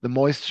 the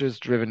moisture is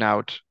driven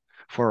out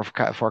for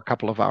a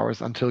couple of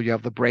hours until you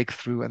have the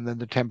breakthrough, and then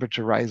the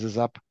temperature rises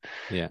up,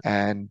 Yeah.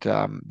 and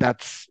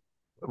that's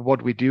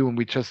what we do. And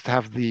we just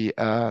have the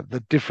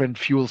different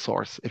fuel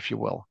source, if you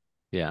will.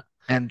 Yeah.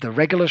 And the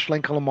regular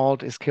Schlenkerla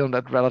malt is kilned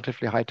at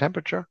relatively high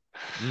temperature.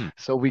 Mm.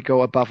 So we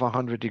go above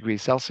 100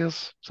 degrees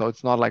Celsius. So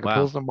it's not like a Wow.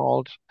 Pilsner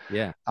malt.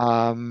 Yeah.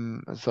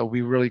 So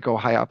we really go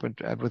high up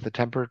with the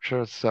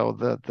temperature. So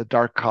the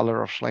dark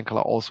color of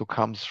Schlenkerla also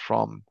comes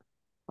from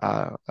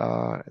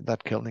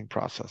that kilning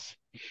process.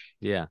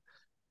 Yeah.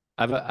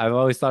 I've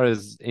always thought it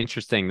was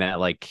interesting that,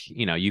 like,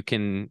 you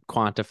can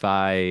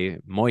quantify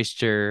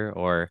moisture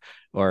or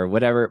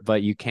whatever,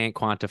 but you can't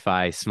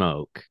quantify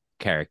smoke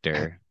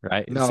character,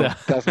 right? So No,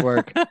 doesn't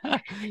work.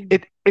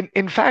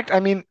 In fact, I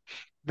mean,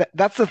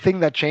 that's the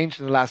thing that changed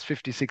in the last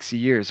 50, 60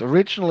 years.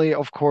 Originally,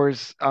 of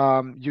course,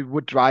 you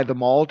would dry the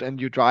malt,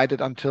 and you dried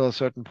it until a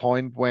certain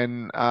point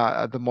when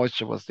the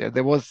moisture was there.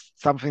 There was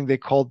something they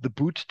called the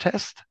boot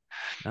test.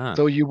 ah,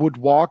 So you would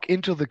walk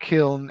into the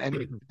kiln,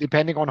 and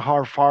depending on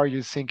how far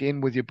you sink in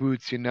with your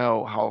boots, you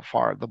know how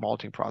far the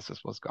malting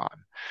process was gone.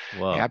 Yeah,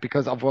 whoa.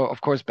 because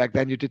of course back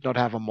then you did not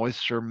have a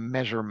moisture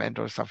measurement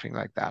or something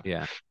like that.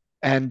 Yeah.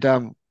 And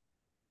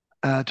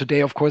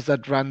today, of course,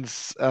 that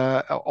runs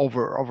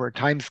over a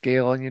time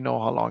scale, and you know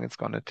how long it's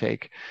going to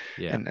take,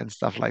 Yeah. and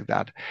stuff like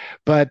that.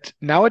 But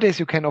nowadays,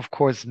 you can, of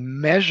course,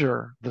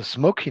 measure the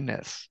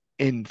smokiness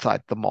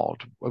inside the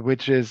malt,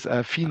 which is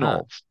Ah.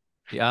 phenols,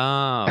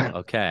 Oh,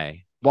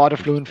 okay. water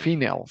fluent Interesting.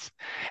 phenols.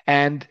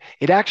 And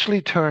it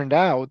actually turned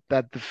out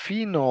that the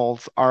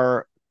phenols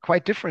are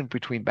quite different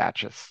between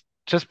batches,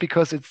 just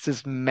because it's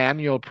this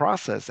manual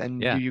process,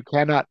 and Yeah. you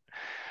cannot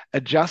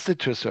adjusted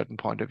to a certain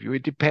point of view.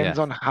 It depends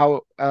Yes. on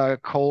how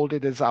cold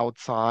it is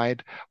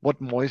outside,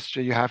 what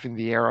moisture you have in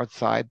the air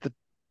outside,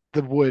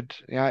 the wood.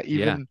 Yeah,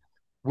 Yeah. even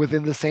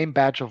within the same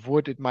batch of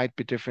wood, it might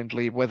be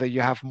differently, whether you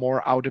have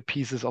more outer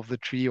pieces of the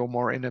tree or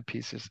more inner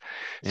pieces.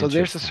 So there's a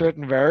Interesting.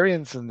 certain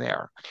variance in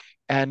there.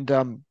 And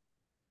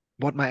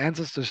what my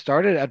ancestors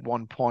started at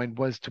one point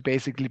was to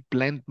basically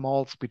blend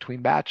malts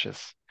between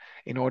batches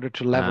in order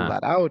to level Ah.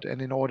 that out,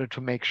 and in order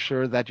to make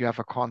sure that you have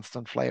a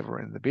constant flavor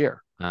in the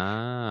beer.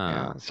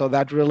 Yeah, Ah. so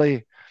that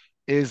really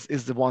is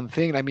the one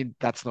thing. I mean,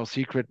 that's no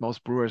secret.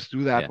 Most brewers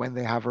do that Yeah. when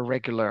they have a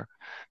regular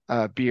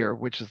beer,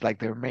 which is like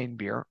their main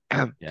beer.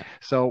 Yeah.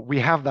 So we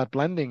have that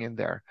blending in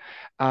there.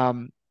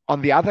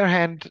 On the other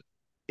hand,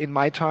 in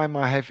my time,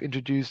 I have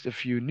introduced a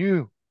few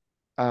new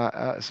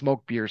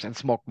smoked beers and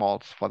smoked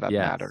malts for that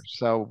matter. Yes.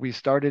 So we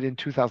started in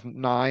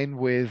 2009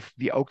 with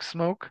the oak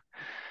smoke.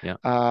 Yeah.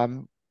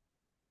 Um,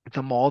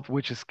 the malt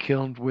which is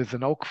kilned with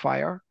an oak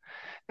fire.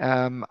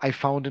 I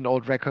found in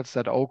old records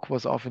that oak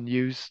was often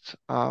used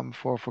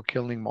for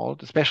kilning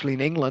malt, especially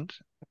in England.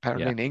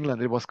 Apparently Yeah. in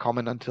England it was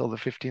common until the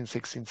 15th,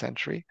 16th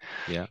century.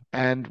 Yeah.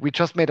 And we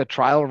just made a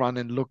trial run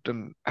and looked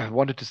and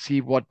wanted to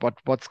see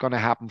what's going to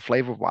happen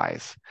flavor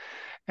wise.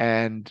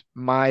 And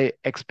my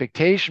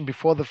expectation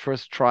before the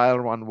first trial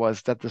run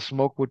was that the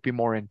smoke would be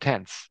more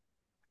intense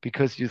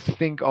because you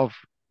think of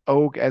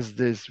oak as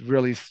this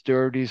really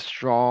sturdy,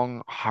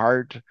 strong,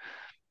 hard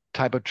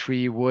type of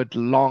tree, wood,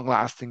 long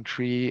lasting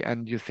tree,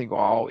 and you think,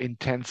 oh,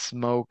 intense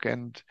smoke.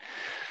 And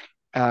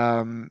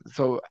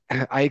so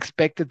I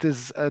expected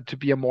this to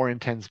be a more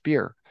intense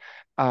beer.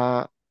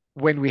 Uh,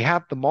 when we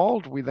had the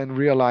malt, we then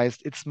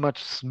realized it's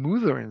much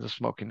smoother in the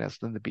smokiness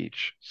than the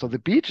beech. So the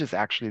beech is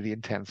actually the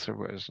intenser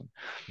version.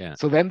 Yeah.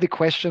 So then the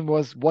question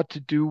was what to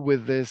do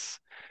with this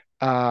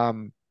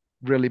um,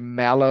 really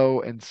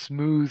mellow and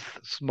smooth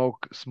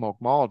smoke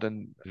malt.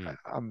 And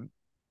Mm.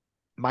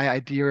 my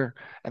idea,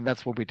 and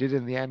that's what we did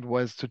in the end,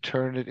 was to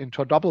turn it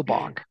into a double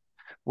bock,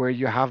 where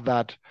you have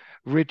that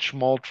rich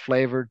malt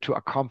flavor to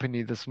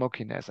accompany the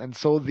smokiness. And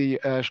so the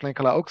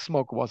Schlenkerla Oak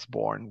Smoke was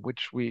born,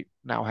 which we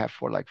now have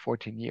for like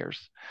 14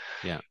 years.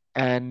 Yeah.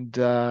 And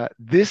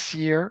this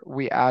year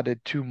we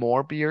added two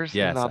more beers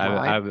in Yes, that I,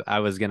 line. I I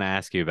was gonna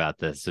ask you about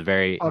this.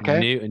 Very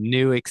Okay,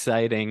 new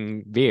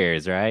exciting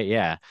beers, right?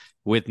 Yeah,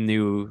 with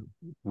new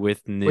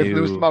with with new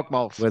new smoke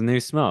malts. with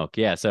new smoke.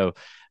 Yeah, so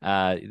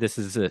this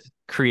is a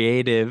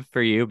creative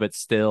for you, but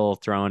still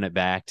throwing it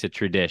back to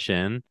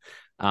tradition.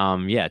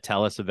 Yeah,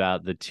 tell us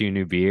about the two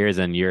new beers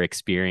and your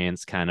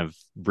experience kind of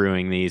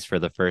brewing these for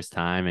the first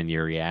time and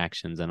your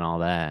reactions and all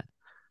that.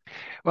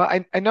 Well,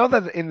 I know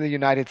that in the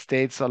United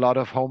States, a lot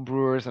of home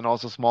brewers and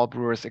also small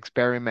brewers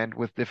experiment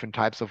with different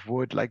types of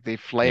wood, like they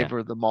Yeah,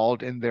 flavor the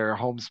malt in their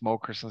home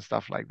smokers and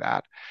stuff like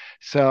that.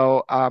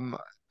 So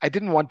I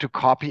didn't want to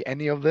copy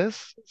any of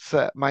this.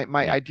 So my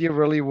yeah, idea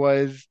really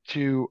was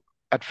to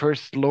at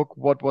first look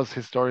what was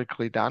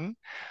historically done.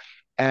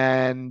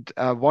 And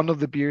one of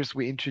the beers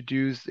we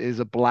introduced is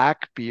a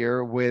black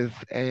beer with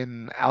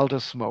an alder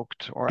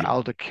smoked or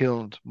alder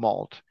killed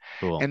malt.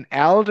 cool. And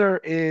alder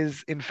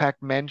is, in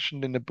fact,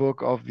 mentioned in the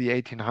book of the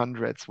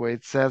 1800s, where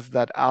it says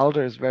that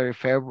alder is very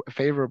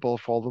favorable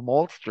for the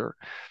maltster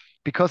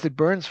because it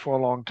burns for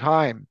a long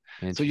time.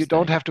 So you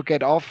don't Interesting. have to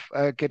get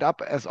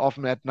up as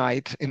often at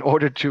night in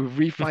order to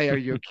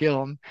refire your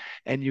kiln,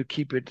 and you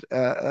keep it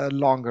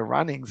longer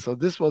running. So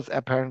this was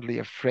apparently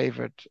a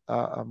favorite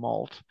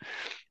malt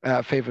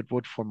favorite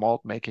wood for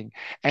malt making.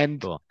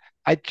 And Cool.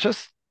 I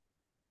just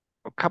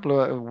a couple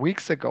of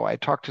weeks ago, I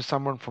talked to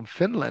someone from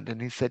Finland,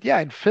 and he said, "Yeah,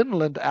 in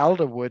Finland,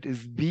 alderwood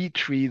is the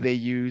tree they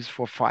use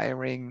for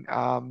firing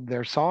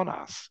their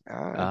saunas.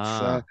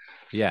 It's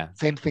Yeah,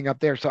 same thing up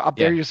there. So up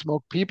there yeah. you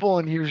smoke people,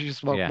 and here you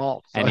smoke Yeah.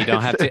 malt. So And you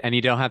don't it's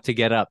have to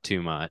get up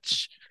too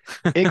much.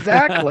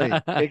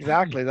 exactly,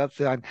 exactly. That's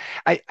it.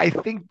 I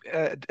think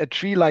a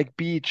tree like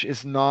beech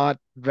is not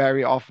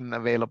very often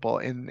available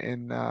in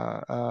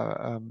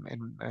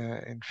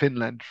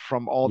Finland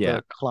from all Yeah.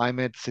 the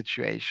climate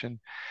situation,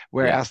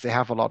 Yeah. whereas they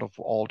have a lot of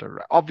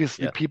alder.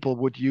 Obviously, Yeah. people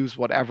would use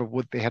whatever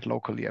wood they had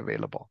locally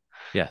available.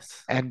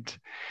 Yes. And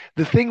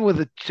the thing with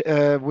the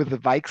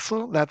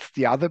Weichsel, that's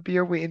the other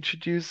beer we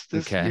introduced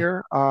this Okay.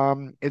 year.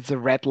 It's a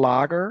red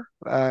lager,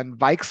 and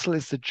Weichsel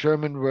is the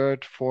German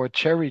word for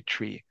cherry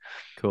tree.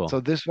 Cool. So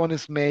this one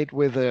is made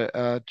with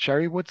a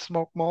cherry wood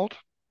smoke malt.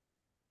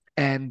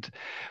 And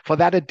for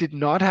that, it did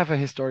not have a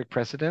historic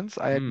precedence,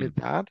 I Hmm. admit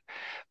that.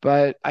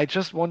 But I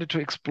just wanted to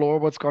explore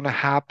what's going to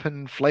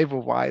happen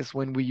flavor-wise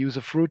when we use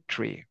a fruit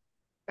tree.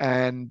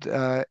 And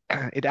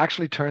it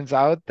actually turns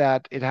out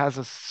that it has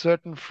a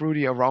certain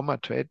fruity aroma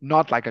to it,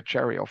 not like a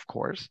cherry, of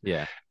course,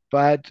 Yeah.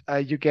 but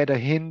you get a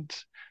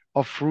hint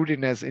of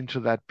fruitiness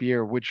into that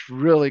beer, which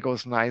really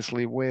goes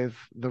nicely with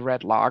the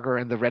red lager.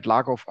 And the red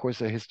lager, of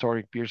course, a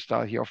historic beer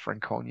style here of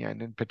Franconia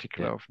and in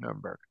particular Yeah. of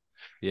Nuremberg.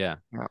 Yeah.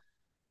 Yeah.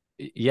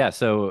 Yeah.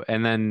 So,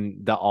 and then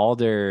the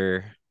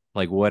alder,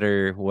 like, what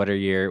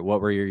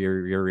were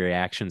your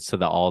reactions to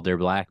the alder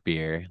black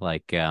beer?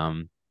 Like,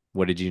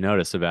 what did you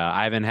notice about?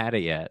 I haven't had it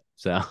yet,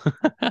 so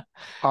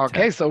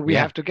Okay, so we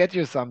yeah. have to get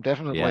you some,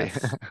 definitely.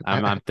 Yes.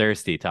 I'm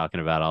thirsty talking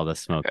about all this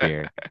smoke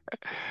beer.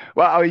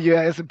 Well, our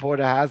US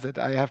importer has it.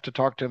 I have to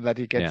talk to him that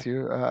he Yeah. gets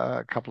you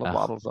a couple of Oh,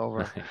 bottles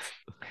over. nice.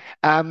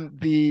 Um,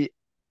 the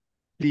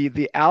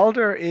the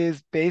elder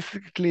is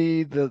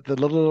basically the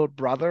little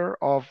brother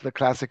of the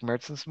classic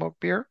Märzen smoke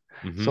beer.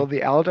 Mm-hmm. So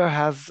the elder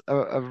has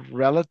a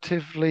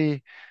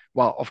relatively,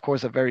 well, of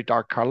course, a very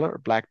dark color, a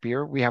black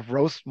beer. We have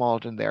roast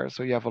malt in there,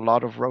 so you have a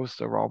lot of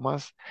roast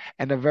aromas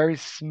and a very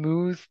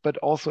smooth but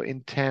also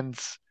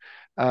intense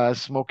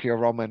smoky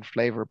aroma and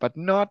flavor, but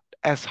not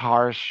as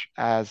harsh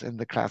as in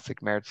the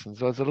classic Märzen.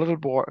 So it's a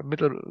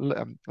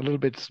little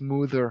bit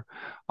smoother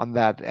on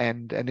that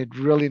end, and it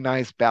really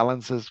nice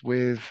balances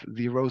with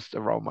the roast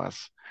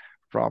aromas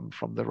from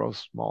the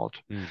roast malt.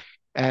 Mm.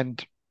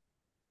 And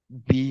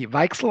the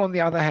Weichsel, on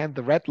the other hand,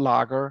 the red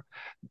lager,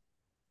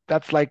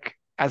 that's like,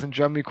 as in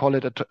Germany, we call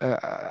it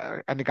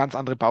eine ganz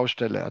andere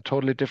Baustelle, a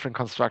totally different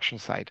construction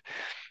site.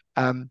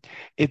 Um,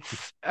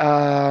 it's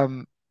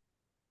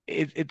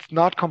it's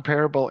not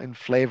comparable in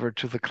flavor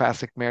to the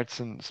classic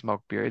Märzen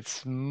smoked beer.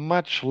 It's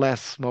much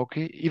less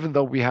smoky, even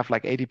though we have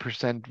like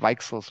 80%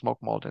 Weichsel smoke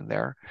malt in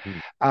there.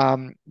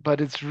 Mm. But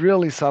it's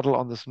really subtle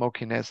on the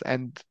smokiness,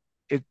 and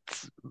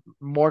it's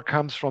more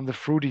comes from the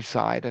fruity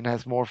side and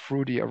has more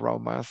fruity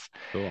aromas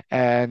Cool.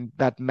 and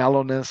that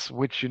mellowness,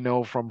 which you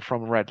know from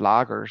red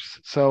lagers.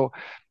 So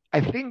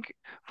I think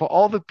for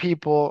all the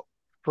people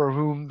for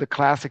whom the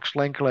classic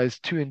Schlenkerla is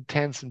too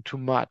intense and too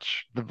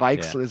much, the Yeah.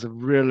 Weichsel is a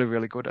really,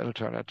 really good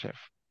alternative.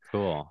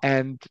 Cool.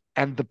 And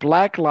the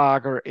black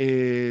lager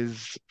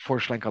is for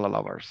Schlenkerla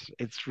lovers.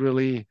 It's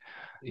really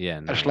Yeah.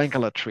 a Nice.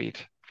 Schlenkerla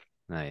treat.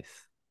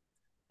 Nice.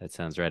 That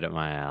sounds right up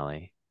my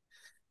alley.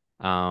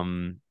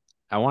 Um,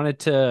 I wanted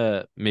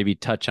to maybe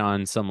touch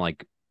on some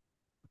like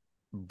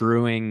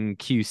brewing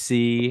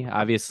QC.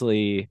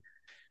 Obviously,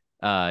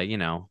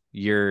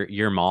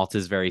 your malt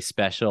is very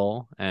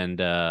special and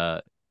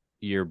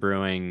you're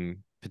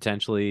brewing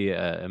potentially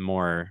a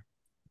more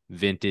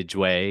vintage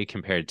way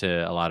compared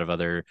to a lot of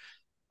other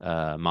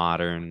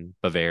modern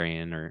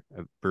Bavarian or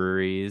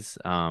breweries.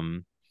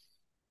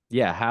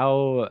 Yeah,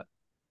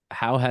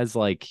 how has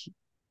like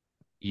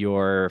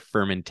your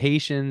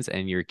fermentations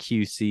and your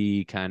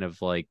QC kind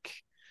of like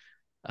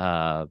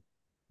uh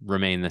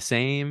remain the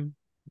same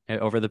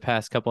over the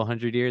past couple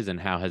hundred years, and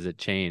how has it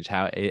changed?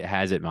 How it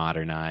has it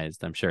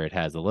modernized? I'm sure it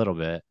has a little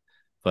bit,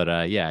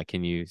 but yeah,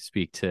 can you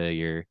speak to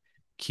your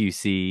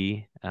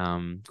QC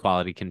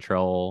quality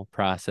control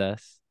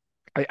process?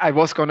 I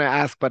was going to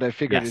ask, but I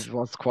figured Yes. it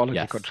was quality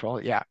Yes.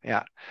 control. Yeah,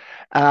 yeah.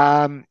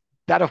 Um,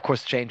 that of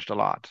course changed a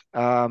lot.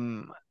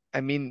 I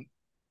mean,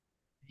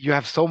 you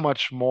have so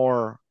much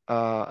more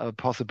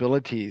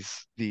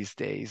possibilities these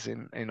days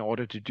in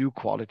order to do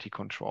quality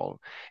control.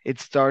 It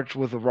starts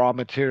with the raw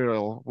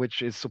material,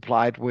 which is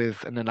supplied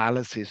with an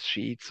analysis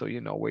sheet, so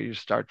you know where you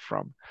start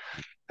from.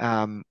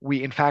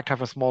 We in fact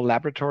have a small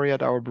laboratory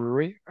at our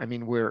brewery. I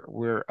mean, we're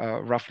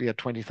roughly a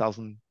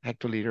 20,000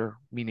 hectoliter,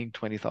 meaning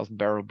 20,000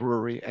 barrel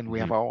brewery, and we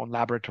have Hmm. our own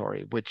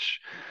laboratory,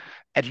 which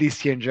at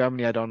least here in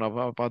Germany, I don't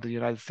know about the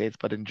United States,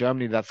 but in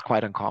Germany that's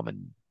quite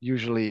uncommon.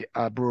 Usually,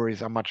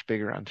 breweries are much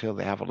bigger until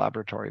they have a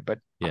laboratory, but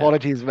Yeah.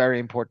 quality is very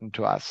important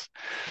to us.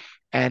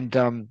 And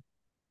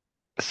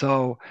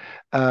so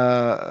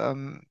uh,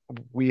 um,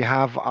 we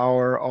have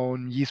our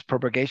own yeast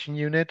propagation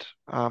unit.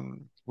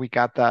 We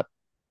got that,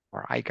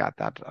 or I got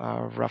that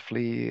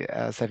roughly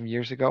 7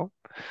 years ago,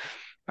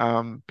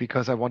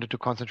 because I wanted to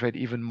concentrate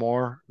even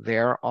more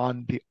there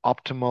on the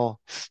optimal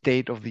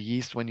state of the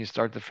yeast when you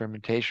start the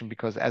fermentation.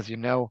 Because as you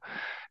know,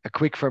 a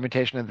quick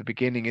fermentation in the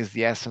beginning is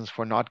the essence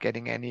for not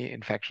getting any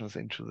infections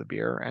into the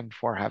beer and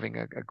for having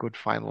a good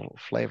final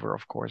flavor,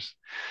 of course.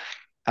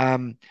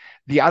 Um,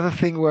 the other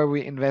thing where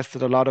we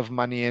invested a lot of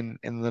money in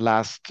the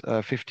last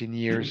 15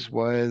 years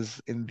was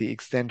in the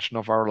extension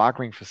of our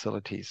lagering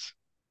facilities.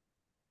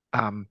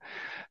 Um,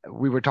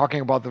 we were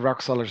talking about the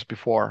rock cellars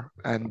before,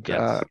 and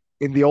Yes.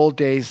 in the old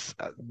days,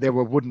 there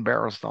were wooden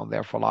barrels down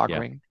there for Yeah.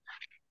 lagering.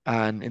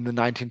 And in the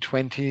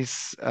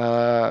 1920s,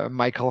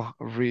 Michael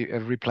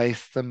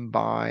replaced them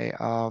by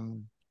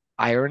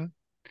iron,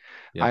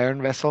 Yep.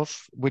 iron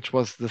vessels, which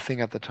was the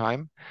thing at the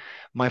time.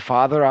 My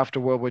father, after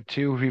World War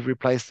II, he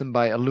replaced them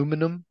by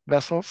aluminum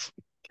vessels.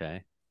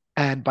 Okay.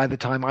 And by the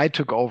time I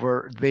took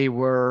over, they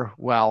were,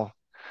 well,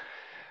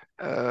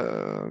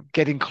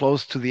 getting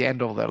close to the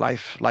end of their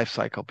life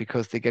cycle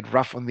because they get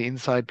rough on the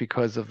inside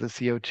because of the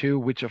CO2,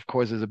 which of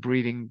course is a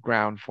breeding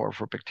ground for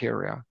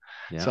bacteria.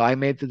 So Yep. I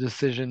made the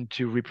decision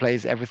to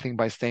replace everything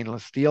by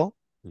stainless steel.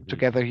 Hmm.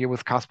 Together here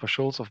with Kaspar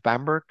Schulz of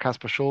Bamberg.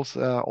 Kaspar Schulz,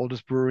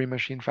 oldest brewery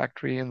machine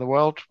factory in the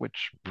world,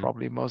 which Hmm.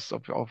 probably most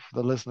of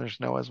the listeners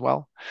know as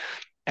well.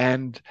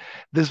 And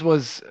this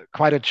was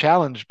quite a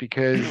challenge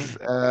because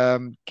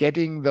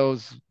getting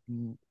those,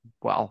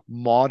 well,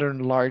 modern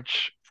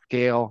large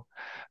scale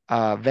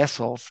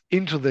vessels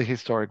into the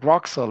historic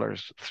rock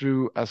cellars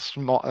through a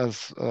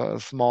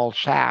small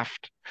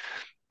shaft.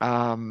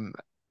 Um,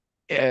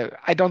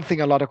 I don't think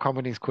a lot of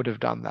companies could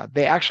have done that.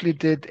 They actually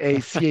did a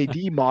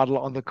CAD model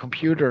on the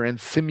computer and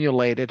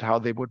simulated how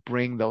they would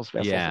bring those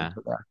vessels Yeah.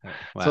 into there.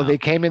 So they Wow.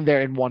 came in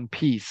there in one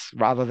piece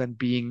rather than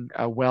being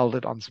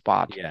welded on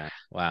spot, Yeah.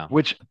 Wow.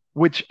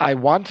 which I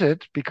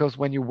wanted because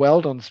when you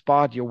weld on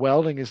spot, your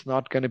welding is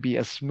not going to be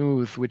as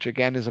smooth, which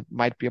again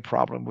might be a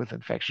problem with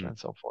infection Hmm. and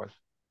so forth.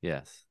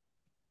 Yes.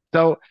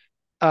 So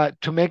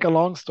to make a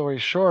long story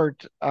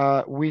short,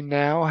 we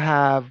now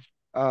have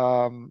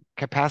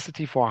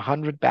capacity for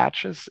 100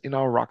 batches in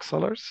our rock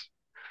cellars.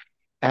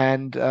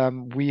 And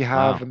we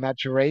have Wow. a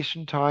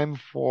maturation time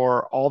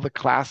for all the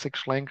classic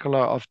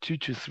Schlenkerla of 2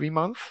 to 3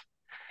 months.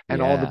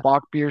 and all the Yeah.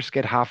 bock beers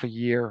get half a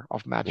year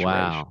of maturation.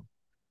 Wow.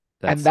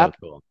 That's And so that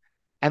cool.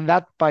 and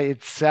that by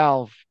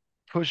itself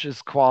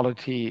pushes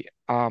quality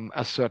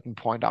a certain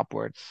point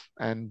upwards.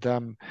 And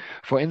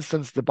for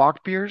instance, the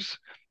bock beers,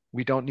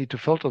 we don't need to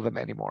filter them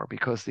anymore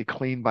because they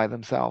clean by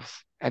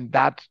themselves, and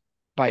that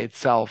by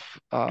itself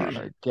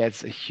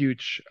gets a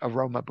huge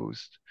aroma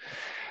boost.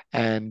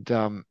 And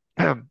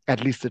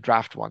at least the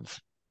draft ones.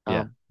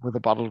 Yeah. With the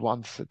bottled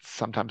ones, it's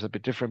sometimes a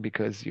bit different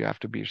because you have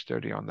to be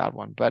sturdy on that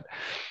one. But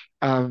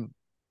um,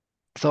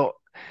 so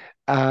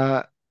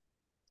uh,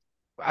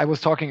 I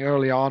was talking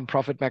early on,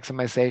 profit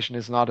maximization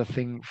is not a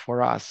thing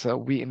for us. So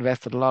we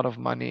invested a lot of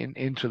money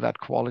into that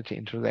quality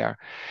into there.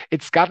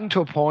 It's gotten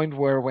to a point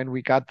where when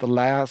we got the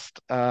last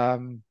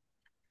how's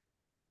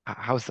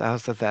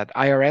that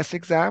IRS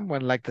exam,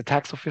 when like the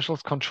tax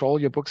officials control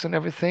your books and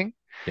everything,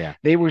 Yeah.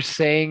 they were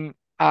saying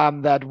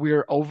that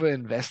we're over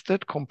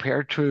invested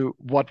compared to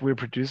what we're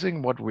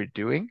producing, what we're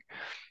doing.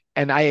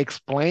 And I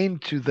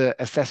explained to the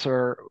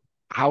assessor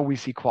how we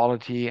see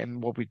quality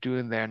and what we do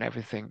in there and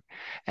everything.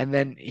 And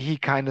then he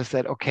kind of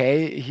said,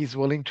 okay, he's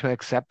willing to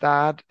accept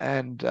that.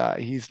 And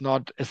he's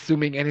not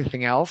assuming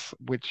anything else,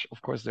 which of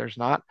course there's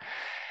not.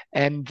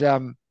 And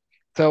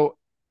so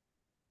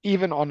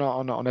even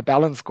on a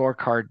balance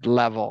scorecard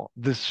level,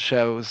 this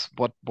shows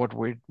what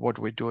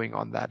we're doing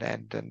on that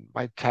end. And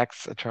my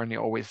tax attorney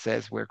always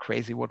says we're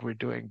crazy what we're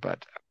doing,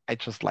 but I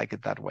just like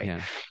it that way.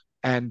 Yeah.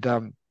 And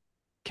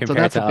so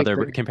that's a big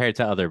thing. Compared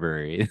to other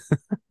breweries.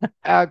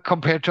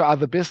 Compared to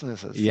other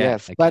businesses, Yeah,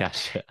 yes. I But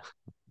gotcha.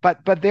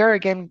 but there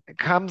again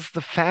comes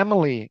the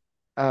family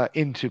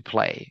into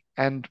play.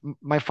 And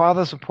my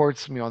father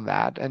supports me on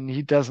that, and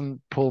he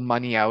doesn't pull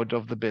money out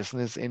of the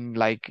business in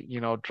like,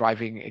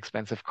 driving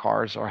expensive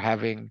cars or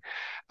having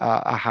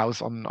a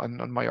house on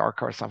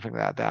Mallorca or something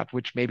like that,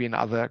 which maybe in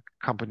other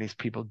companies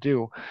people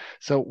do.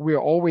 So we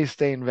always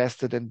stay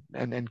invested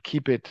and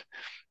keep it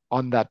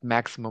on that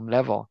maximum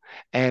level.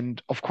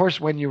 And of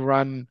course, when you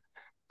run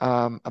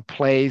a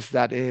place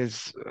that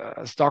is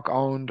stock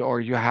owned,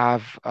 or you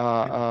have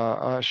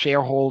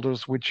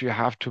shareholders which you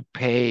have to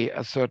pay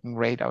a certain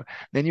rate out,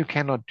 then you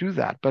cannot do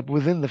that. But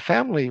within the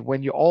family,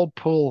 when you all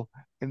pull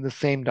in the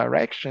same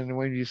direction,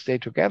 when you stay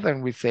together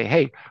and we say,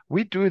 hey,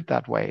 we do it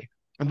that way.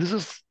 And this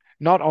is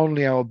not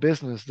only our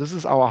business, this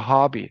is our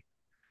hobby.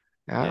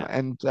 Yeah. Yeah.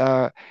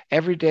 And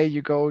every day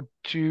you go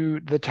to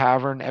the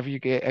tavern, every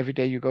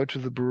day you go to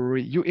the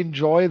brewery, you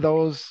enjoy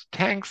those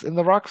tanks in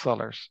the rock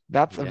cellars.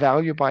 That's a Yeah.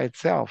 value by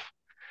itself.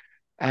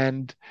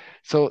 And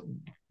so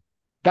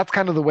that's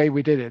kind of the way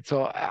we did it.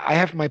 So I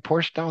have my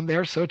Porsche down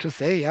there, so to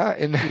say, yeah,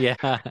 and Yeah.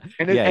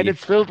 and Yeah.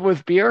 it's filled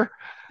with beer,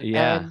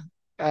 Yeah.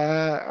 and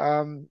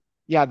uh,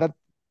 yeah, that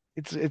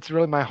it's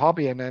really my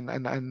hobby, and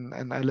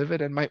I live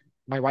it. And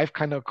my wife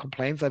kind of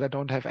complains that I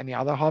don't have any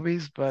other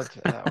hobbies, but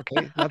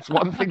okay, that's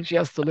one thing she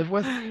has to live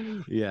with.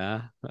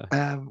 Yeah.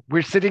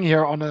 We're sitting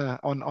here on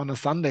a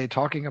Sunday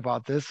talking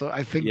about this, so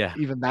I think Yeah.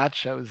 even that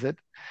shows it.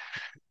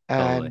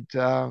 Totally.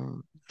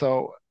 And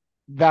so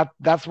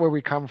that's where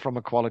we come from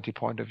a quality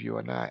point of view.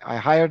 And I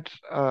hired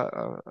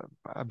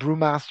a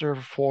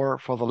brewmaster for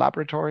the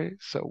laboratory,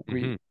 so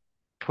we Hmm.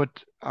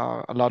 put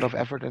a lot of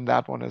effort in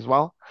that one as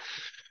well.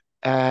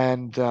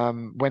 And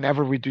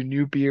whenever we do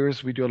new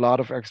beers, we do a lot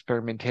of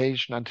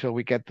experimentation until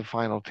we get the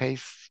final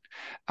tastes.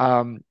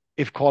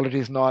 If quality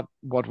is not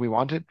what we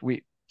wanted,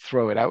 we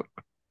throw it out.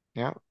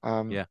 Yeah.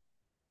 Yeah.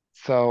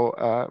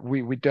 So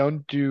we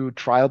don't do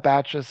trial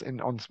batches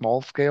on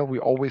small scale. We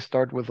always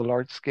start with a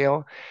large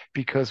scale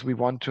because we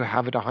want to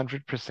have it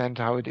 100%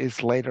 how it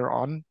is later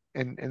on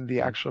in the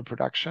Mhm. actual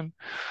production.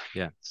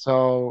 Yeah.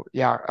 So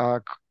yeah,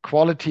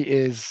 quality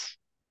is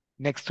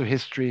next to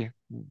history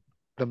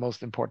the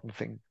most important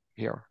thing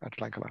here at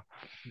Blancola.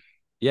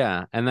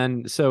 Yeah. And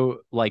then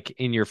so like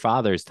in your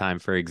father's time,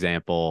 for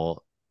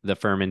example, the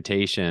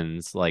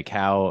fermentations, like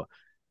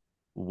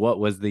what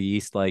was the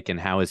yeast like and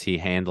how is he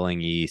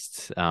handling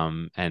yeast?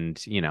 And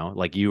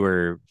like you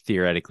were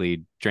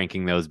theoretically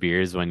drinking those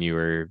beers when you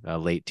were a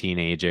late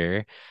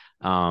teenager.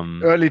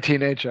 Um, Early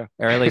teenager.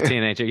 Early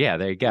teenager. Yeah,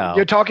 there you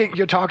You're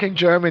go. talking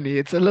Germany.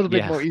 It's a little bit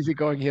Yeah. more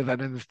easygoing here than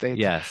in the States.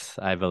 Yes,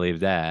 I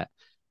believe that.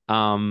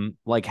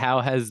 Like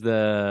how has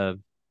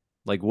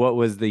what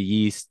was the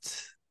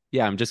yeast?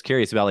 Yeah, I'm just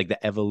curious about like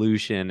the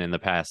evolution in the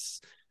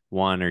past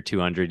 1 or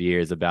 200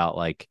 years about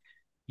like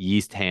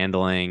yeast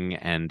handling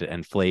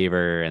and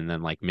flavor, and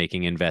then like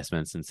making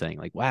investments and saying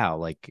like, wow,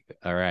 like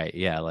all right,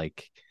 yeah,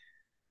 like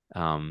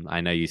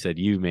I know you said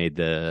you made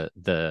the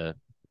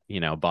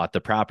bought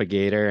the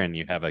propagator and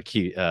you have a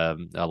cute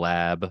a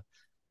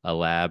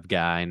lab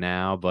guy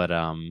now, but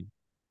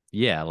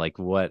yeah, like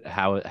what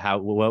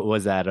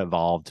was that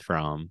evolved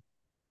from?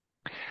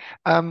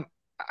 Um,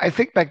 I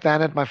think back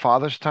then at my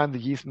father's time, the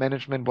yeast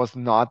management was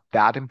not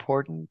that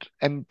important.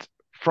 And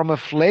from a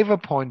flavor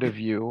point of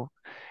view,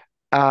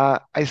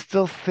 I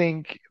still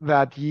think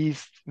that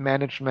yeast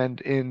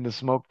management in the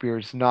smoke beer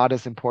is not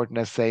as important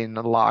as, say, in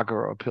a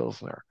lager or a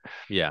pilsner,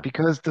 Yeah.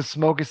 because the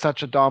smoke is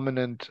such a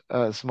dominant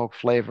smoke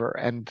flavor,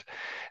 and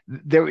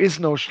there is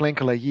no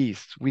Schlenkerla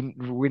yeast.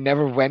 We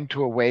never went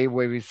to a way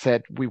where we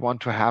said we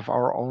want to have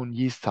our own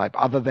yeast type,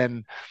 other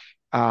than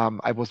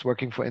I was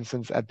working, for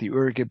instance, at the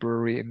Urge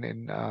brewery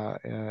in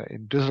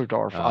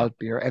Düsseldorf, Oh,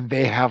 Altbier, and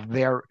they have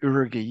their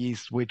Urge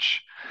yeast,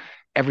 which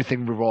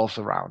everything revolves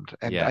around.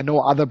 And I yeah.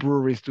 know other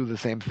breweries do the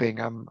same thing.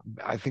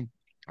 I think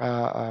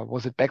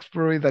was it Beck's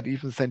Brewery that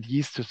even sent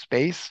yeast to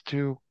space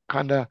to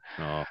kind of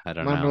Oh, I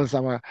don't remember know.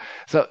 somewhere.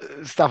 So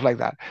stuff like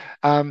that.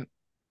 Um,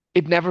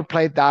 it never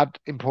played that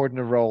important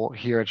a role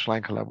here at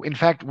Schlenkerla. In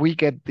fact, we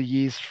get the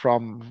yeast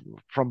from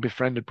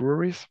befriended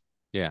breweries,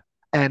 Yeah.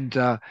 and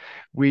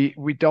we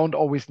don't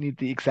always need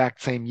the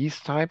exact same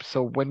yeast type.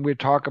 So when we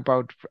talk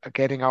about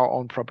getting our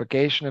own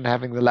propagation and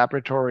having the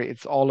laboratory,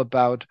 it's all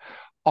about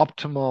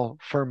optimal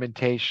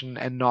fermentation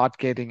and not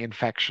getting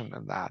infection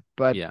in that.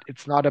 But Yeah.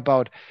 it's not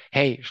about,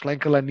 hey,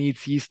 Schlenkerla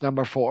needs yeast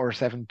number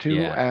 472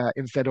 Yeah.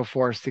 instead of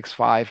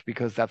 465,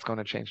 because that's going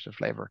to change the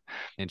flavor.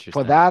 For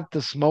Interesting. that,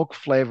 the smoke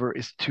flavor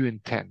is too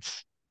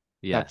intense.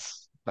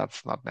 Yes.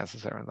 That's not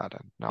necessary in that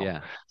end. No. Yeah.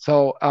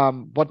 So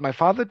what my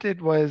father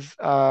did was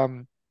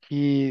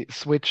he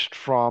switched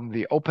from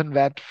the open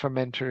vat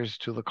fermenters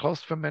to the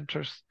closed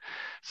fermenters.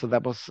 So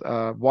that was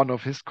one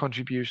of his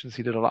contributions.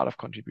 He did a lot of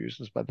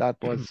contributions, but that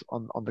was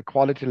on the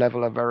quality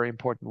level a very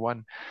important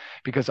one,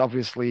 because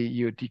obviously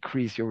you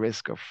decrease your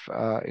risk of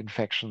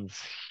infections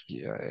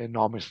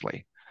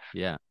enormously.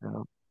 Yeah. You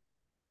know?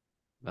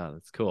 Oh,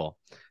 that's cool.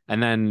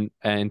 And then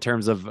in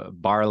terms of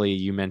barley,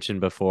 you mentioned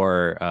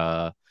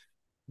before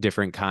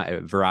different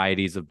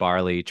varieties of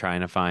barley,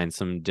 trying to find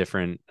some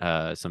different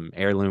some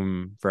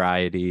heirloom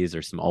varieties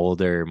or some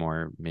older,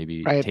 more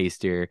maybe Right.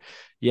 tastier.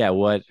 Yeah,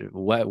 what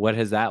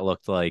has that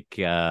looked like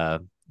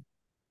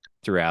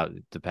throughout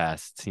the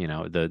past,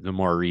 the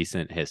more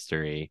recent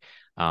history?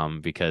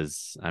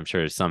 Because I'm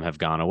sure some have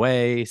gone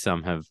away,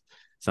 some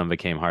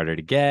became harder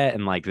to get,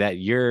 and like that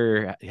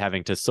you're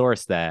having to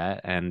source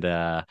that,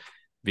 and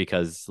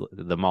because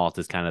the malt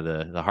is kind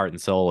of the heart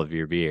and soul of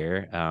your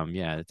beer.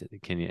 Yeah,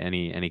 can you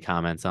any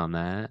comments on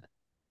that?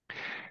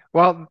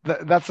 Well,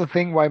 that's the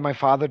thing why my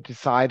father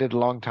decided a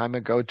long time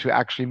ago to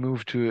actually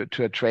move to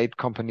a trade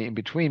company in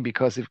between,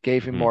 because it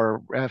gave him Hmm.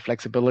 more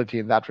flexibility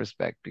in that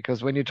respect.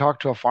 Because when you talk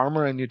to a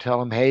farmer and you tell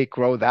him, "Hey,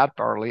 grow that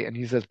barley," and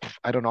he says,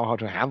 "I don't know how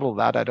to handle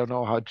that. I don't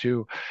know how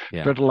to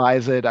Yeah,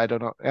 fertilize it. I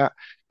don't know." Yeah.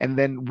 And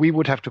then we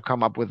would have to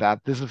come up with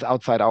that. This is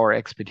outside our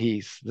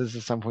expertise. This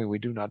is something we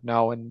do not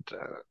know. And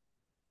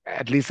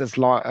at least as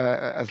long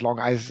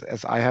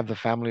as I have the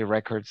family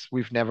records,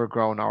 we've never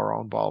grown our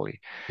own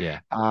barley. yeah,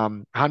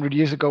 100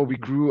 years ago, we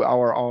grew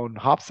our own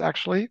hops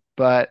actually,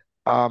 but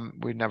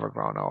we never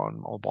grown our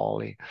own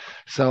barley.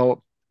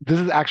 So this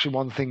is actually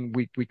one thing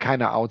we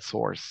kind of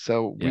outsource.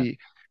 So yeah,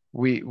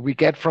 we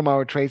get from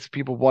our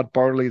tradespeople what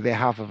barley they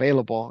have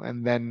available,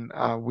 and then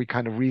we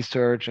kind of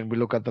research and we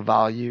look at the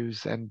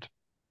values, and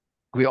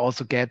we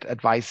also get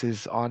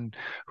advices on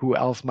who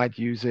else might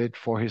use it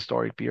for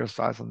historic beer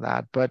styles and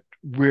that. But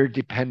we're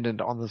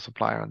dependent on the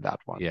supplier on that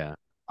one. yeah.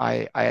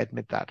 I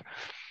admit that.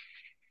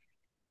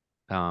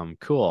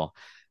 Cool.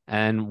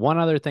 And one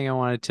other thing I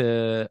wanted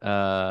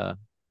to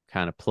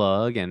kind of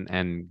plug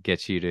and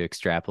get you to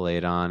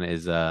extrapolate on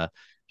is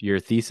your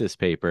thesis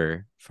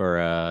paper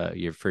for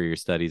your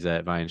studies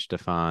at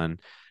Weinstefan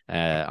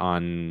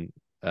on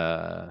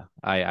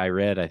I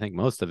read I think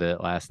most of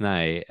it last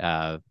night.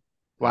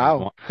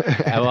 Wow.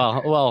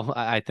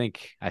 I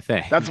think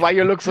That's why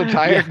you look so yeah,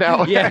 tired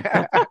now.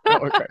 yeah.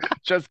 Okay,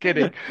 just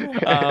kidding.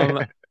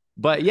 um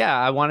but yeah,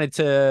 I wanted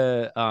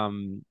to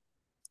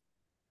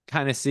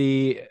kind of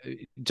see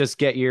just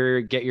get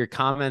your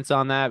comments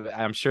on that.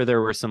 I'm sure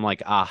there were some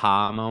like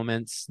aha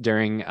moments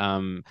during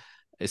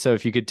so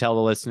if you could tell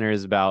the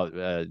listeners about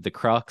the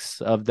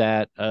crux of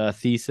that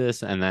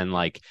thesis, and then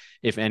like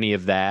if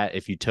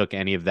you took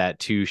any of that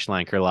to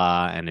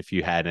Schlenkerla, and if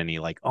you had any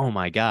like, oh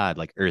my god,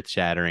 like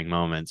earth-shattering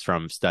moments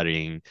from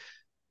studying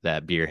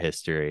that beer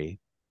history.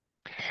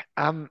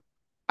 Um,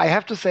 I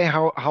have to say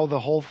how the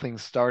whole thing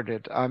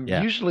started.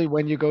 Yeah, Usually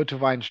when you go to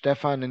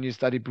Weinstefan and you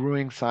study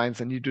brewing science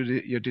and you do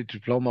your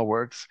diploma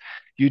works,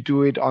 you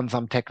do it on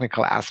some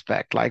technical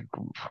aspect, like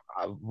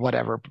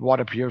whatever,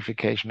 water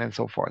purification and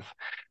so forth.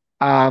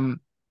 Um,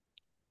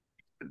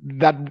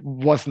 that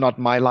was not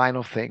my line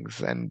of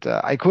things, and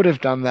I could have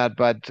done that,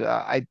 but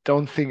I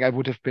don't think I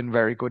would have been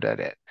very good at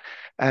it.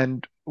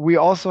 And we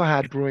also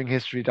had brewing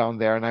history down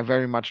there, and I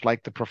very much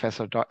liked the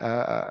Professor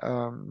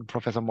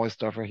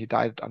Moisdorfer. He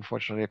died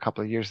unfortunately a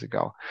couple of years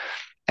ago,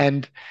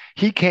 and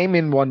he came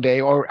in one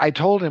day, or I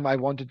told him I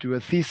want to do a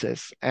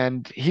thesis,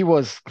 and he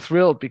was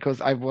thrilled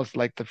because I was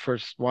like the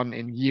first one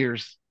in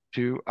years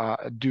to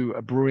do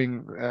a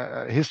brewing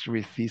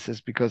history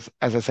thesis, because,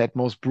 as I said,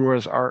 most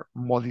brewers are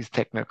more these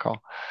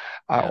technical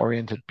yeah,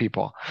 oriented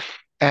people.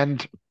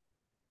 And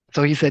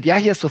so he said, yeah,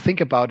 he has to think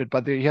about it,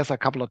 but he has a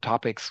couple of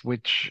topics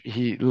which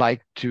he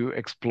liked to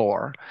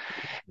explore.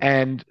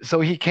 And so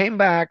he came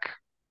back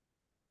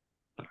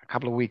a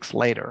couple of weeks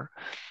later.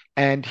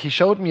 And he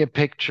showed me a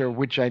picture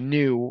which I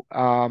knew,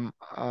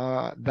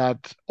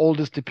 that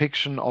oldest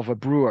depiction of a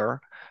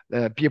brewer,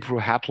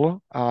 Bierbrew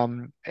Hattel.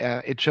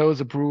 It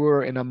shows a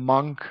brewer in a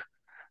monk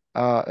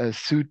a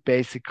suit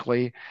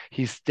basically.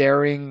 He's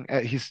steering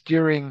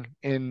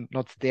in,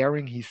 not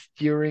staring, he's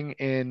steering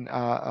in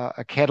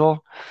a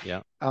kettle.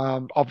 Yeah.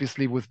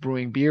 Obviously, with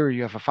brewing beer,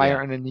 you have a Yeah.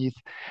 fire underneath,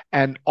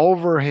 and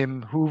over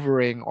him,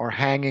 hoovering or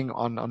hanging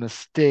on a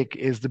stick,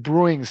 is the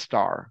brewing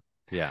star,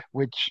 Yeah.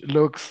 which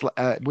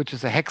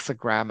is a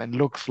hexagram and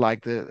looks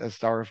like the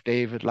Star of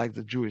David, like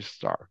the Jewish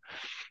star.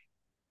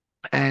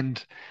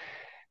 And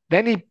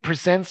then he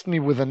presents me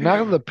with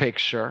another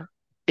picture,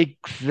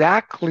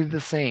 exactly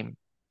the same.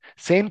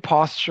 Same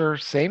posture,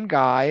 same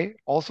guy,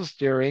 also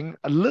steering,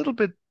 a little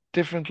bit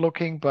different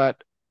looking,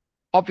 but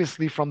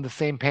obviously from the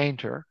same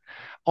painter.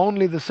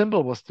 Only the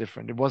symbol was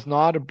different. It was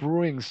not a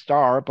brewing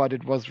star, but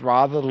it was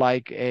rather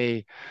like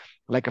a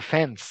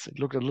fence. It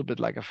looked a little bit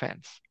like a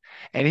fence.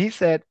 And he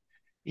said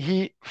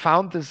he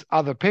found this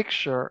other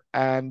picture,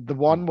 and the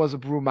one was a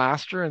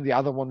brewmaster and the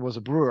other one was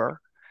a brewer,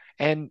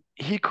 and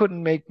he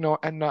couldn't make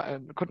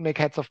couldn't make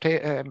heads or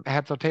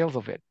tails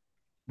of it.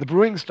 The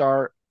brewing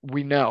star,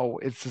 we know,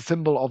 it's a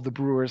symbol of the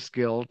Brewers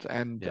Guild,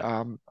 and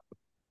Yeah.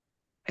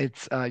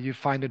 it's you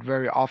find it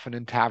very often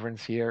in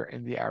taverns here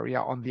in the area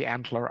on the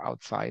antler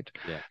outside.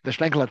 Yeah. The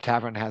Schlenkler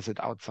Tavern has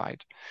it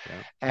outside.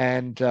 Yeah.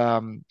 And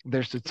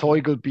there's the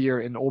Zeugel beer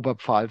in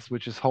Oberpfalz,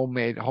 which is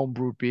homemade,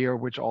 homebrewed beer,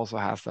 which also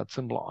has that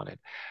symbol on it.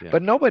 Yeah.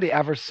 But nobody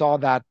ever saw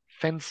that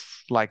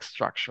fence-like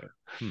structure.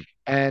 Hmm.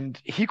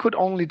 And he could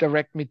only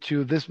direct me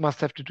to this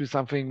must have to do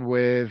something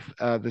with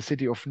the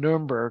city of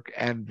Nuremberg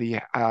and the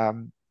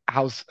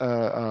house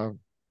the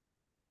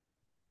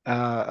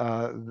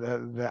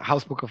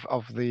house book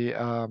of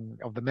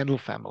the Mendel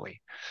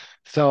family.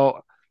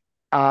 So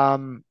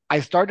I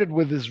started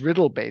with this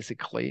riddle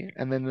basically,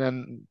 and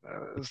then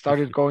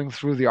started going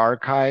through the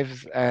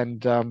archives,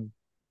 and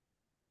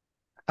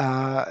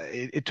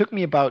it took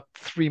me about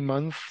 3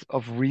 months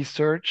of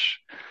research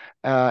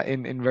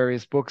in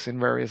various books, in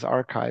various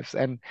archives,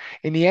 and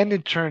in the end,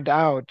 it turned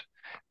out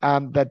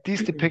that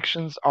these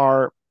depictions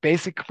are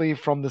basically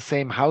from the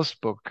same house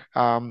book.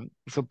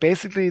 So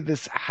basically,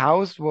 this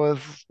house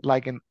was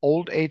like an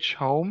old age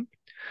home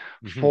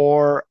Mhm.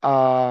 for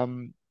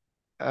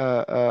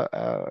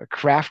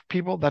craft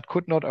people that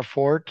could not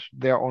afford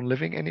their own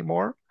living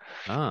anymore.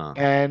 Ah.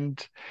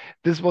 And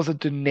this was a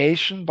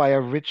donation by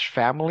a rich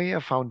family,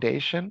 a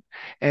foundation.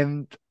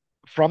 And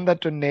from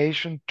that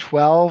donation,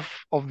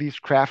 12 of these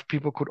craft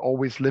people could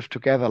always live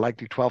together, like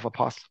the 12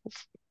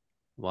 apostles.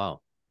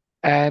 Wow.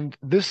 And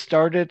this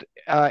started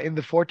in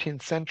the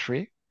 14th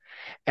century,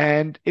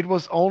 and it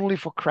was only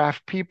for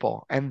craft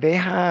people. And they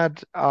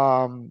had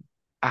a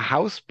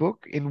house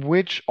book in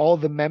which all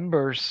the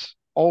members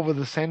over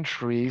the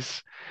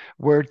centuries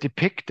were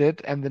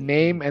depicted, and the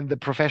name and the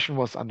profession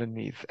was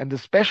underneath. And the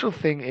special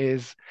thing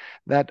is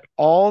that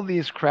all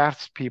these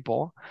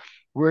craftspeople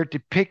were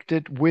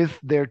depicted with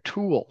their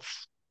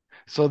tools.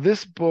 So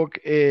this book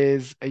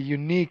is a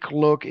unique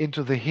look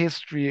into the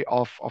history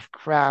of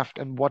craft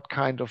and what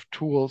kind of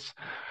tools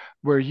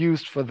were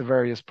used for the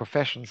various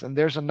professions. And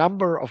there's a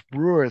number of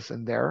brewers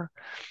in there.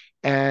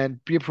 And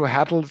Bierbrew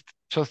Hattel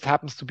just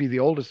happens to be the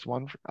oldest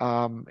one.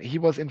 He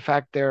was, in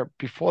fact, there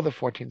before the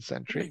 14th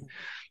century,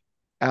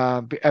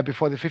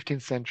 before the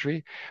 15th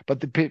century. But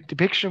the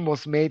depiction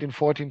was made in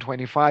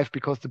 1425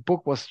 because the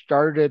book was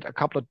started a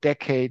couple of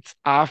decades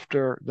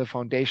after the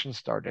foundation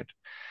started.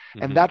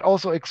 And Mhm. that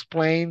also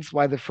explains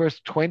why the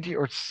first 20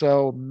 or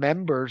so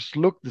members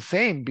look the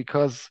same,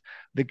 because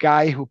the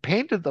guy who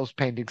painted those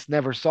paintings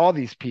never saw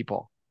these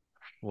people.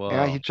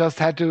 Yeah, he Whoa. just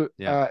had to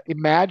Yeah.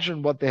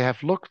 imagine what they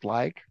have looked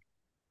like.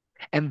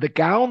 And the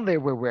gown they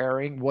were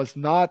wearing was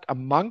not a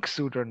monk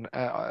suit or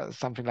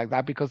something like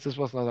that, because this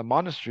was not a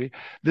monastery.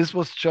 This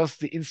was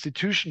just the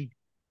institution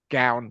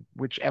gown,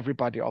 which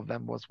everybody of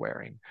them was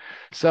wearing.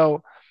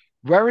 So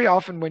very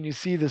often when you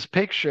see this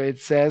picture, it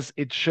says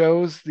it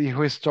shows the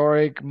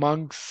historic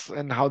monks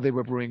and how they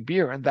were brewing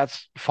beer, and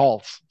that's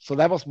false. So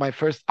that was my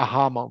first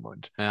aha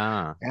moment.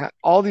 Ah. Yeah,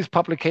 all these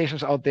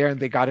publications out there,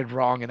 and they got it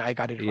wrong, and I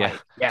got it Yeah.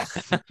 right.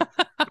 Yes.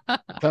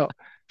 So,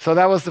 so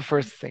that was the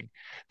first thing.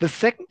 The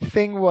second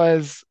thing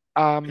was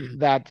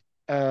that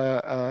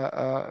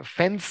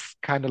fence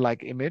kind of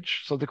like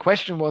image. So the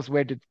question was,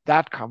 where did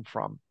that come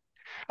from?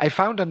 I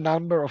found a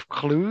number of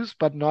clues,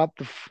 but not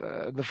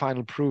the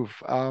final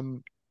proof.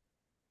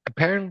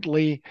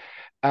 Apparently,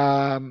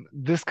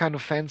 this kind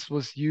of fence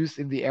was used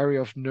in the area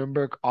of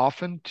Nuremberg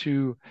often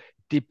to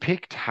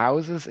depict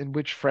houses in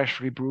which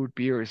freshly brewed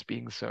beer is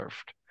being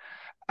served.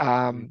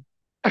 Um,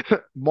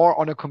 more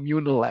on a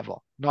communal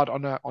level, not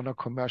on a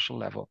commercial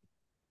level.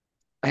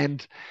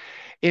 And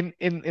in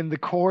the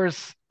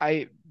course,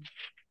 I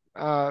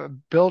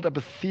built up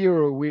a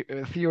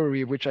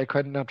theory which I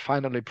could not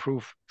finally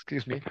prove.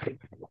 Excuse me.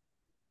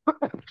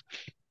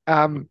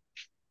 Um,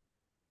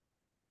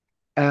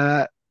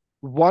 uh,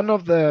 One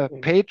of the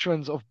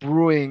patrons of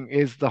brewing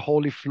is the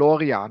Holy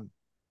Florian.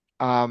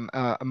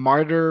 a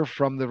martyr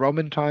from the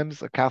Roman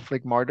times, a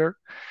Catholic martyr.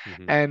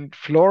 Hmm. And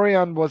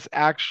Florian was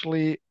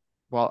actually,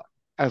 well,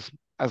 as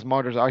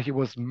martyrs are, he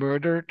was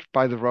murdered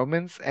by the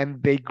Romans,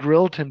 and they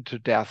grilled him to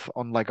death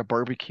on like a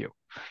barbecue.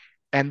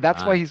 And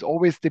that's why Ah, he's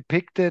always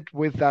depicted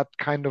with that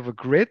kind of a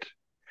grid.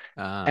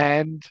 ah,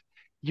 And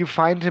you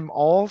find him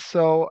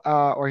also,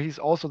 or he's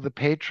also the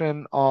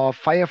patron of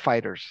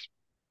firefighters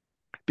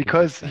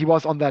because he interesting.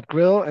 was on that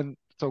grill. And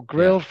so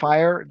Yeah, grill,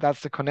 fire,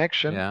 that's the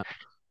connection. yeah,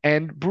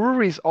 And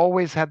breweries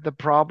always had the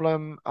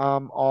problem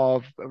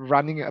of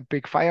running a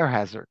big fire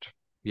hazard,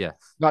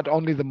 yes, not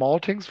only the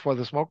maltings for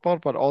the smoke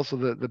malt, but also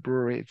the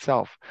brewery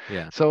itself.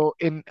 yeah. So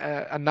in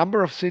a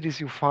number of cities,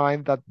 you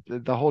find that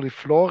the Holy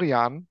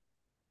Florian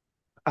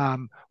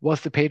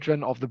was the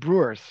patron of the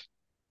brewers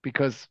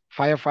because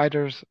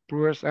firefighters,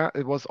 brewers,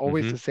 it was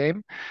always Hmm. the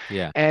same.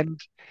 Yeah, And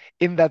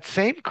in that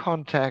same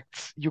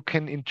context, you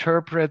can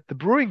interpret the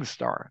brewing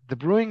star. The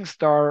brewing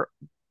star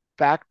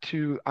back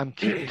to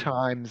antique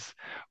times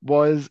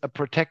was a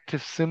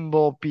protective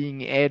symbol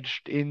being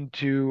edged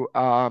into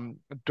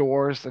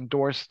doors and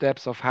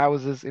doorsteps of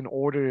houses in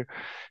order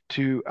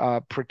to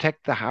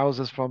protect the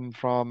houses from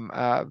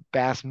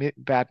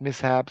bad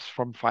mishaps,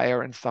 from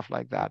fire and stuff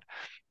like that.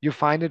 You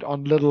find it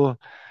on little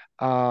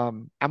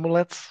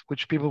amulets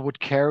which people would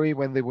carry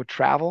when they would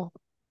travel.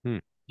 hmm.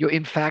 You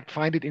in fact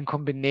find it in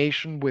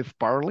combination with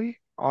barley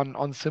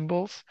on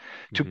symbols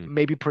to Hmm.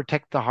 maybe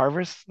protect the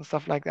harvest and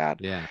stuff like that.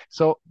 Yeah,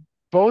 So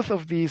both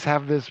of these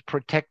have this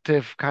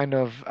protective kind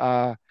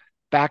of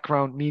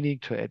background meaning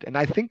to it. And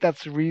I think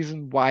that's the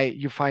reason why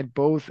you find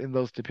both in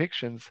those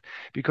depictions,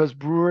 because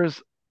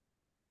brewers,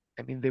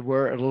 I mean, they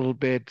were a little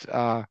bit,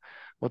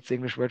 what's the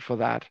English word for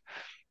that?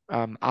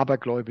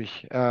 Abergläubig.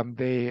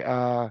 They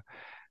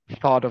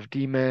thought of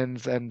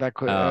demons and that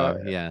could oh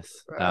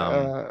yes.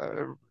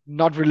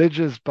 not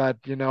religious, but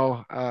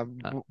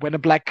Uh, when a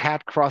black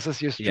cat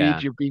crosses your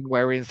street, yeah, you're being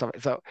wary and stuff.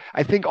 So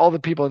I think all the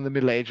people in the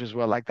Middle Ages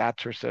were like that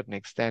to a certain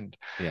extent.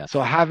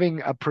 So yes,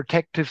 having a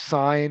protective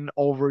sign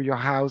over your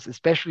house,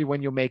 especially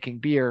when you're making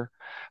beer,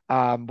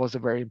 was a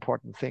very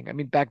important thing. I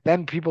mean, back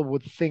then people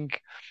would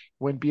think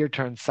when beer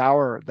turned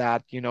sour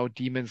that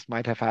demons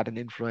might have had an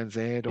influence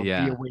in it or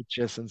beer yeah,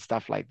 witches and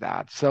stuff like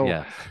that. So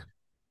yes,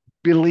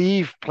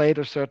 belief played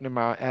a certain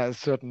amount, a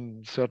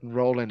certain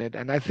role in it,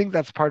 and I think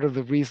that's part of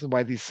the reason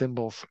why these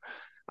symbols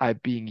are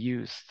being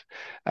used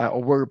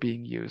or were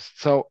being used.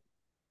 So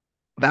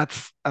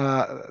that's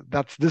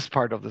this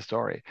part of the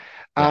story.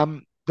 yeah,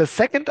 The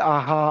second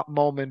aha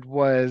moment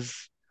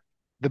was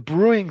the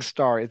brewing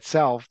star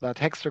itself, that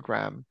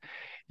hexagram.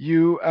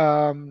 You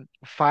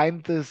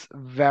find this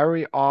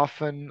very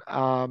often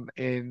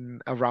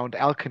in around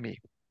alchemy.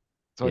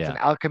 So it's an yeah,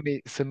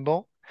 alchemy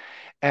symbol.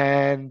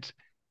 And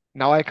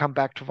now I come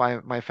back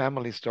to my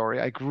family story.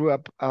 I grew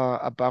up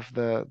above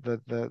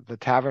the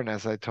tavern,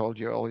 as I told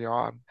you earlier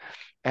on.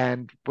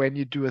 And when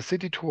you do a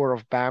city tour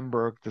of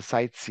Bamberg, the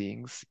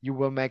sightseeings, you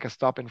will make a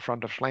stop in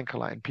front of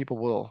Schlenkerla, and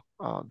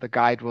the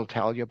guide will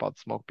tell you about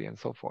smoke beer and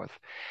so forth.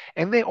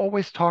 And they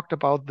always talked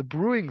about the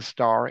brewing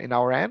star in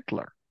our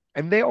antler.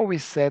 And they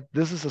always said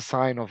this is a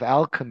sign of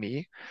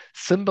alchemy,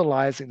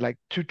 symbolizing like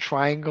two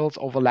triangles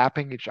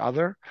overlapping each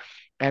other,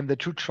 and the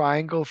two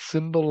triangles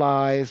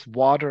symbolize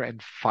water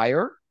and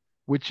fire,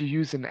 which you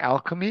use in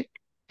alchemy.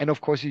 And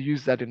of course, you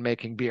use that in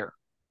making beer.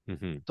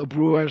 hmm, So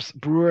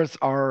brewers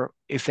are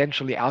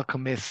essentially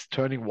alchemists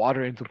turning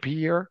water into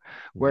beer,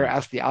 hmm,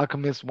 whereas the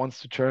alchemist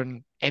wants to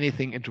turn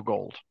anything into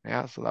gold.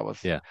 Yeah, so that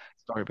was the yeah,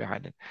 story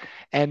behind it.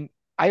 And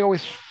I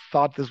always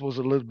thought this was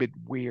a little bit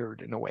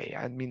weird in a way.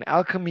 I mean,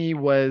 alchemy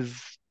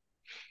was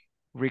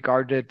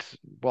regarded,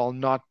 well,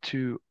 not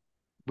too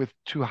with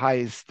too high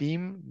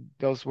esteem.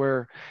 Those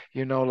were,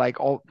 like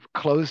all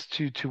close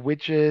to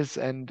witches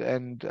and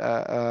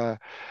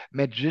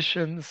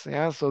magicians.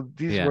 Yeah, so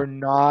these yeah, were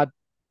not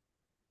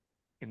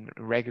in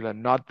regular,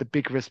 not the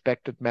big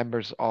respected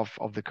members of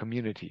the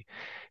community.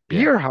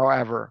 yeah, Beer,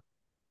 however,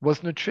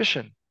 was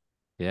nutrition.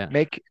 yeah,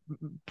 Make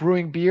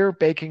brewing beer,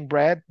 baking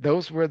bread,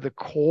 those were the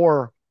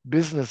core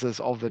businesses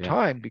of the yeah.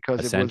 time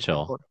because it was Essential.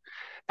 important,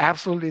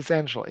 absolutely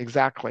essential,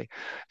 exactly.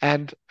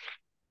 And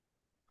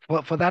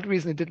well, for that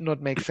reason, it did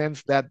not make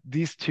sense that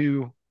these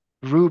two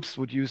groups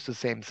would use the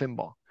same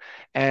symbol.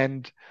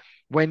 And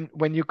when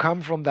you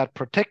come from that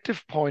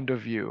protective point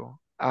of view,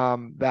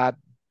 that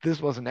this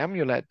was an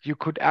amulet, you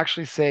could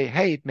actually say,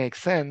 hey, it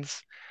makes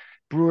sense.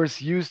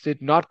 Brewers used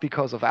it not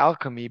because of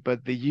alchemy,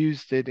 but they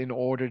used it in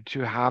order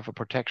to have a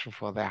protection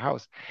for their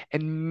house.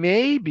 And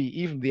maybe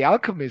even the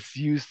alchemists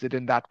used it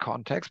in that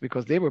context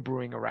because they were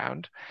brewing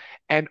around.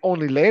 And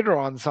only later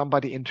on,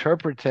 somebody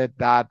interpreted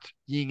that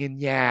yin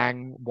and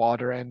yang,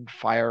 water and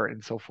fire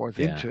and so forth Yeah.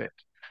 into it.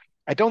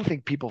 I don't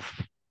think people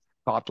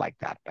thought like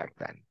that back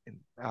then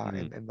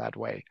Mm, in that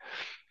way.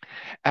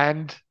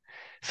 And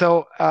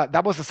so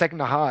that was the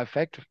second aha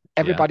effect.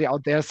 yeah. Everybody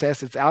out there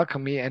says it's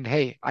alchemy, and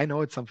hey, I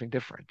know it's something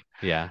different.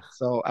 Yeah.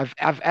 So I've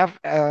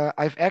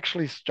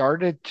actually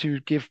started to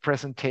give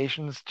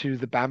presentations to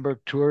the Bamberg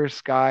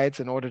tourist guides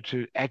in order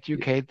to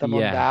educate them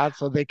on Yeah. that,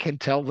 so they can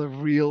tell the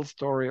real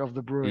story of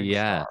the brewing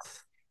star.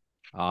 Yes.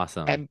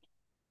 Awesome. And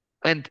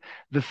and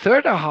the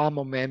third aha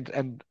moment,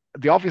 and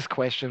the obvious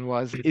question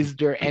was, is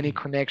there any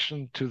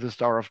connection to the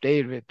Star of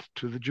David,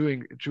 to the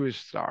Jewish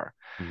star?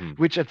 Hmm.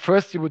 Which at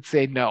first you would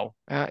say no,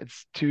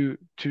 it's two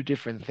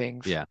different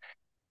things. Yeah.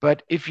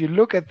 But if you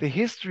look at the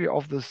history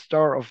of the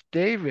Star of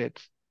David,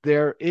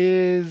 there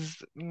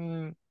is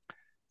some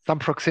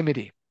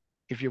proximity,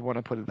 if you want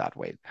to put it that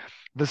way.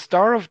 The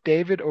Star of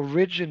David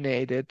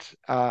originated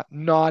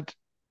not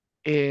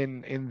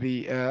in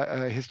the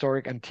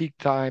historic antique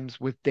times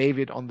with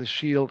David on the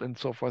shield and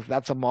so forth.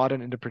 That's a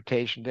modern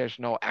interpretation. There's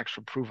no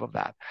actual proof of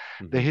that.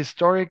 The Hmm.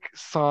 historic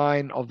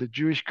sign of the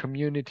Jewish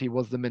community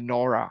was the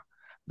menorah,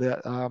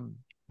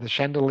 the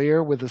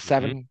chandelier with the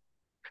Hmm.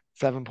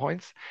 seven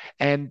points,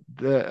 and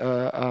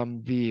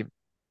the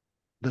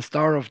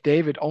Star of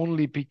David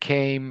only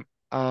became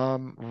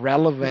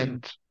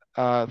relevant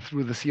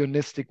through the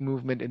Zionistic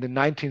movement in the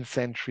 19th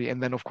century,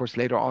 and then, of course,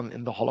 later on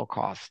in the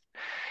Holocaust.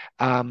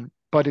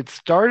 But it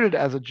started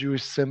as a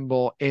Jewish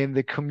symbol in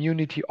the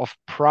community of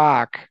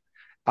Prague,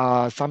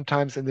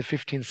 sometimes in the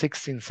 15th,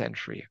 16th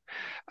century.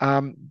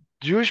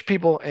 Jewish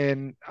people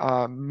in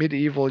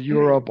medieval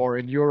Europe or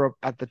in Europe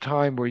at the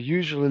time were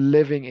usually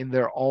living in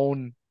their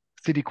own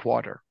city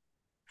quarter,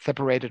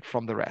 separated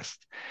from the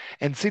rest.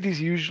 And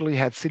cities usually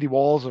had city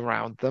walls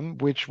around them,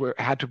 which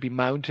had to be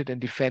mounted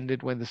and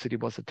defended when the city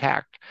was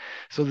attacked.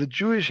 So the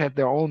Jewish had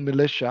their own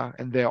militia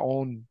and their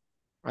own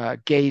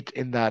gate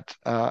in that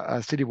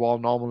city wall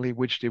normally,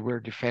 which they were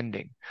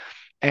defending.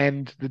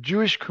 And the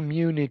Jewish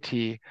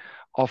community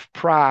of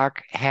Prague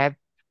had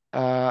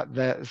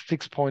the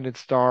six-pointed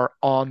star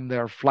on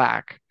their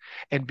flag.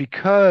 And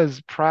because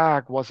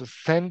Prague was a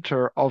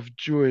center of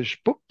Jewish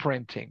book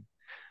printing,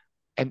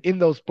 and in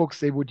those books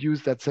they would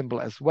use that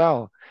symbol as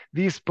well.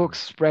 These books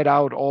spread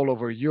out all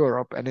over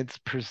Europe, and it's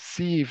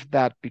perceived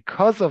that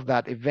because of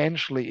that,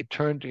 eventually it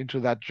turned into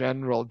that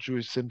general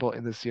Jewish symbol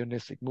in the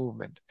Zionistic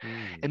movement.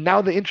 Mm. And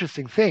now the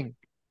interesting thing,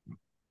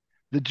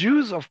 the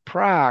Jews of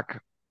Prague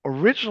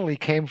originally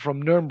came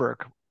from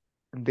Nuremberg.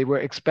 They were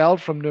expelled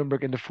from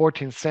Nuremberg in the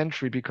 14th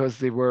century because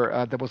there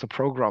was a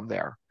pogrom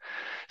there.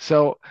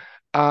 So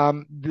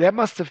there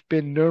must have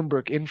been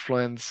Nuremberg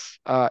influence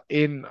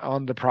in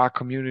on the Prague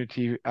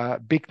community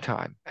big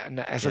time. And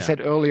as I Yeah. said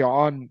earlier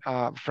on,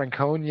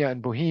 Franconia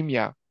and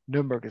Bohemia.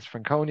 Nuremberg is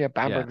Franconia, Yeah.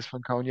 Bamberg is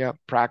Franconia,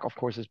 Prague, of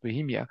course, is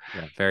Bohemia.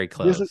 Yeah. Very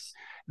This is close.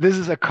 this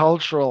is a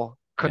cultural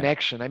Yeah.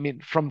 connection. I mean,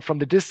 from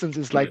the distance,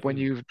 it's like when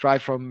you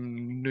drive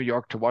from New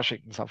York to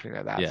Washington, something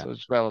like that. Yeah. So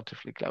it's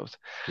relatively close.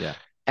 Yeah.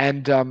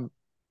 And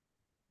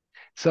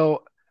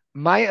so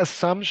my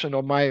assumption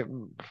or my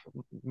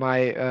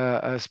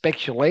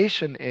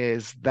speculation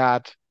is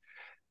that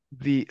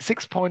the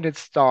six-pointed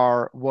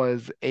star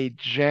was a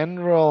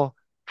general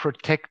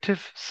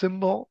protective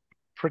symbol,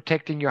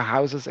 protecting your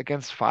houses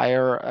against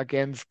fire,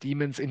 against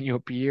demons in your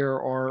beer,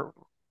 or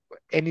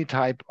any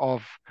type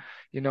of,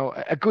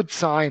 a good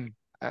sign,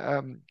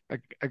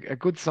 a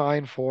good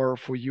sign for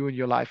you and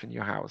your life in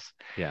your house.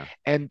 Yeah.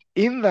 And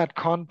in that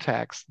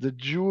context, the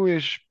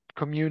Jewish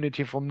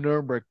community from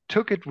Nuremberg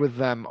took it with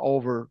them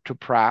over to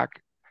Prague,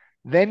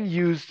 then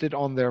used it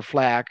on their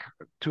flag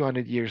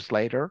 200 years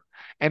later.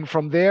 And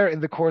from there,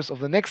 in the course of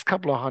the next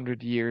couple of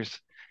hundred years,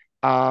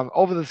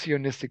 over the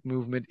Zionistic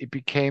movement, it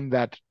became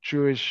that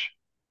Jewish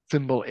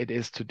symbol it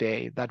is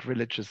today, that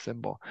religious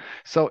symbol.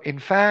 So, in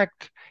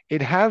fact,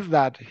 it has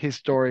that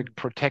historic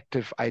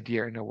protective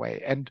idea in a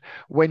way. And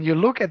when you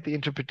look at the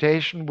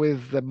interpretation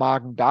with the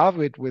Magen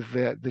David, with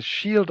the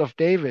shield of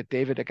David,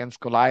 David against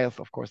Goliath,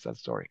 of course, that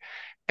story,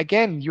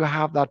 again, you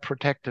have that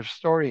protective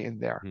story in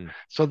there. Mm.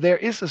 So there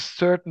is a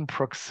certain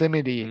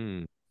proximity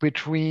Mm.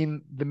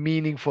 between the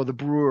meaning for the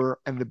brewer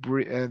and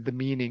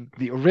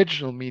the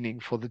original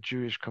meaning for the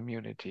Jewish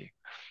community.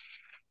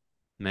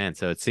 Man,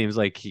 so it seems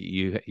like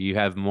you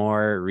have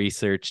more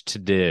research to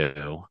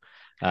do.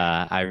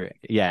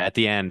 At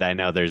the end, I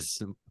know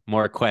there's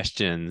more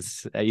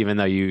questions, even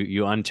though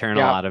you unturn a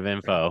Yeah, lot of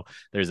info,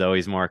 there's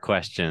always more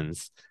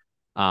questions.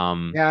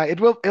 yeah, it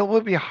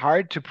will be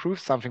hard to prove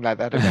something like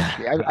that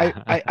eventually.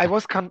 I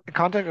was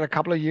contacted a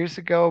couple of years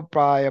ago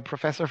by a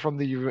professor from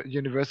the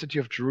University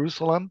of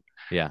Jerusalem,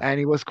 Yeah. and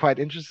he was quite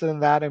interested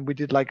in that, and we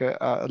did like a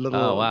Oh,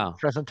 little wow.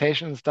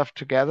 presentation and stuff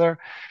together.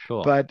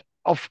 Cool. But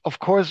of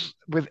course,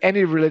 with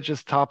any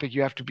religious topic,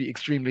 you have to be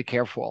extremely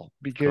careful Of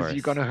because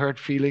you're course. gonna hurt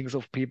feelings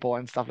of people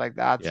and stuff like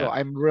that. So Yeah.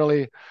 I'm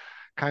really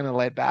kind of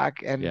laid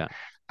back. And Yeah.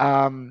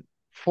 um,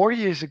 4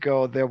 years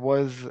ago, there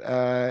was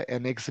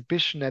an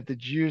exhibition at the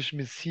Jewish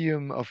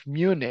Museum of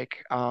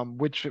Munich,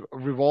 which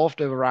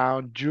revolved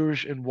around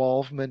Jewish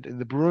involvement in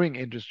the brewing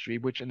industry,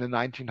 which in the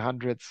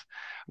 1900s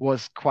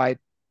was quite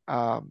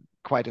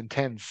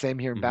intense. Same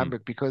here in Hmm.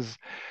 Bamberg, because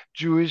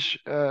Jewish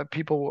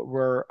people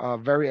were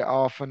very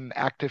often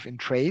active in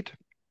trade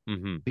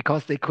Hmm.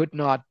 because they could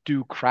not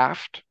do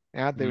craft.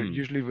 Yeah, they Mm,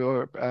 usually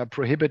were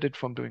prohibited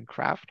from doing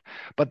craft,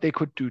 but they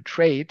could do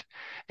trade.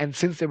 And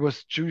since there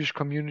was Jewish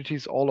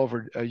communities all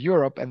over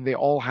Europe and they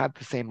all had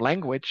the same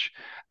language,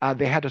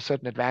 they had a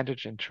certain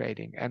advantage in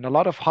trading. And a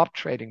lot of hop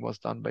trading was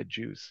done by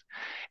Jews.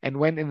 And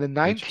when in the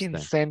 19th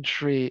interesting.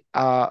 century,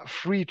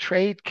 free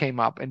trade came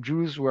up and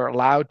Jews were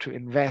allowed to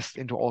invest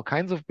into all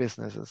kinds of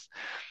businesses,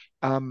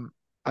 um,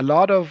 a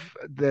lot of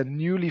the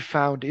newly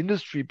found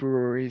industry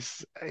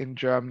breweries in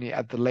Germany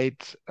at the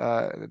late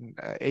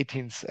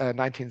 18th,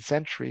 19th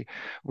century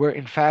were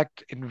in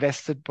fact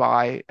invested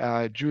by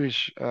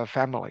Jewish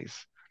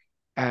families.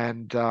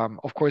 And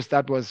of course,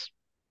 that was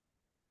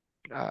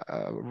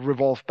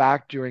revolved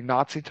back during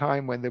Nazi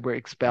time when they were Yeah.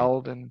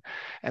 expelled and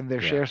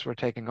their Yeah. shares were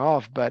taken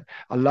off. But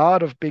a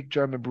lot of big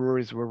German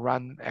breweries were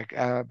run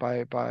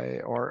by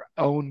or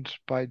owned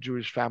by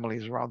Jewish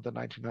families around the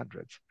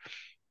 1900s.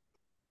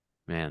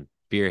 Man,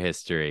 beer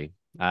history.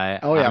 I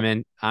Oh yeah. I'm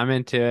in I'm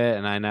into it,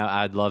 and I know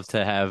I'd love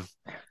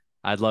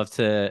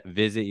to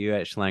visit you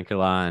at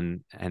Schlenkerla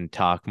and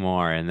talk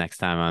more and next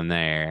time I'm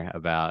there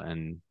about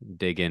and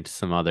dig into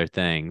some other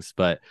things.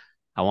 But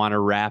I want to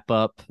wrap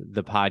up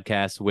the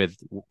podcast with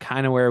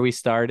kind of where we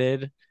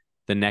started,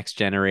 the next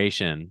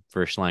generation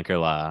for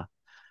Schlenkerla.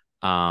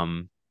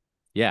 Um,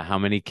 yeah, how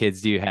many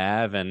kids do you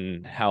have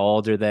and how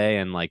old are they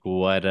and like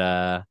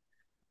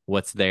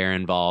what's their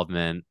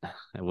involvement?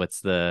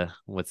 What's the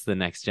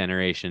next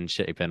generation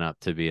shaping up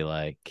to be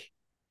like?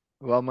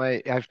 Well,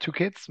 I have two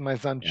kids. My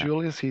son Yeah.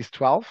 Julius, he's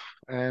 12,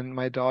 and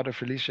my daughter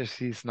Felicia,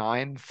 she's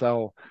 9.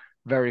 So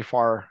very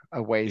far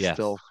away Yes.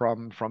 still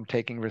from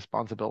taking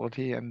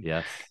responsibility. And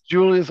Yes.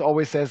 Julius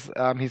always says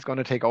he's going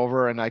to take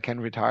over and I can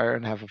retire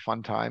and have a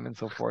fun time and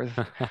so forth.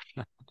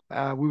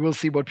 We will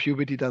see what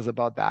puberty does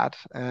about that.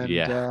 And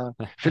Yeah.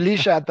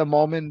 Felicia, at the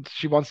moment,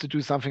 she wants to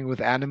do something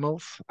with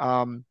animals.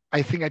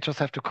 I think I just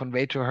have to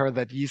convey to her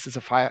that yeast is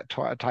a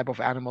type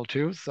of animal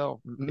too. So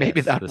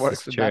maybe Yes, that this is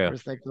works in that true.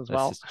 respect as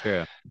This well. is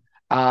true.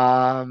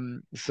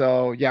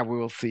 So yeah, we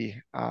will see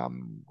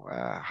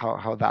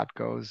how that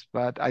goes.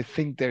 But I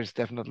think there's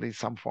definitely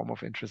some form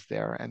of interest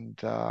there, and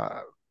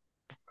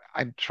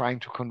I'm trying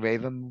to convey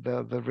them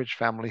the rich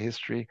family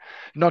history,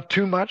 not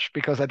too much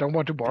because I don't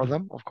want to bore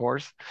them, of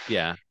course.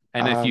 Yeah.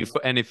 Um,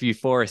 And if you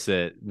force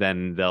it,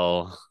 then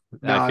they'll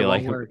I no, it feel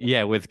won't like work.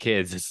 yeah, with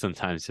kids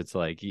sometimes it's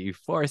like you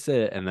force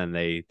it and then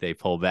they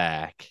pull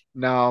back.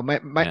 No, my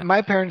Yeah.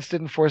 my parents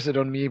didn't force it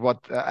on me what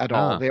at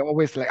all. Oh, They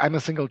always like I'm a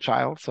single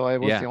child, so I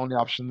was the yeah. only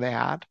option they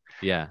had.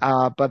 Yeah.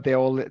 But they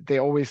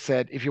always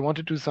said, if you want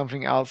to do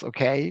something else,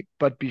 okay,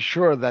 but be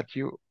sure that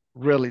you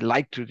really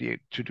like to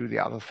do the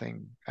other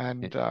thing.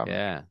 And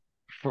Yeah.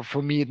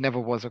 for me, it never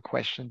was a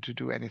question to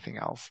do anything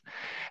else.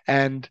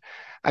 And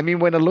I mean,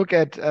 when I look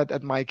at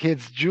my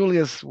kids,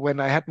 Julius, when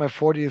I had my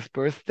 40th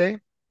birthday,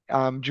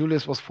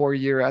 Julius was 4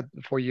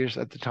 years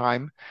at the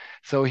time,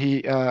 so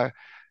he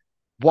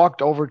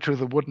walked over to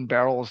the wooden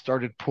barrel,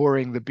 started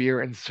pouring the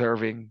beer and Oh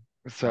serving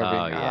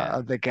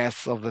yeah. the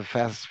guests of the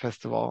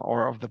festival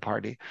or of the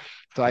party.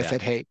 So I Yeah.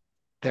 said, "Hey,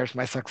 there's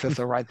my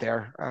successor right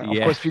there." Of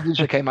Yeah. course,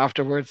 Felicia came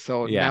afterwards,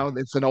 so Yeah. now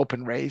it's an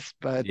open race.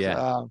 But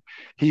Yeah.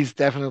 he's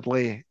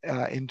definitely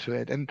into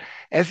it. And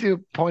as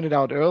you pointed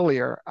out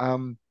earlier,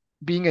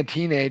 being a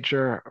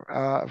teenager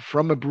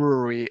from a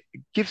brewery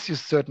gives you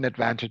certain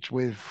advantage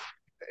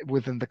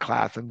within the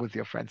class and with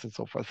your friends and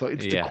so forth. So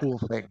it's the Yeah. cool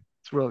thing.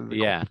 It's really the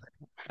cool Yeah.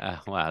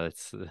 Wow,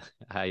 that's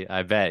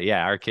I bet.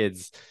 Yeah,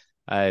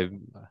 I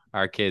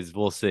our kids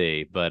we'll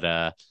see, but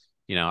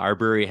our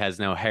brewery has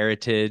no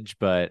heritage,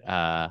 but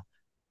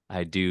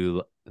I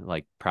do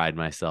like pride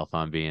myself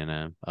on being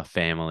a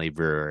family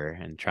brewer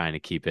and trying to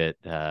keep it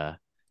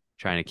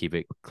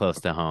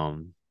close to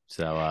home.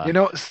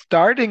 So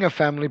Starting a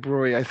family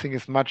brewery, I think,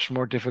 is much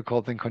more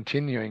difficult than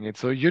continuing it.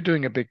 So you're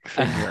doing a big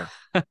thing here.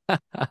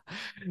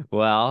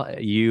 well,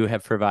 you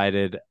have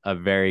provided a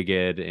very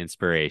good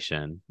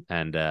inspiration,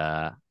 and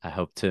I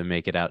hope to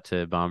make it out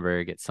to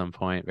Bamberg at some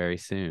point very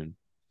soon.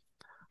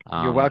 You're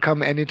Um,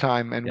 welcome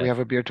anytime, and we yes, have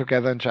a beer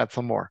together and chat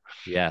some more.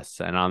 yes.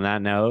 And on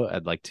that note,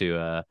 I'd like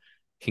to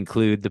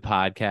conclude the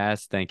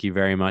podcast. Thank you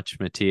very much,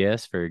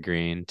 Matthias, for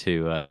agreeing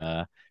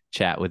to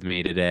chat with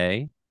me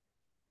today.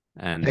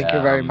 And Thank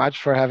you very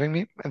much for having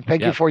me, and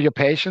thank you yep. for your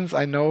patience.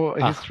 I know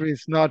Oh, history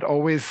is not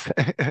always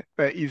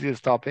the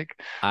easiest topic.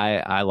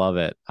 I love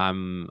it.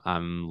 I'm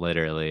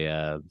literally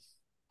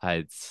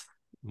it's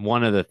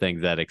one of the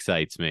things that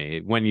excites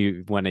me when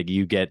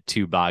you get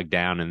too bogged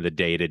down in the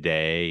day to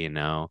day,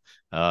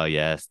 oh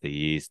yes, the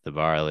yeast, the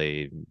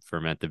barley,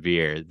 ferment the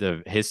beer.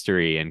 The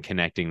history and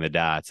connecting the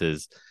dots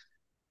is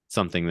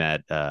something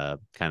that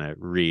kind of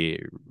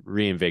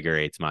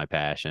reinvigorates my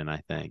passion, I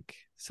think.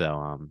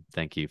 So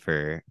thank you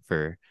for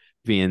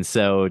being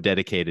so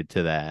dedicated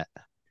to that.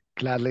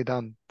 Gladly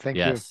done. Thank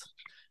you. Yes.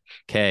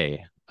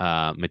 Okay.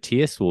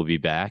 Matthias will be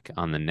back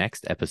on the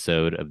next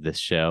episode of this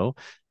show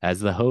as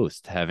the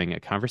host, having a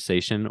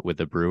conversation with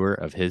a brewer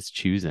of his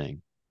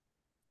choosing.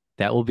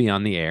 That will be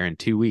on the air in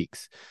 2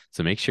 weeks,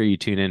 so make sure you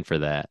tune in for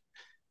that.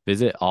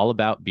 Visit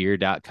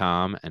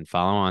allaboutbeer.com and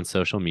follow on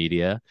social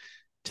media.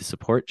 To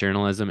support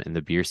journalism in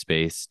the beer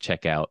space,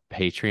 check out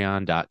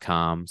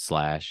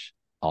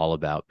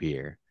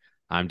patreon.com/allaboutbeer.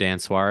 I'm Dan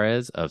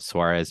Suarez of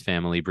Suarez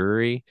Family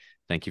Brewery.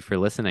 Thank you for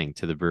listening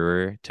to the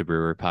Brewer to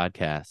Brewer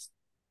podcast.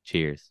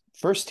 Cheers.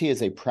 First Tea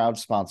is a proud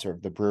sponsor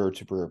of the Brewer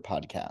to Brewer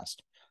podcast.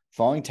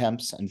 Falling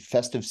temps and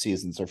festive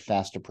seasons are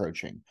fast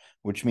approaching,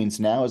 which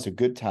means now is a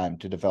good time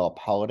to develop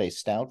holiday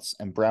stouts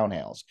and brown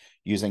ales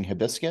using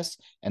hibiscus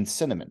and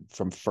cinnamon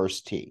from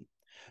First Tea.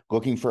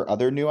 Looking for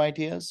other new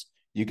ideas?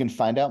 You can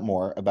find out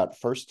more about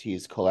First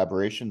Tea's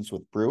collaborations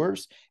with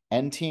brewers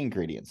and tea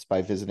ingredients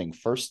by visiting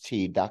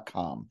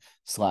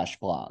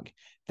firsttea.com/blog.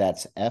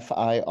 That's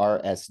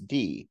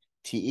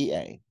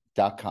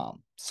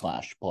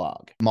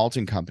FIRSDTEA.com/blog.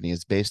 Malting Company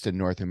is based in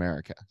North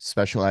America,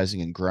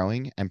 specializing in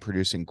growing and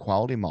producing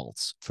quality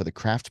malts for the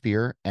craft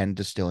beer and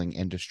distilling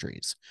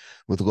industries.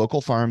 With local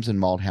farms and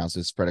malt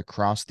houses spread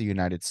across the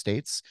United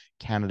States,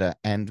 Canada,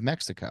 and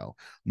Mexico,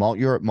 Malt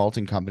Europe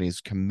Malting Company's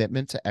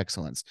commitment to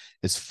excellence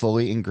is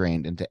fully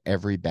ingrained into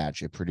every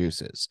batch it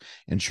produces,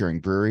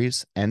 ensuring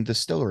breweries and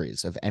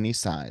distilleries of any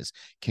size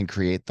can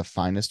create the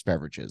finest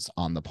beverages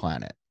on the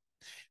planet.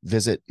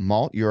 Visit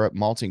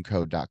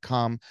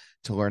malteuropemaltingco.com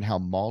to learn how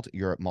Malt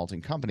Europe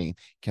Malting Company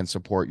can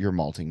support your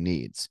malting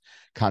needs.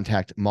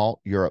 Contact Malt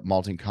Europe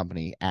Malting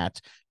Company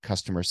at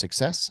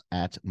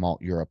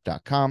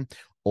customersuccess@malteurope.com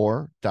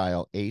or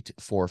dial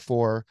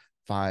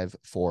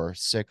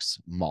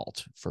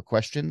 844-546-MALT for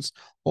questions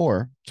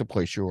or to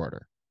place your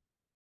order.